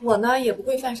要，我呢也不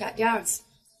会犯傻第二次。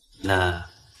那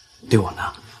对我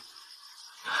呢？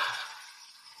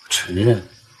我承认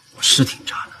我是挺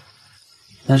渣的，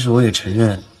但是我也承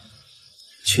认，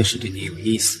确实对你有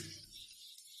意思。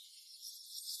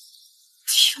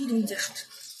听不懂你在说什么。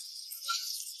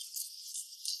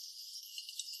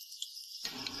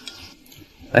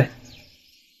哎，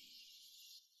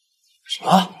什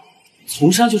么？从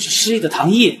商就是失忆的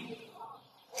唐毅？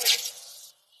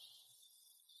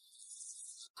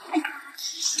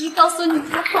你告诉你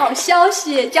个好消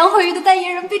息，江慧玉的代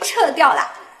言人被撤掉了，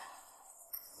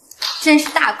真是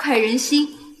大快人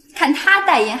心。看他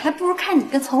代言，还不如看你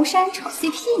跟丛山炒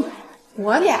CP 呢。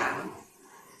我俩，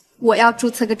我要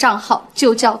注册个账号，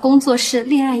就叫工作室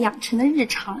恋爱养成的日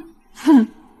常。哼。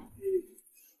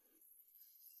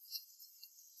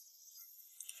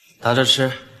拿着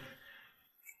吃。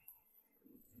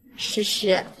诗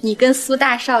诗，你跟苏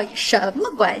大少爷什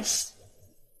么关系？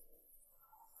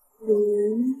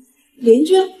邻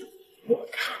居？我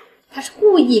看他是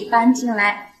故意搬进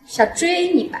来，想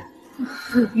追你吧。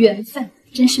缘分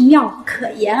真是妙不可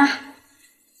言啊！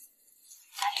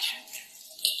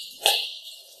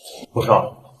不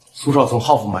少，苏少从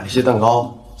浩府买了一些蛋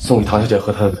糕送给唐小姐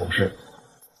和她的同事。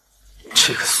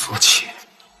这个俗气，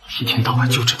一天到晚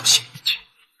就知道心里急。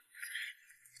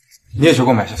你也去给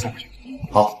我买些送回去。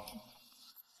好。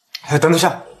哎，等一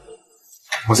下，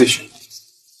我自己去。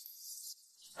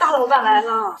大老板来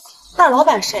了。大老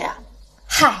板谁啊？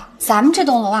嗨，咱们这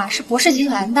栋楼啊是博士集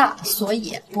团的，所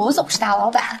以博总是大老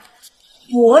板。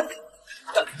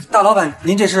大老板，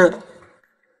您这是？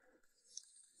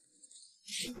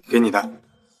给你的，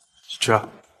吃啊。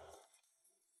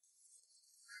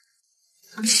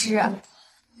老师，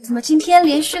怎么今天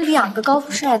连续2个高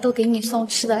富帅都给你送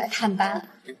吃的来探班？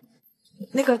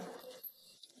那个，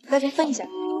大家分一下。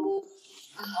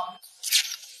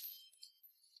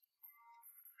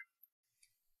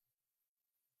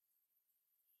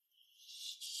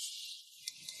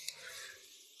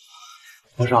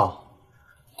王少，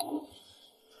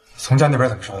从家那边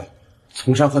怎么说的？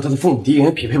从山和他的父母第一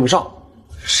眼匹配不上。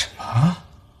什么？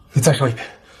你再说一遍。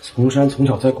从山从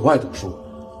小在国外读书，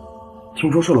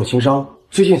听说受了情伤，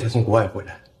最近才从国外回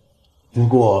来。不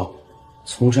过，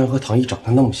从山和唐毅长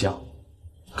得那么像，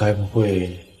该不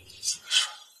会……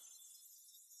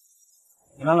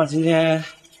你妈妈今天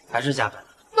还是加班？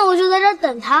那我就在这儿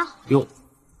等他。哟，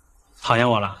讨厌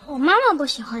我了？我妈妈不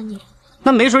喜欢你，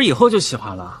那没准以后就喜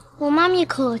欢了。我妈咪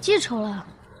可记仇了。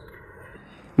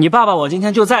你爸爸我今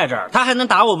天就在这儿，他还能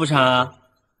打我不成啊？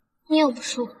你又不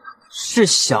是我。是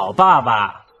小爸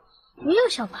爸。不要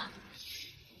小爸。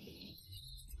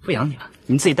不养你了，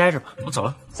你们自己待着吧，我走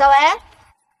了。小维，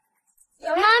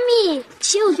妈咪，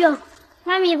舅舅，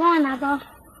妈咪帮我拿包。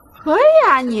可以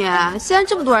啊，你现在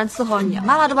这么多人伺候你，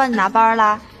妈妈都帮你拿包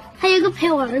啦。还有一个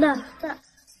陪玩的。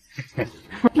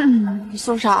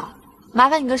宋少，麻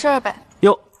烦你个事儿呗。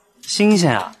哟，新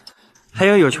鲜啊！还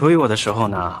有求于我的时候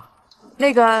呢。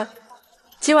那个，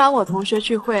今晚我同学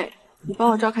聚会，你帮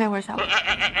我照看一会儿小维。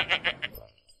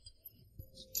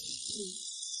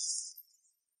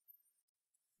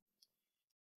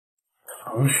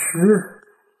唐诗，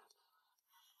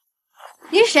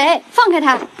你是谁？放开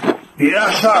他！别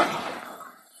事儿。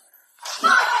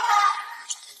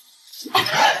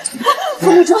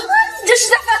冯木舟，你这是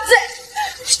在犯罪！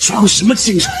你装什么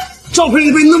精神？赵培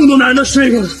林被那么多男人都睡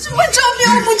过了。什么照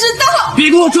片我不知道。别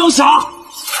给我装傻！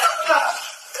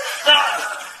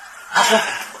老师，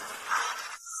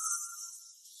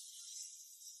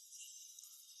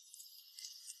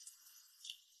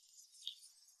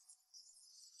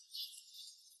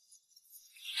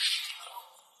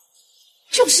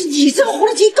就是你这个狐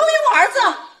狸精勾引我儿子！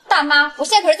大妈，我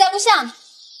现在可是在录像呢。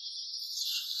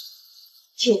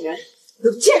贱人，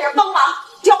有贱人帮忙，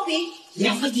刁民，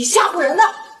连问题吓唬人呢！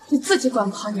你自己管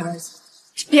不好你儿子，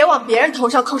别往别人头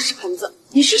上扣屎盆子。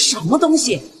你是什么东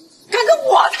西？敢跟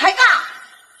我抬杠？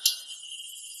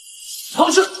唐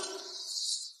诗，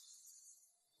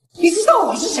你知道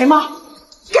我是谁吗？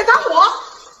敢打我！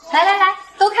来来来，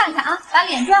都看看啊，把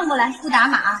脸转过来，不打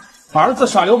码。儿子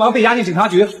耍流氓被押进警察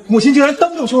局，母亲竟然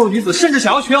当众羞辱女子，甚至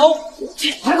想要群殴。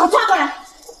快给我抓过来！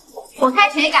我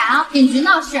开谁敢啊？警局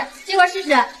闹事，这块试试。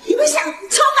你们想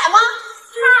敲板吗？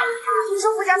你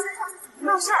说我家身上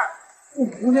闹事儿，不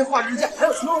胡天画日架，还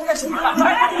有什么人在审判？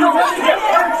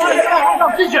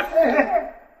进去！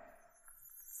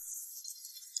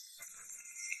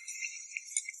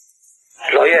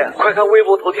老爷，快看微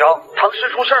博头条，唐诗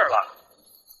出事儿了！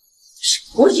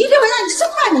我一定会让你生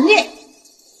坏人的！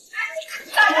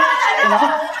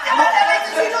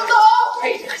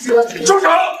住手！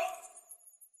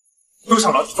都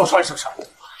上老几坐船是不是？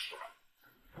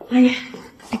哎呀，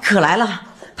可来了！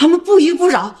他们不依不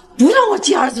饶，不让我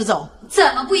接儿子走。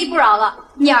怎么不依不饶了？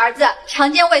你儿子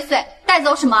强奸未遂，带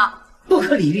走什么？不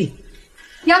可理喻！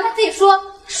你让他自己说啊！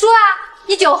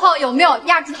你酒后有没有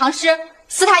压制唐诗，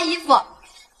撕他衣服？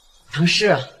唐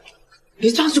诗，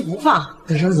别抓住不放，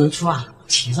得饶人处啊，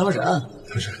气遭人。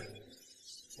唐诗，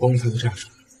我刚才都这样说。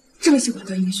这么喜欢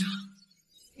当英雄，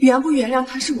原不原谅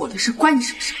他是我的事，关你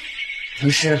什么事？唐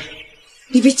诗，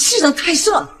你被气得太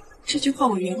甚。这句话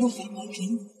我原路返还给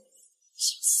你，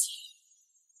想死。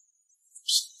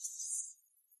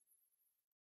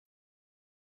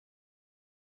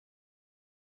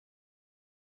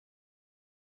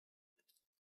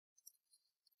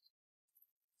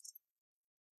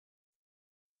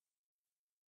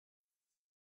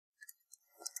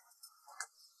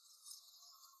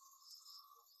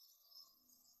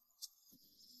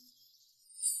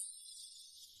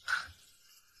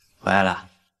回来了。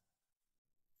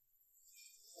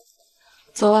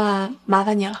昨晚麻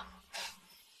烦你了。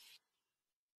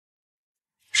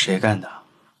谁干的？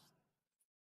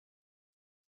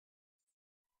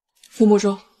傅木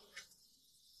舟。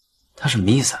他什么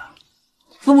意思啊？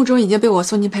傅木舟已经被我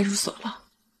送进派出所了，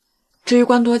至于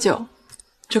关多久，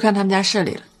就看他们家势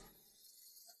力了。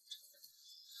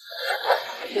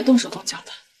别动手动脚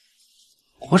的。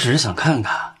我只是想看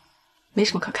看。没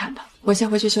什么可看的，我先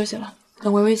回去休息了。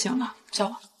等微微醒了，叫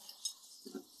我。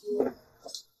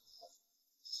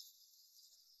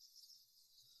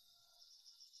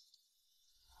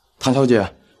唐小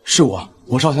姐，是我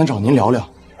少想找您聊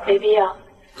聊。没必要。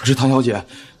可是唐小姐，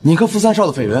您和傅三少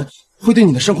的绯闻会对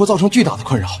你的生活造成巨大的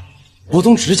困扰。博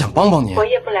总只是想帮帮您。我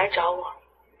也不来找我，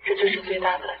这就是最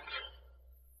大的恩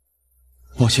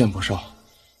赐。抱歉，博少。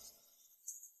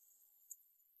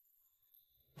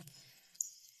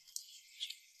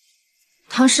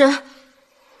唐诗，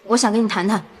我想跟你谈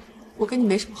谈。我跟你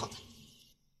没什么好谈。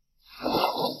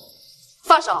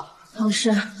放手！唐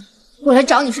诗，我来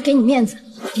找你是给你面子，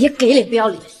别给脸不要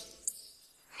脸。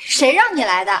谁让你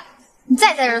来的？你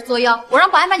再在这儿作妖，我让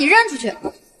保安把你扔出去！你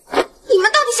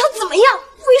们到底想怎么样？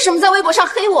为什么在微博上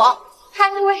黑我？还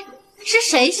会是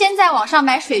谁先在网上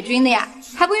买水军的呀？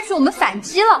还不允许我们反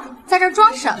击了，在这儿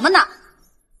装什么呢？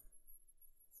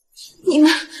你们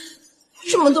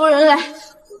这么多人来，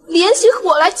联起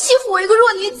伙来欺负我一个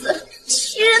弱女子，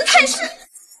欺人太甚！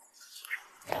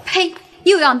呸！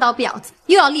又要当婊子，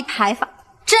又要立牌坊，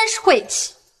真是晦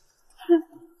气！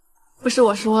不是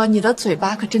我说，你的嘴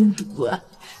巴可真毒啊！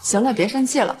行了，别生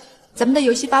气了。咱们的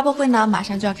游戏发布会呢，马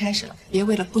上就要开始了，别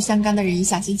为了不相干的人影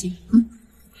响心情。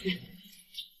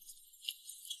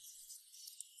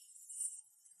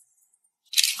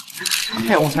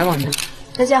我采访你。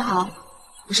大家好，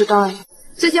我是高恩。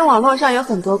最近网络上有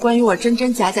很多关于我真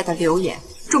真假假的留言，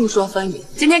众说纷纭。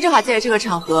今天正好借着这个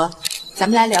场合，咱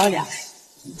们来聊一聊。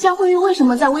江慧玉为什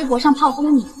么在微博上炮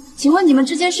轰你？请问你们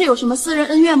之间是有什么私人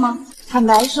恩怨吗？坦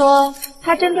白说，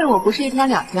他针对我不是一天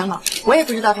两天了，我也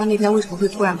不知道他那天为什么会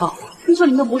突然爆发。听说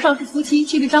你们博少是夫妻，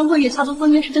却对张慧玉掐头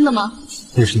风约，是真的吗？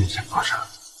那是你想发生。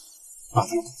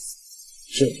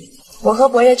是，我和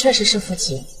博业确实是夫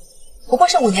妻，不过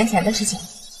是5年前的事情。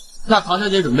那唐小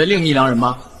姐准备另觅良人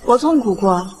吗？我痛苦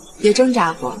过，也挣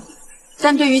扎过，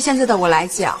但对于现在的我来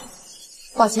讲，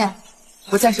抱歉，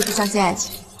我暂时不相信爱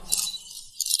情。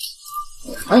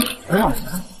不要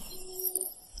人。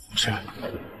是，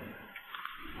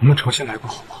我们重新来过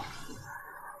好不好？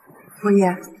博业，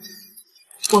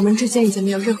我们之间已经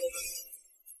没有任何。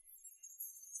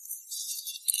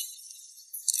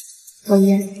博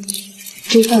业，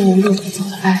这份无路可走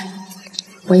的爱，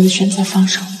我已选择放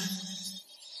手。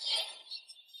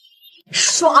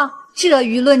爽！这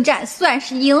舆论战算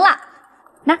是赢了。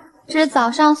那这是早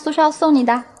上苏少送你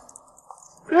的，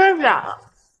真的假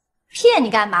的？骗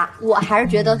你干嘛？我还是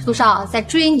觉得苏少在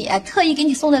追你，特意给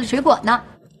你送的水果呢。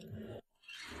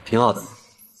挺好的。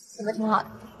怎么挺好的？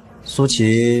苏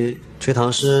琪追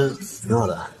唐诗挺好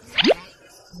的，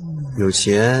有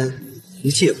钱运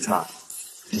气也不差，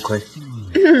不亏。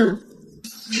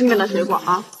吃面的水果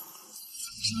啊！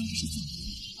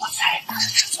我猜他是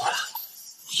吃错了。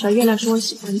小月亮说我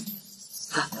喜欢你，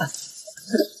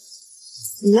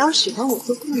你要喜欢我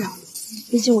会困扰你，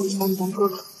毕竟我已经把你当哥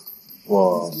哥。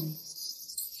我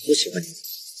不喜欢你。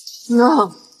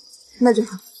那就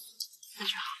好。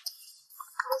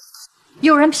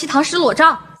有人批唐诗裸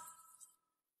照，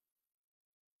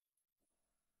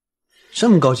这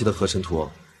么高级的合成图，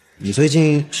你最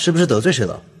近是不是得罪谁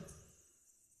了？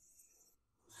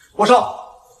博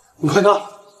少，你快看！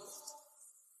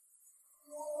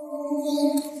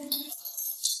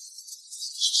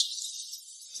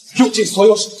用尽所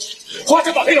有手段，花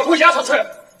钱把黑老公压下去。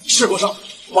是博少，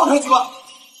马上去吧。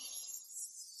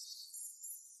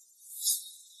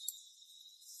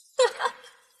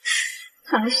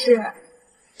唐诗，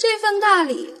这份大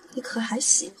礼你可还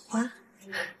喜欢？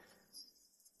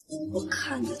我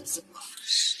看你怎么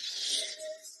是。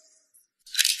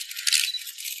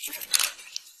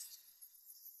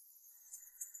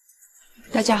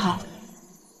大家好，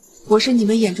我是你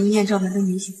们眼中艳照门的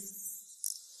女主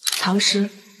唐诗。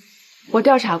我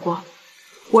调查过，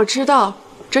我知道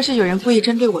这是有人故意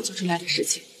针对我做出来的事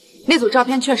情。那组照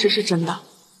片确实是真的，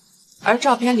而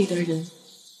照片里的人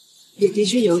也的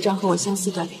确有一张和我相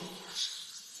似的脸。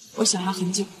我想了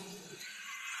很久，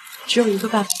只有一个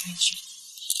办法可以去。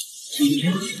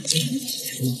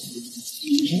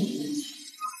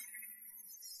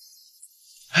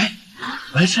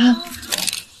白山，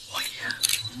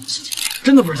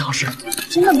真的不是唐诗，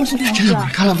真的不是唐诗，真的不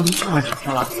是，看来不能错怪唐诗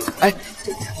了。哎，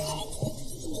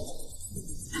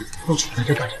你杵在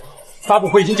这干什么？发布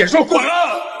会已经结束，滚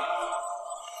了！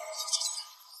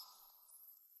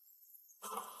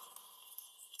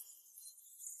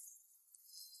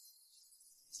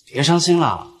别伤心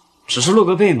了，只是露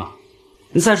个背嘛。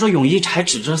你再说泳衣还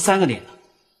指着3个点呢。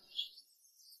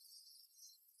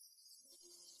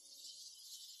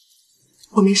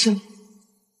我没事了。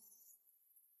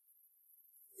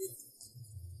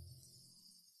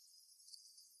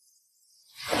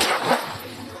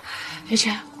别这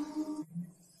样。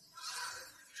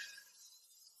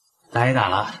打也打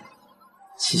了，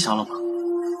气消了吗？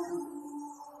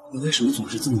你为什么总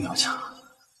是这么要强啊？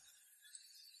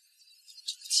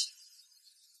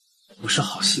是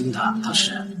好心的，唐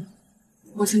诗。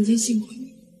我曾经信过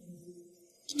你，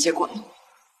结果呢？马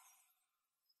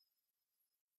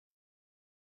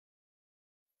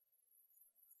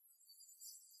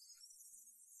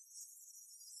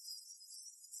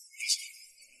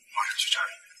上去查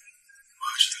理，我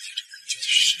要知道天这个人究竟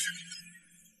是谁。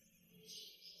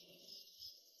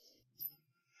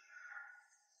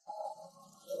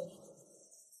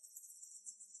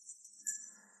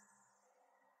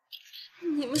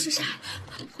你们是谁？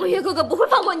我叶哥哥不会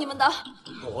放过你们的。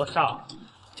罗少，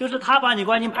就是他把你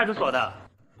关进派出所的。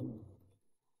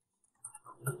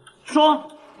说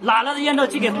哪来的烟都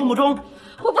寄给父母中？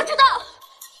我不知道。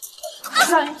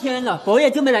3天了，伯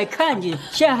爷就没来看你，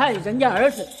陷害人家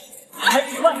儿子，还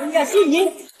指望人家信你？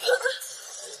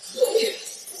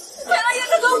快来，叶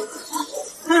哥哥！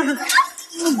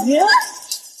你。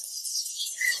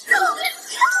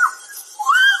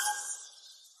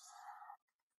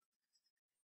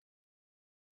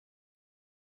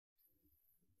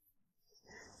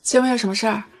请问有什么事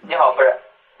儿？你好，夫人，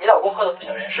你老公喝得不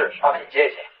省人事，麻烦你接一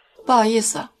接。不好意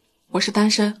思，我是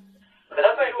单身。可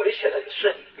他备注里写的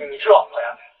是你是老婆呀。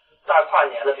大跨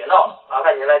年了，别闹了，麻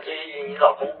烦您来接一你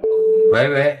老公。喂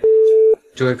喂，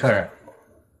这位客人，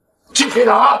去谁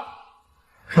哪？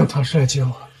让唐诗来接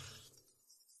我。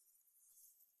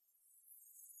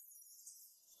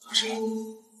唐诗，你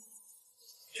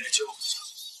来接我回家。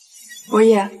伯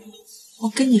爷，我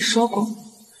跟你说过，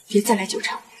别再来纠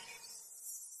缠我。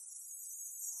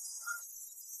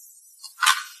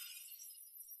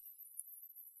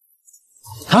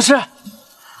唐诗，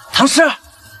唐诗，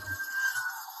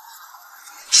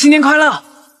新年快乐！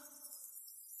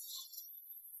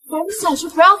咱们小区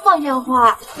不让放烟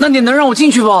花。那你能让我进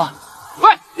去不？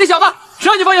喂，那小子，谁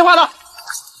让你放烟花的？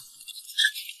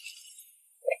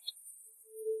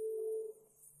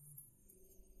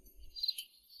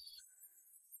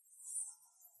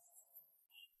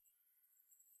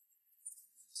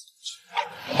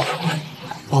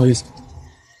不好意思。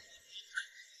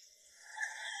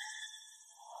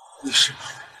你是？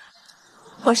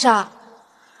罗少，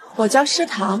我叫诗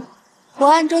棠，我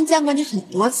暗中见过你很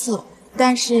多次，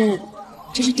但是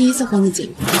这是第一次和你见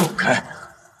面。走开！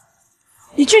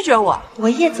你拒绝我？我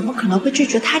叶怎么可能会拒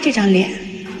绝他这张脸？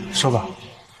说吧，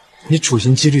你处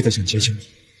心积虑的想接近我，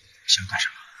想干什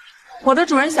么？我的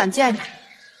主人想见你。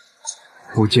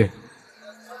不见。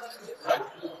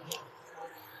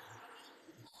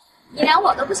你连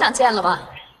我都不想见了吗？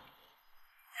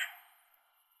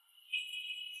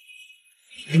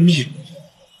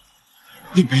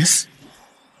你没死。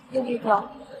叶哥哥，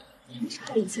你差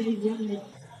点在医院里。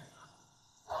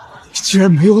你居然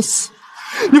没有死，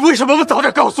你为什么不早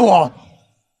点告诉我？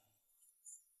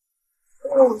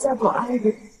因为我在躲安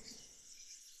茹，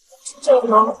这个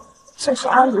楼正是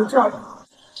安茹做的，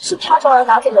是他找人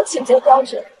拿走的清洁标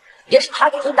志，也是他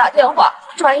给你打电话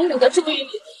转移你的注意力，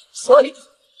所以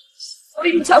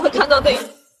你才会看到那一幕。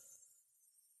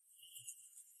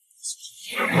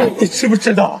你知不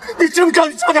知道？你知不知道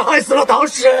你差点害死了唐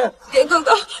诗？叶哥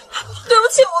哥，对不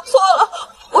起，我错了，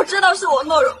我知道是我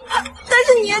懦弱，但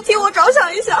是你也替我着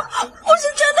想一想，我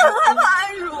是真的很害怕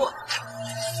安茹。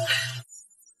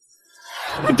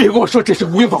你别跟我说这是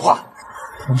无用的话。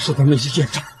唐诗的那些业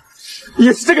障，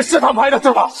也是这个市场拍的，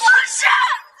对吧？不是，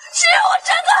是我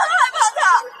真的很害怕他。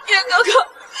叶哥哥，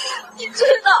你知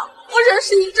道我认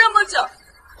识你这么久，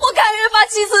我甘愿把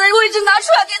妻子的位置拿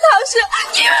出来给唐诗，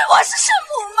你以为我是圣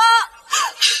母吗？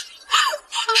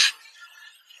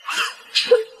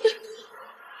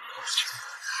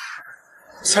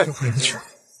再都回不去了。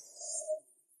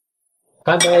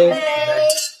干杯！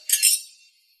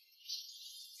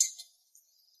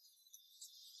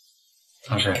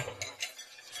唐诗，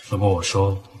如果我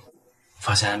说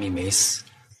发现安米没死，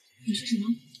你说什么？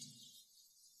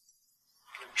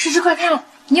诗诗，快看，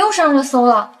你又上热搜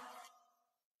了。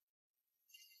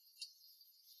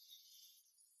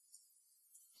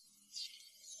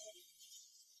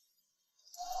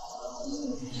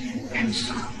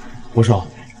博少，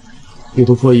阅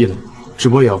读破亿了，直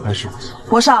播也要开始。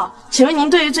博少，请问您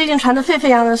对于最近传得沸沸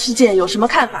扬扬的事件有什么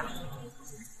看法？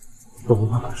我无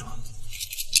话可说。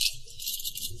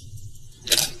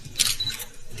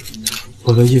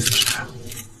我的意思是，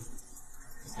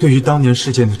对于当年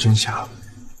事件的真相，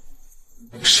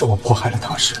是我迫害了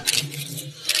唐诗，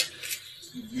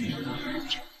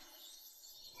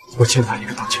我欠他一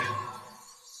个道歉。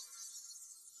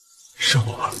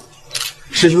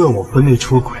是因为我婚内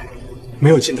出轨，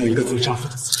没有尽到一个做丈夫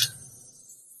的责任。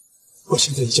我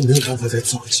现在已经没有办法再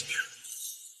自我欺骗了。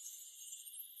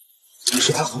但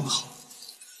是他很好，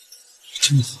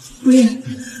真的好。不是，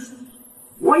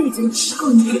我已经吃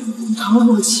够你给的苦头了，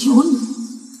我求你，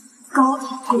高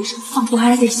抬贵手放，我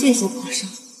还得谢谢皇上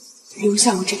留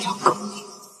下我这条狗命，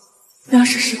要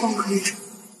是时光可以重，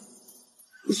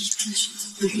我一定选择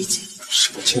不遇见你。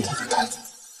是我欠他的担子，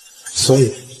所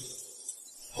以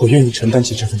我愿意承担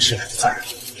起这份迟来的责任。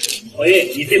侯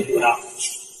爷，你最苦了。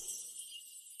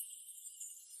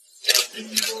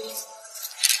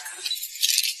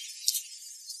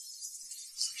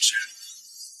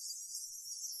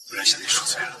不然向你赎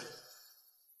罪了。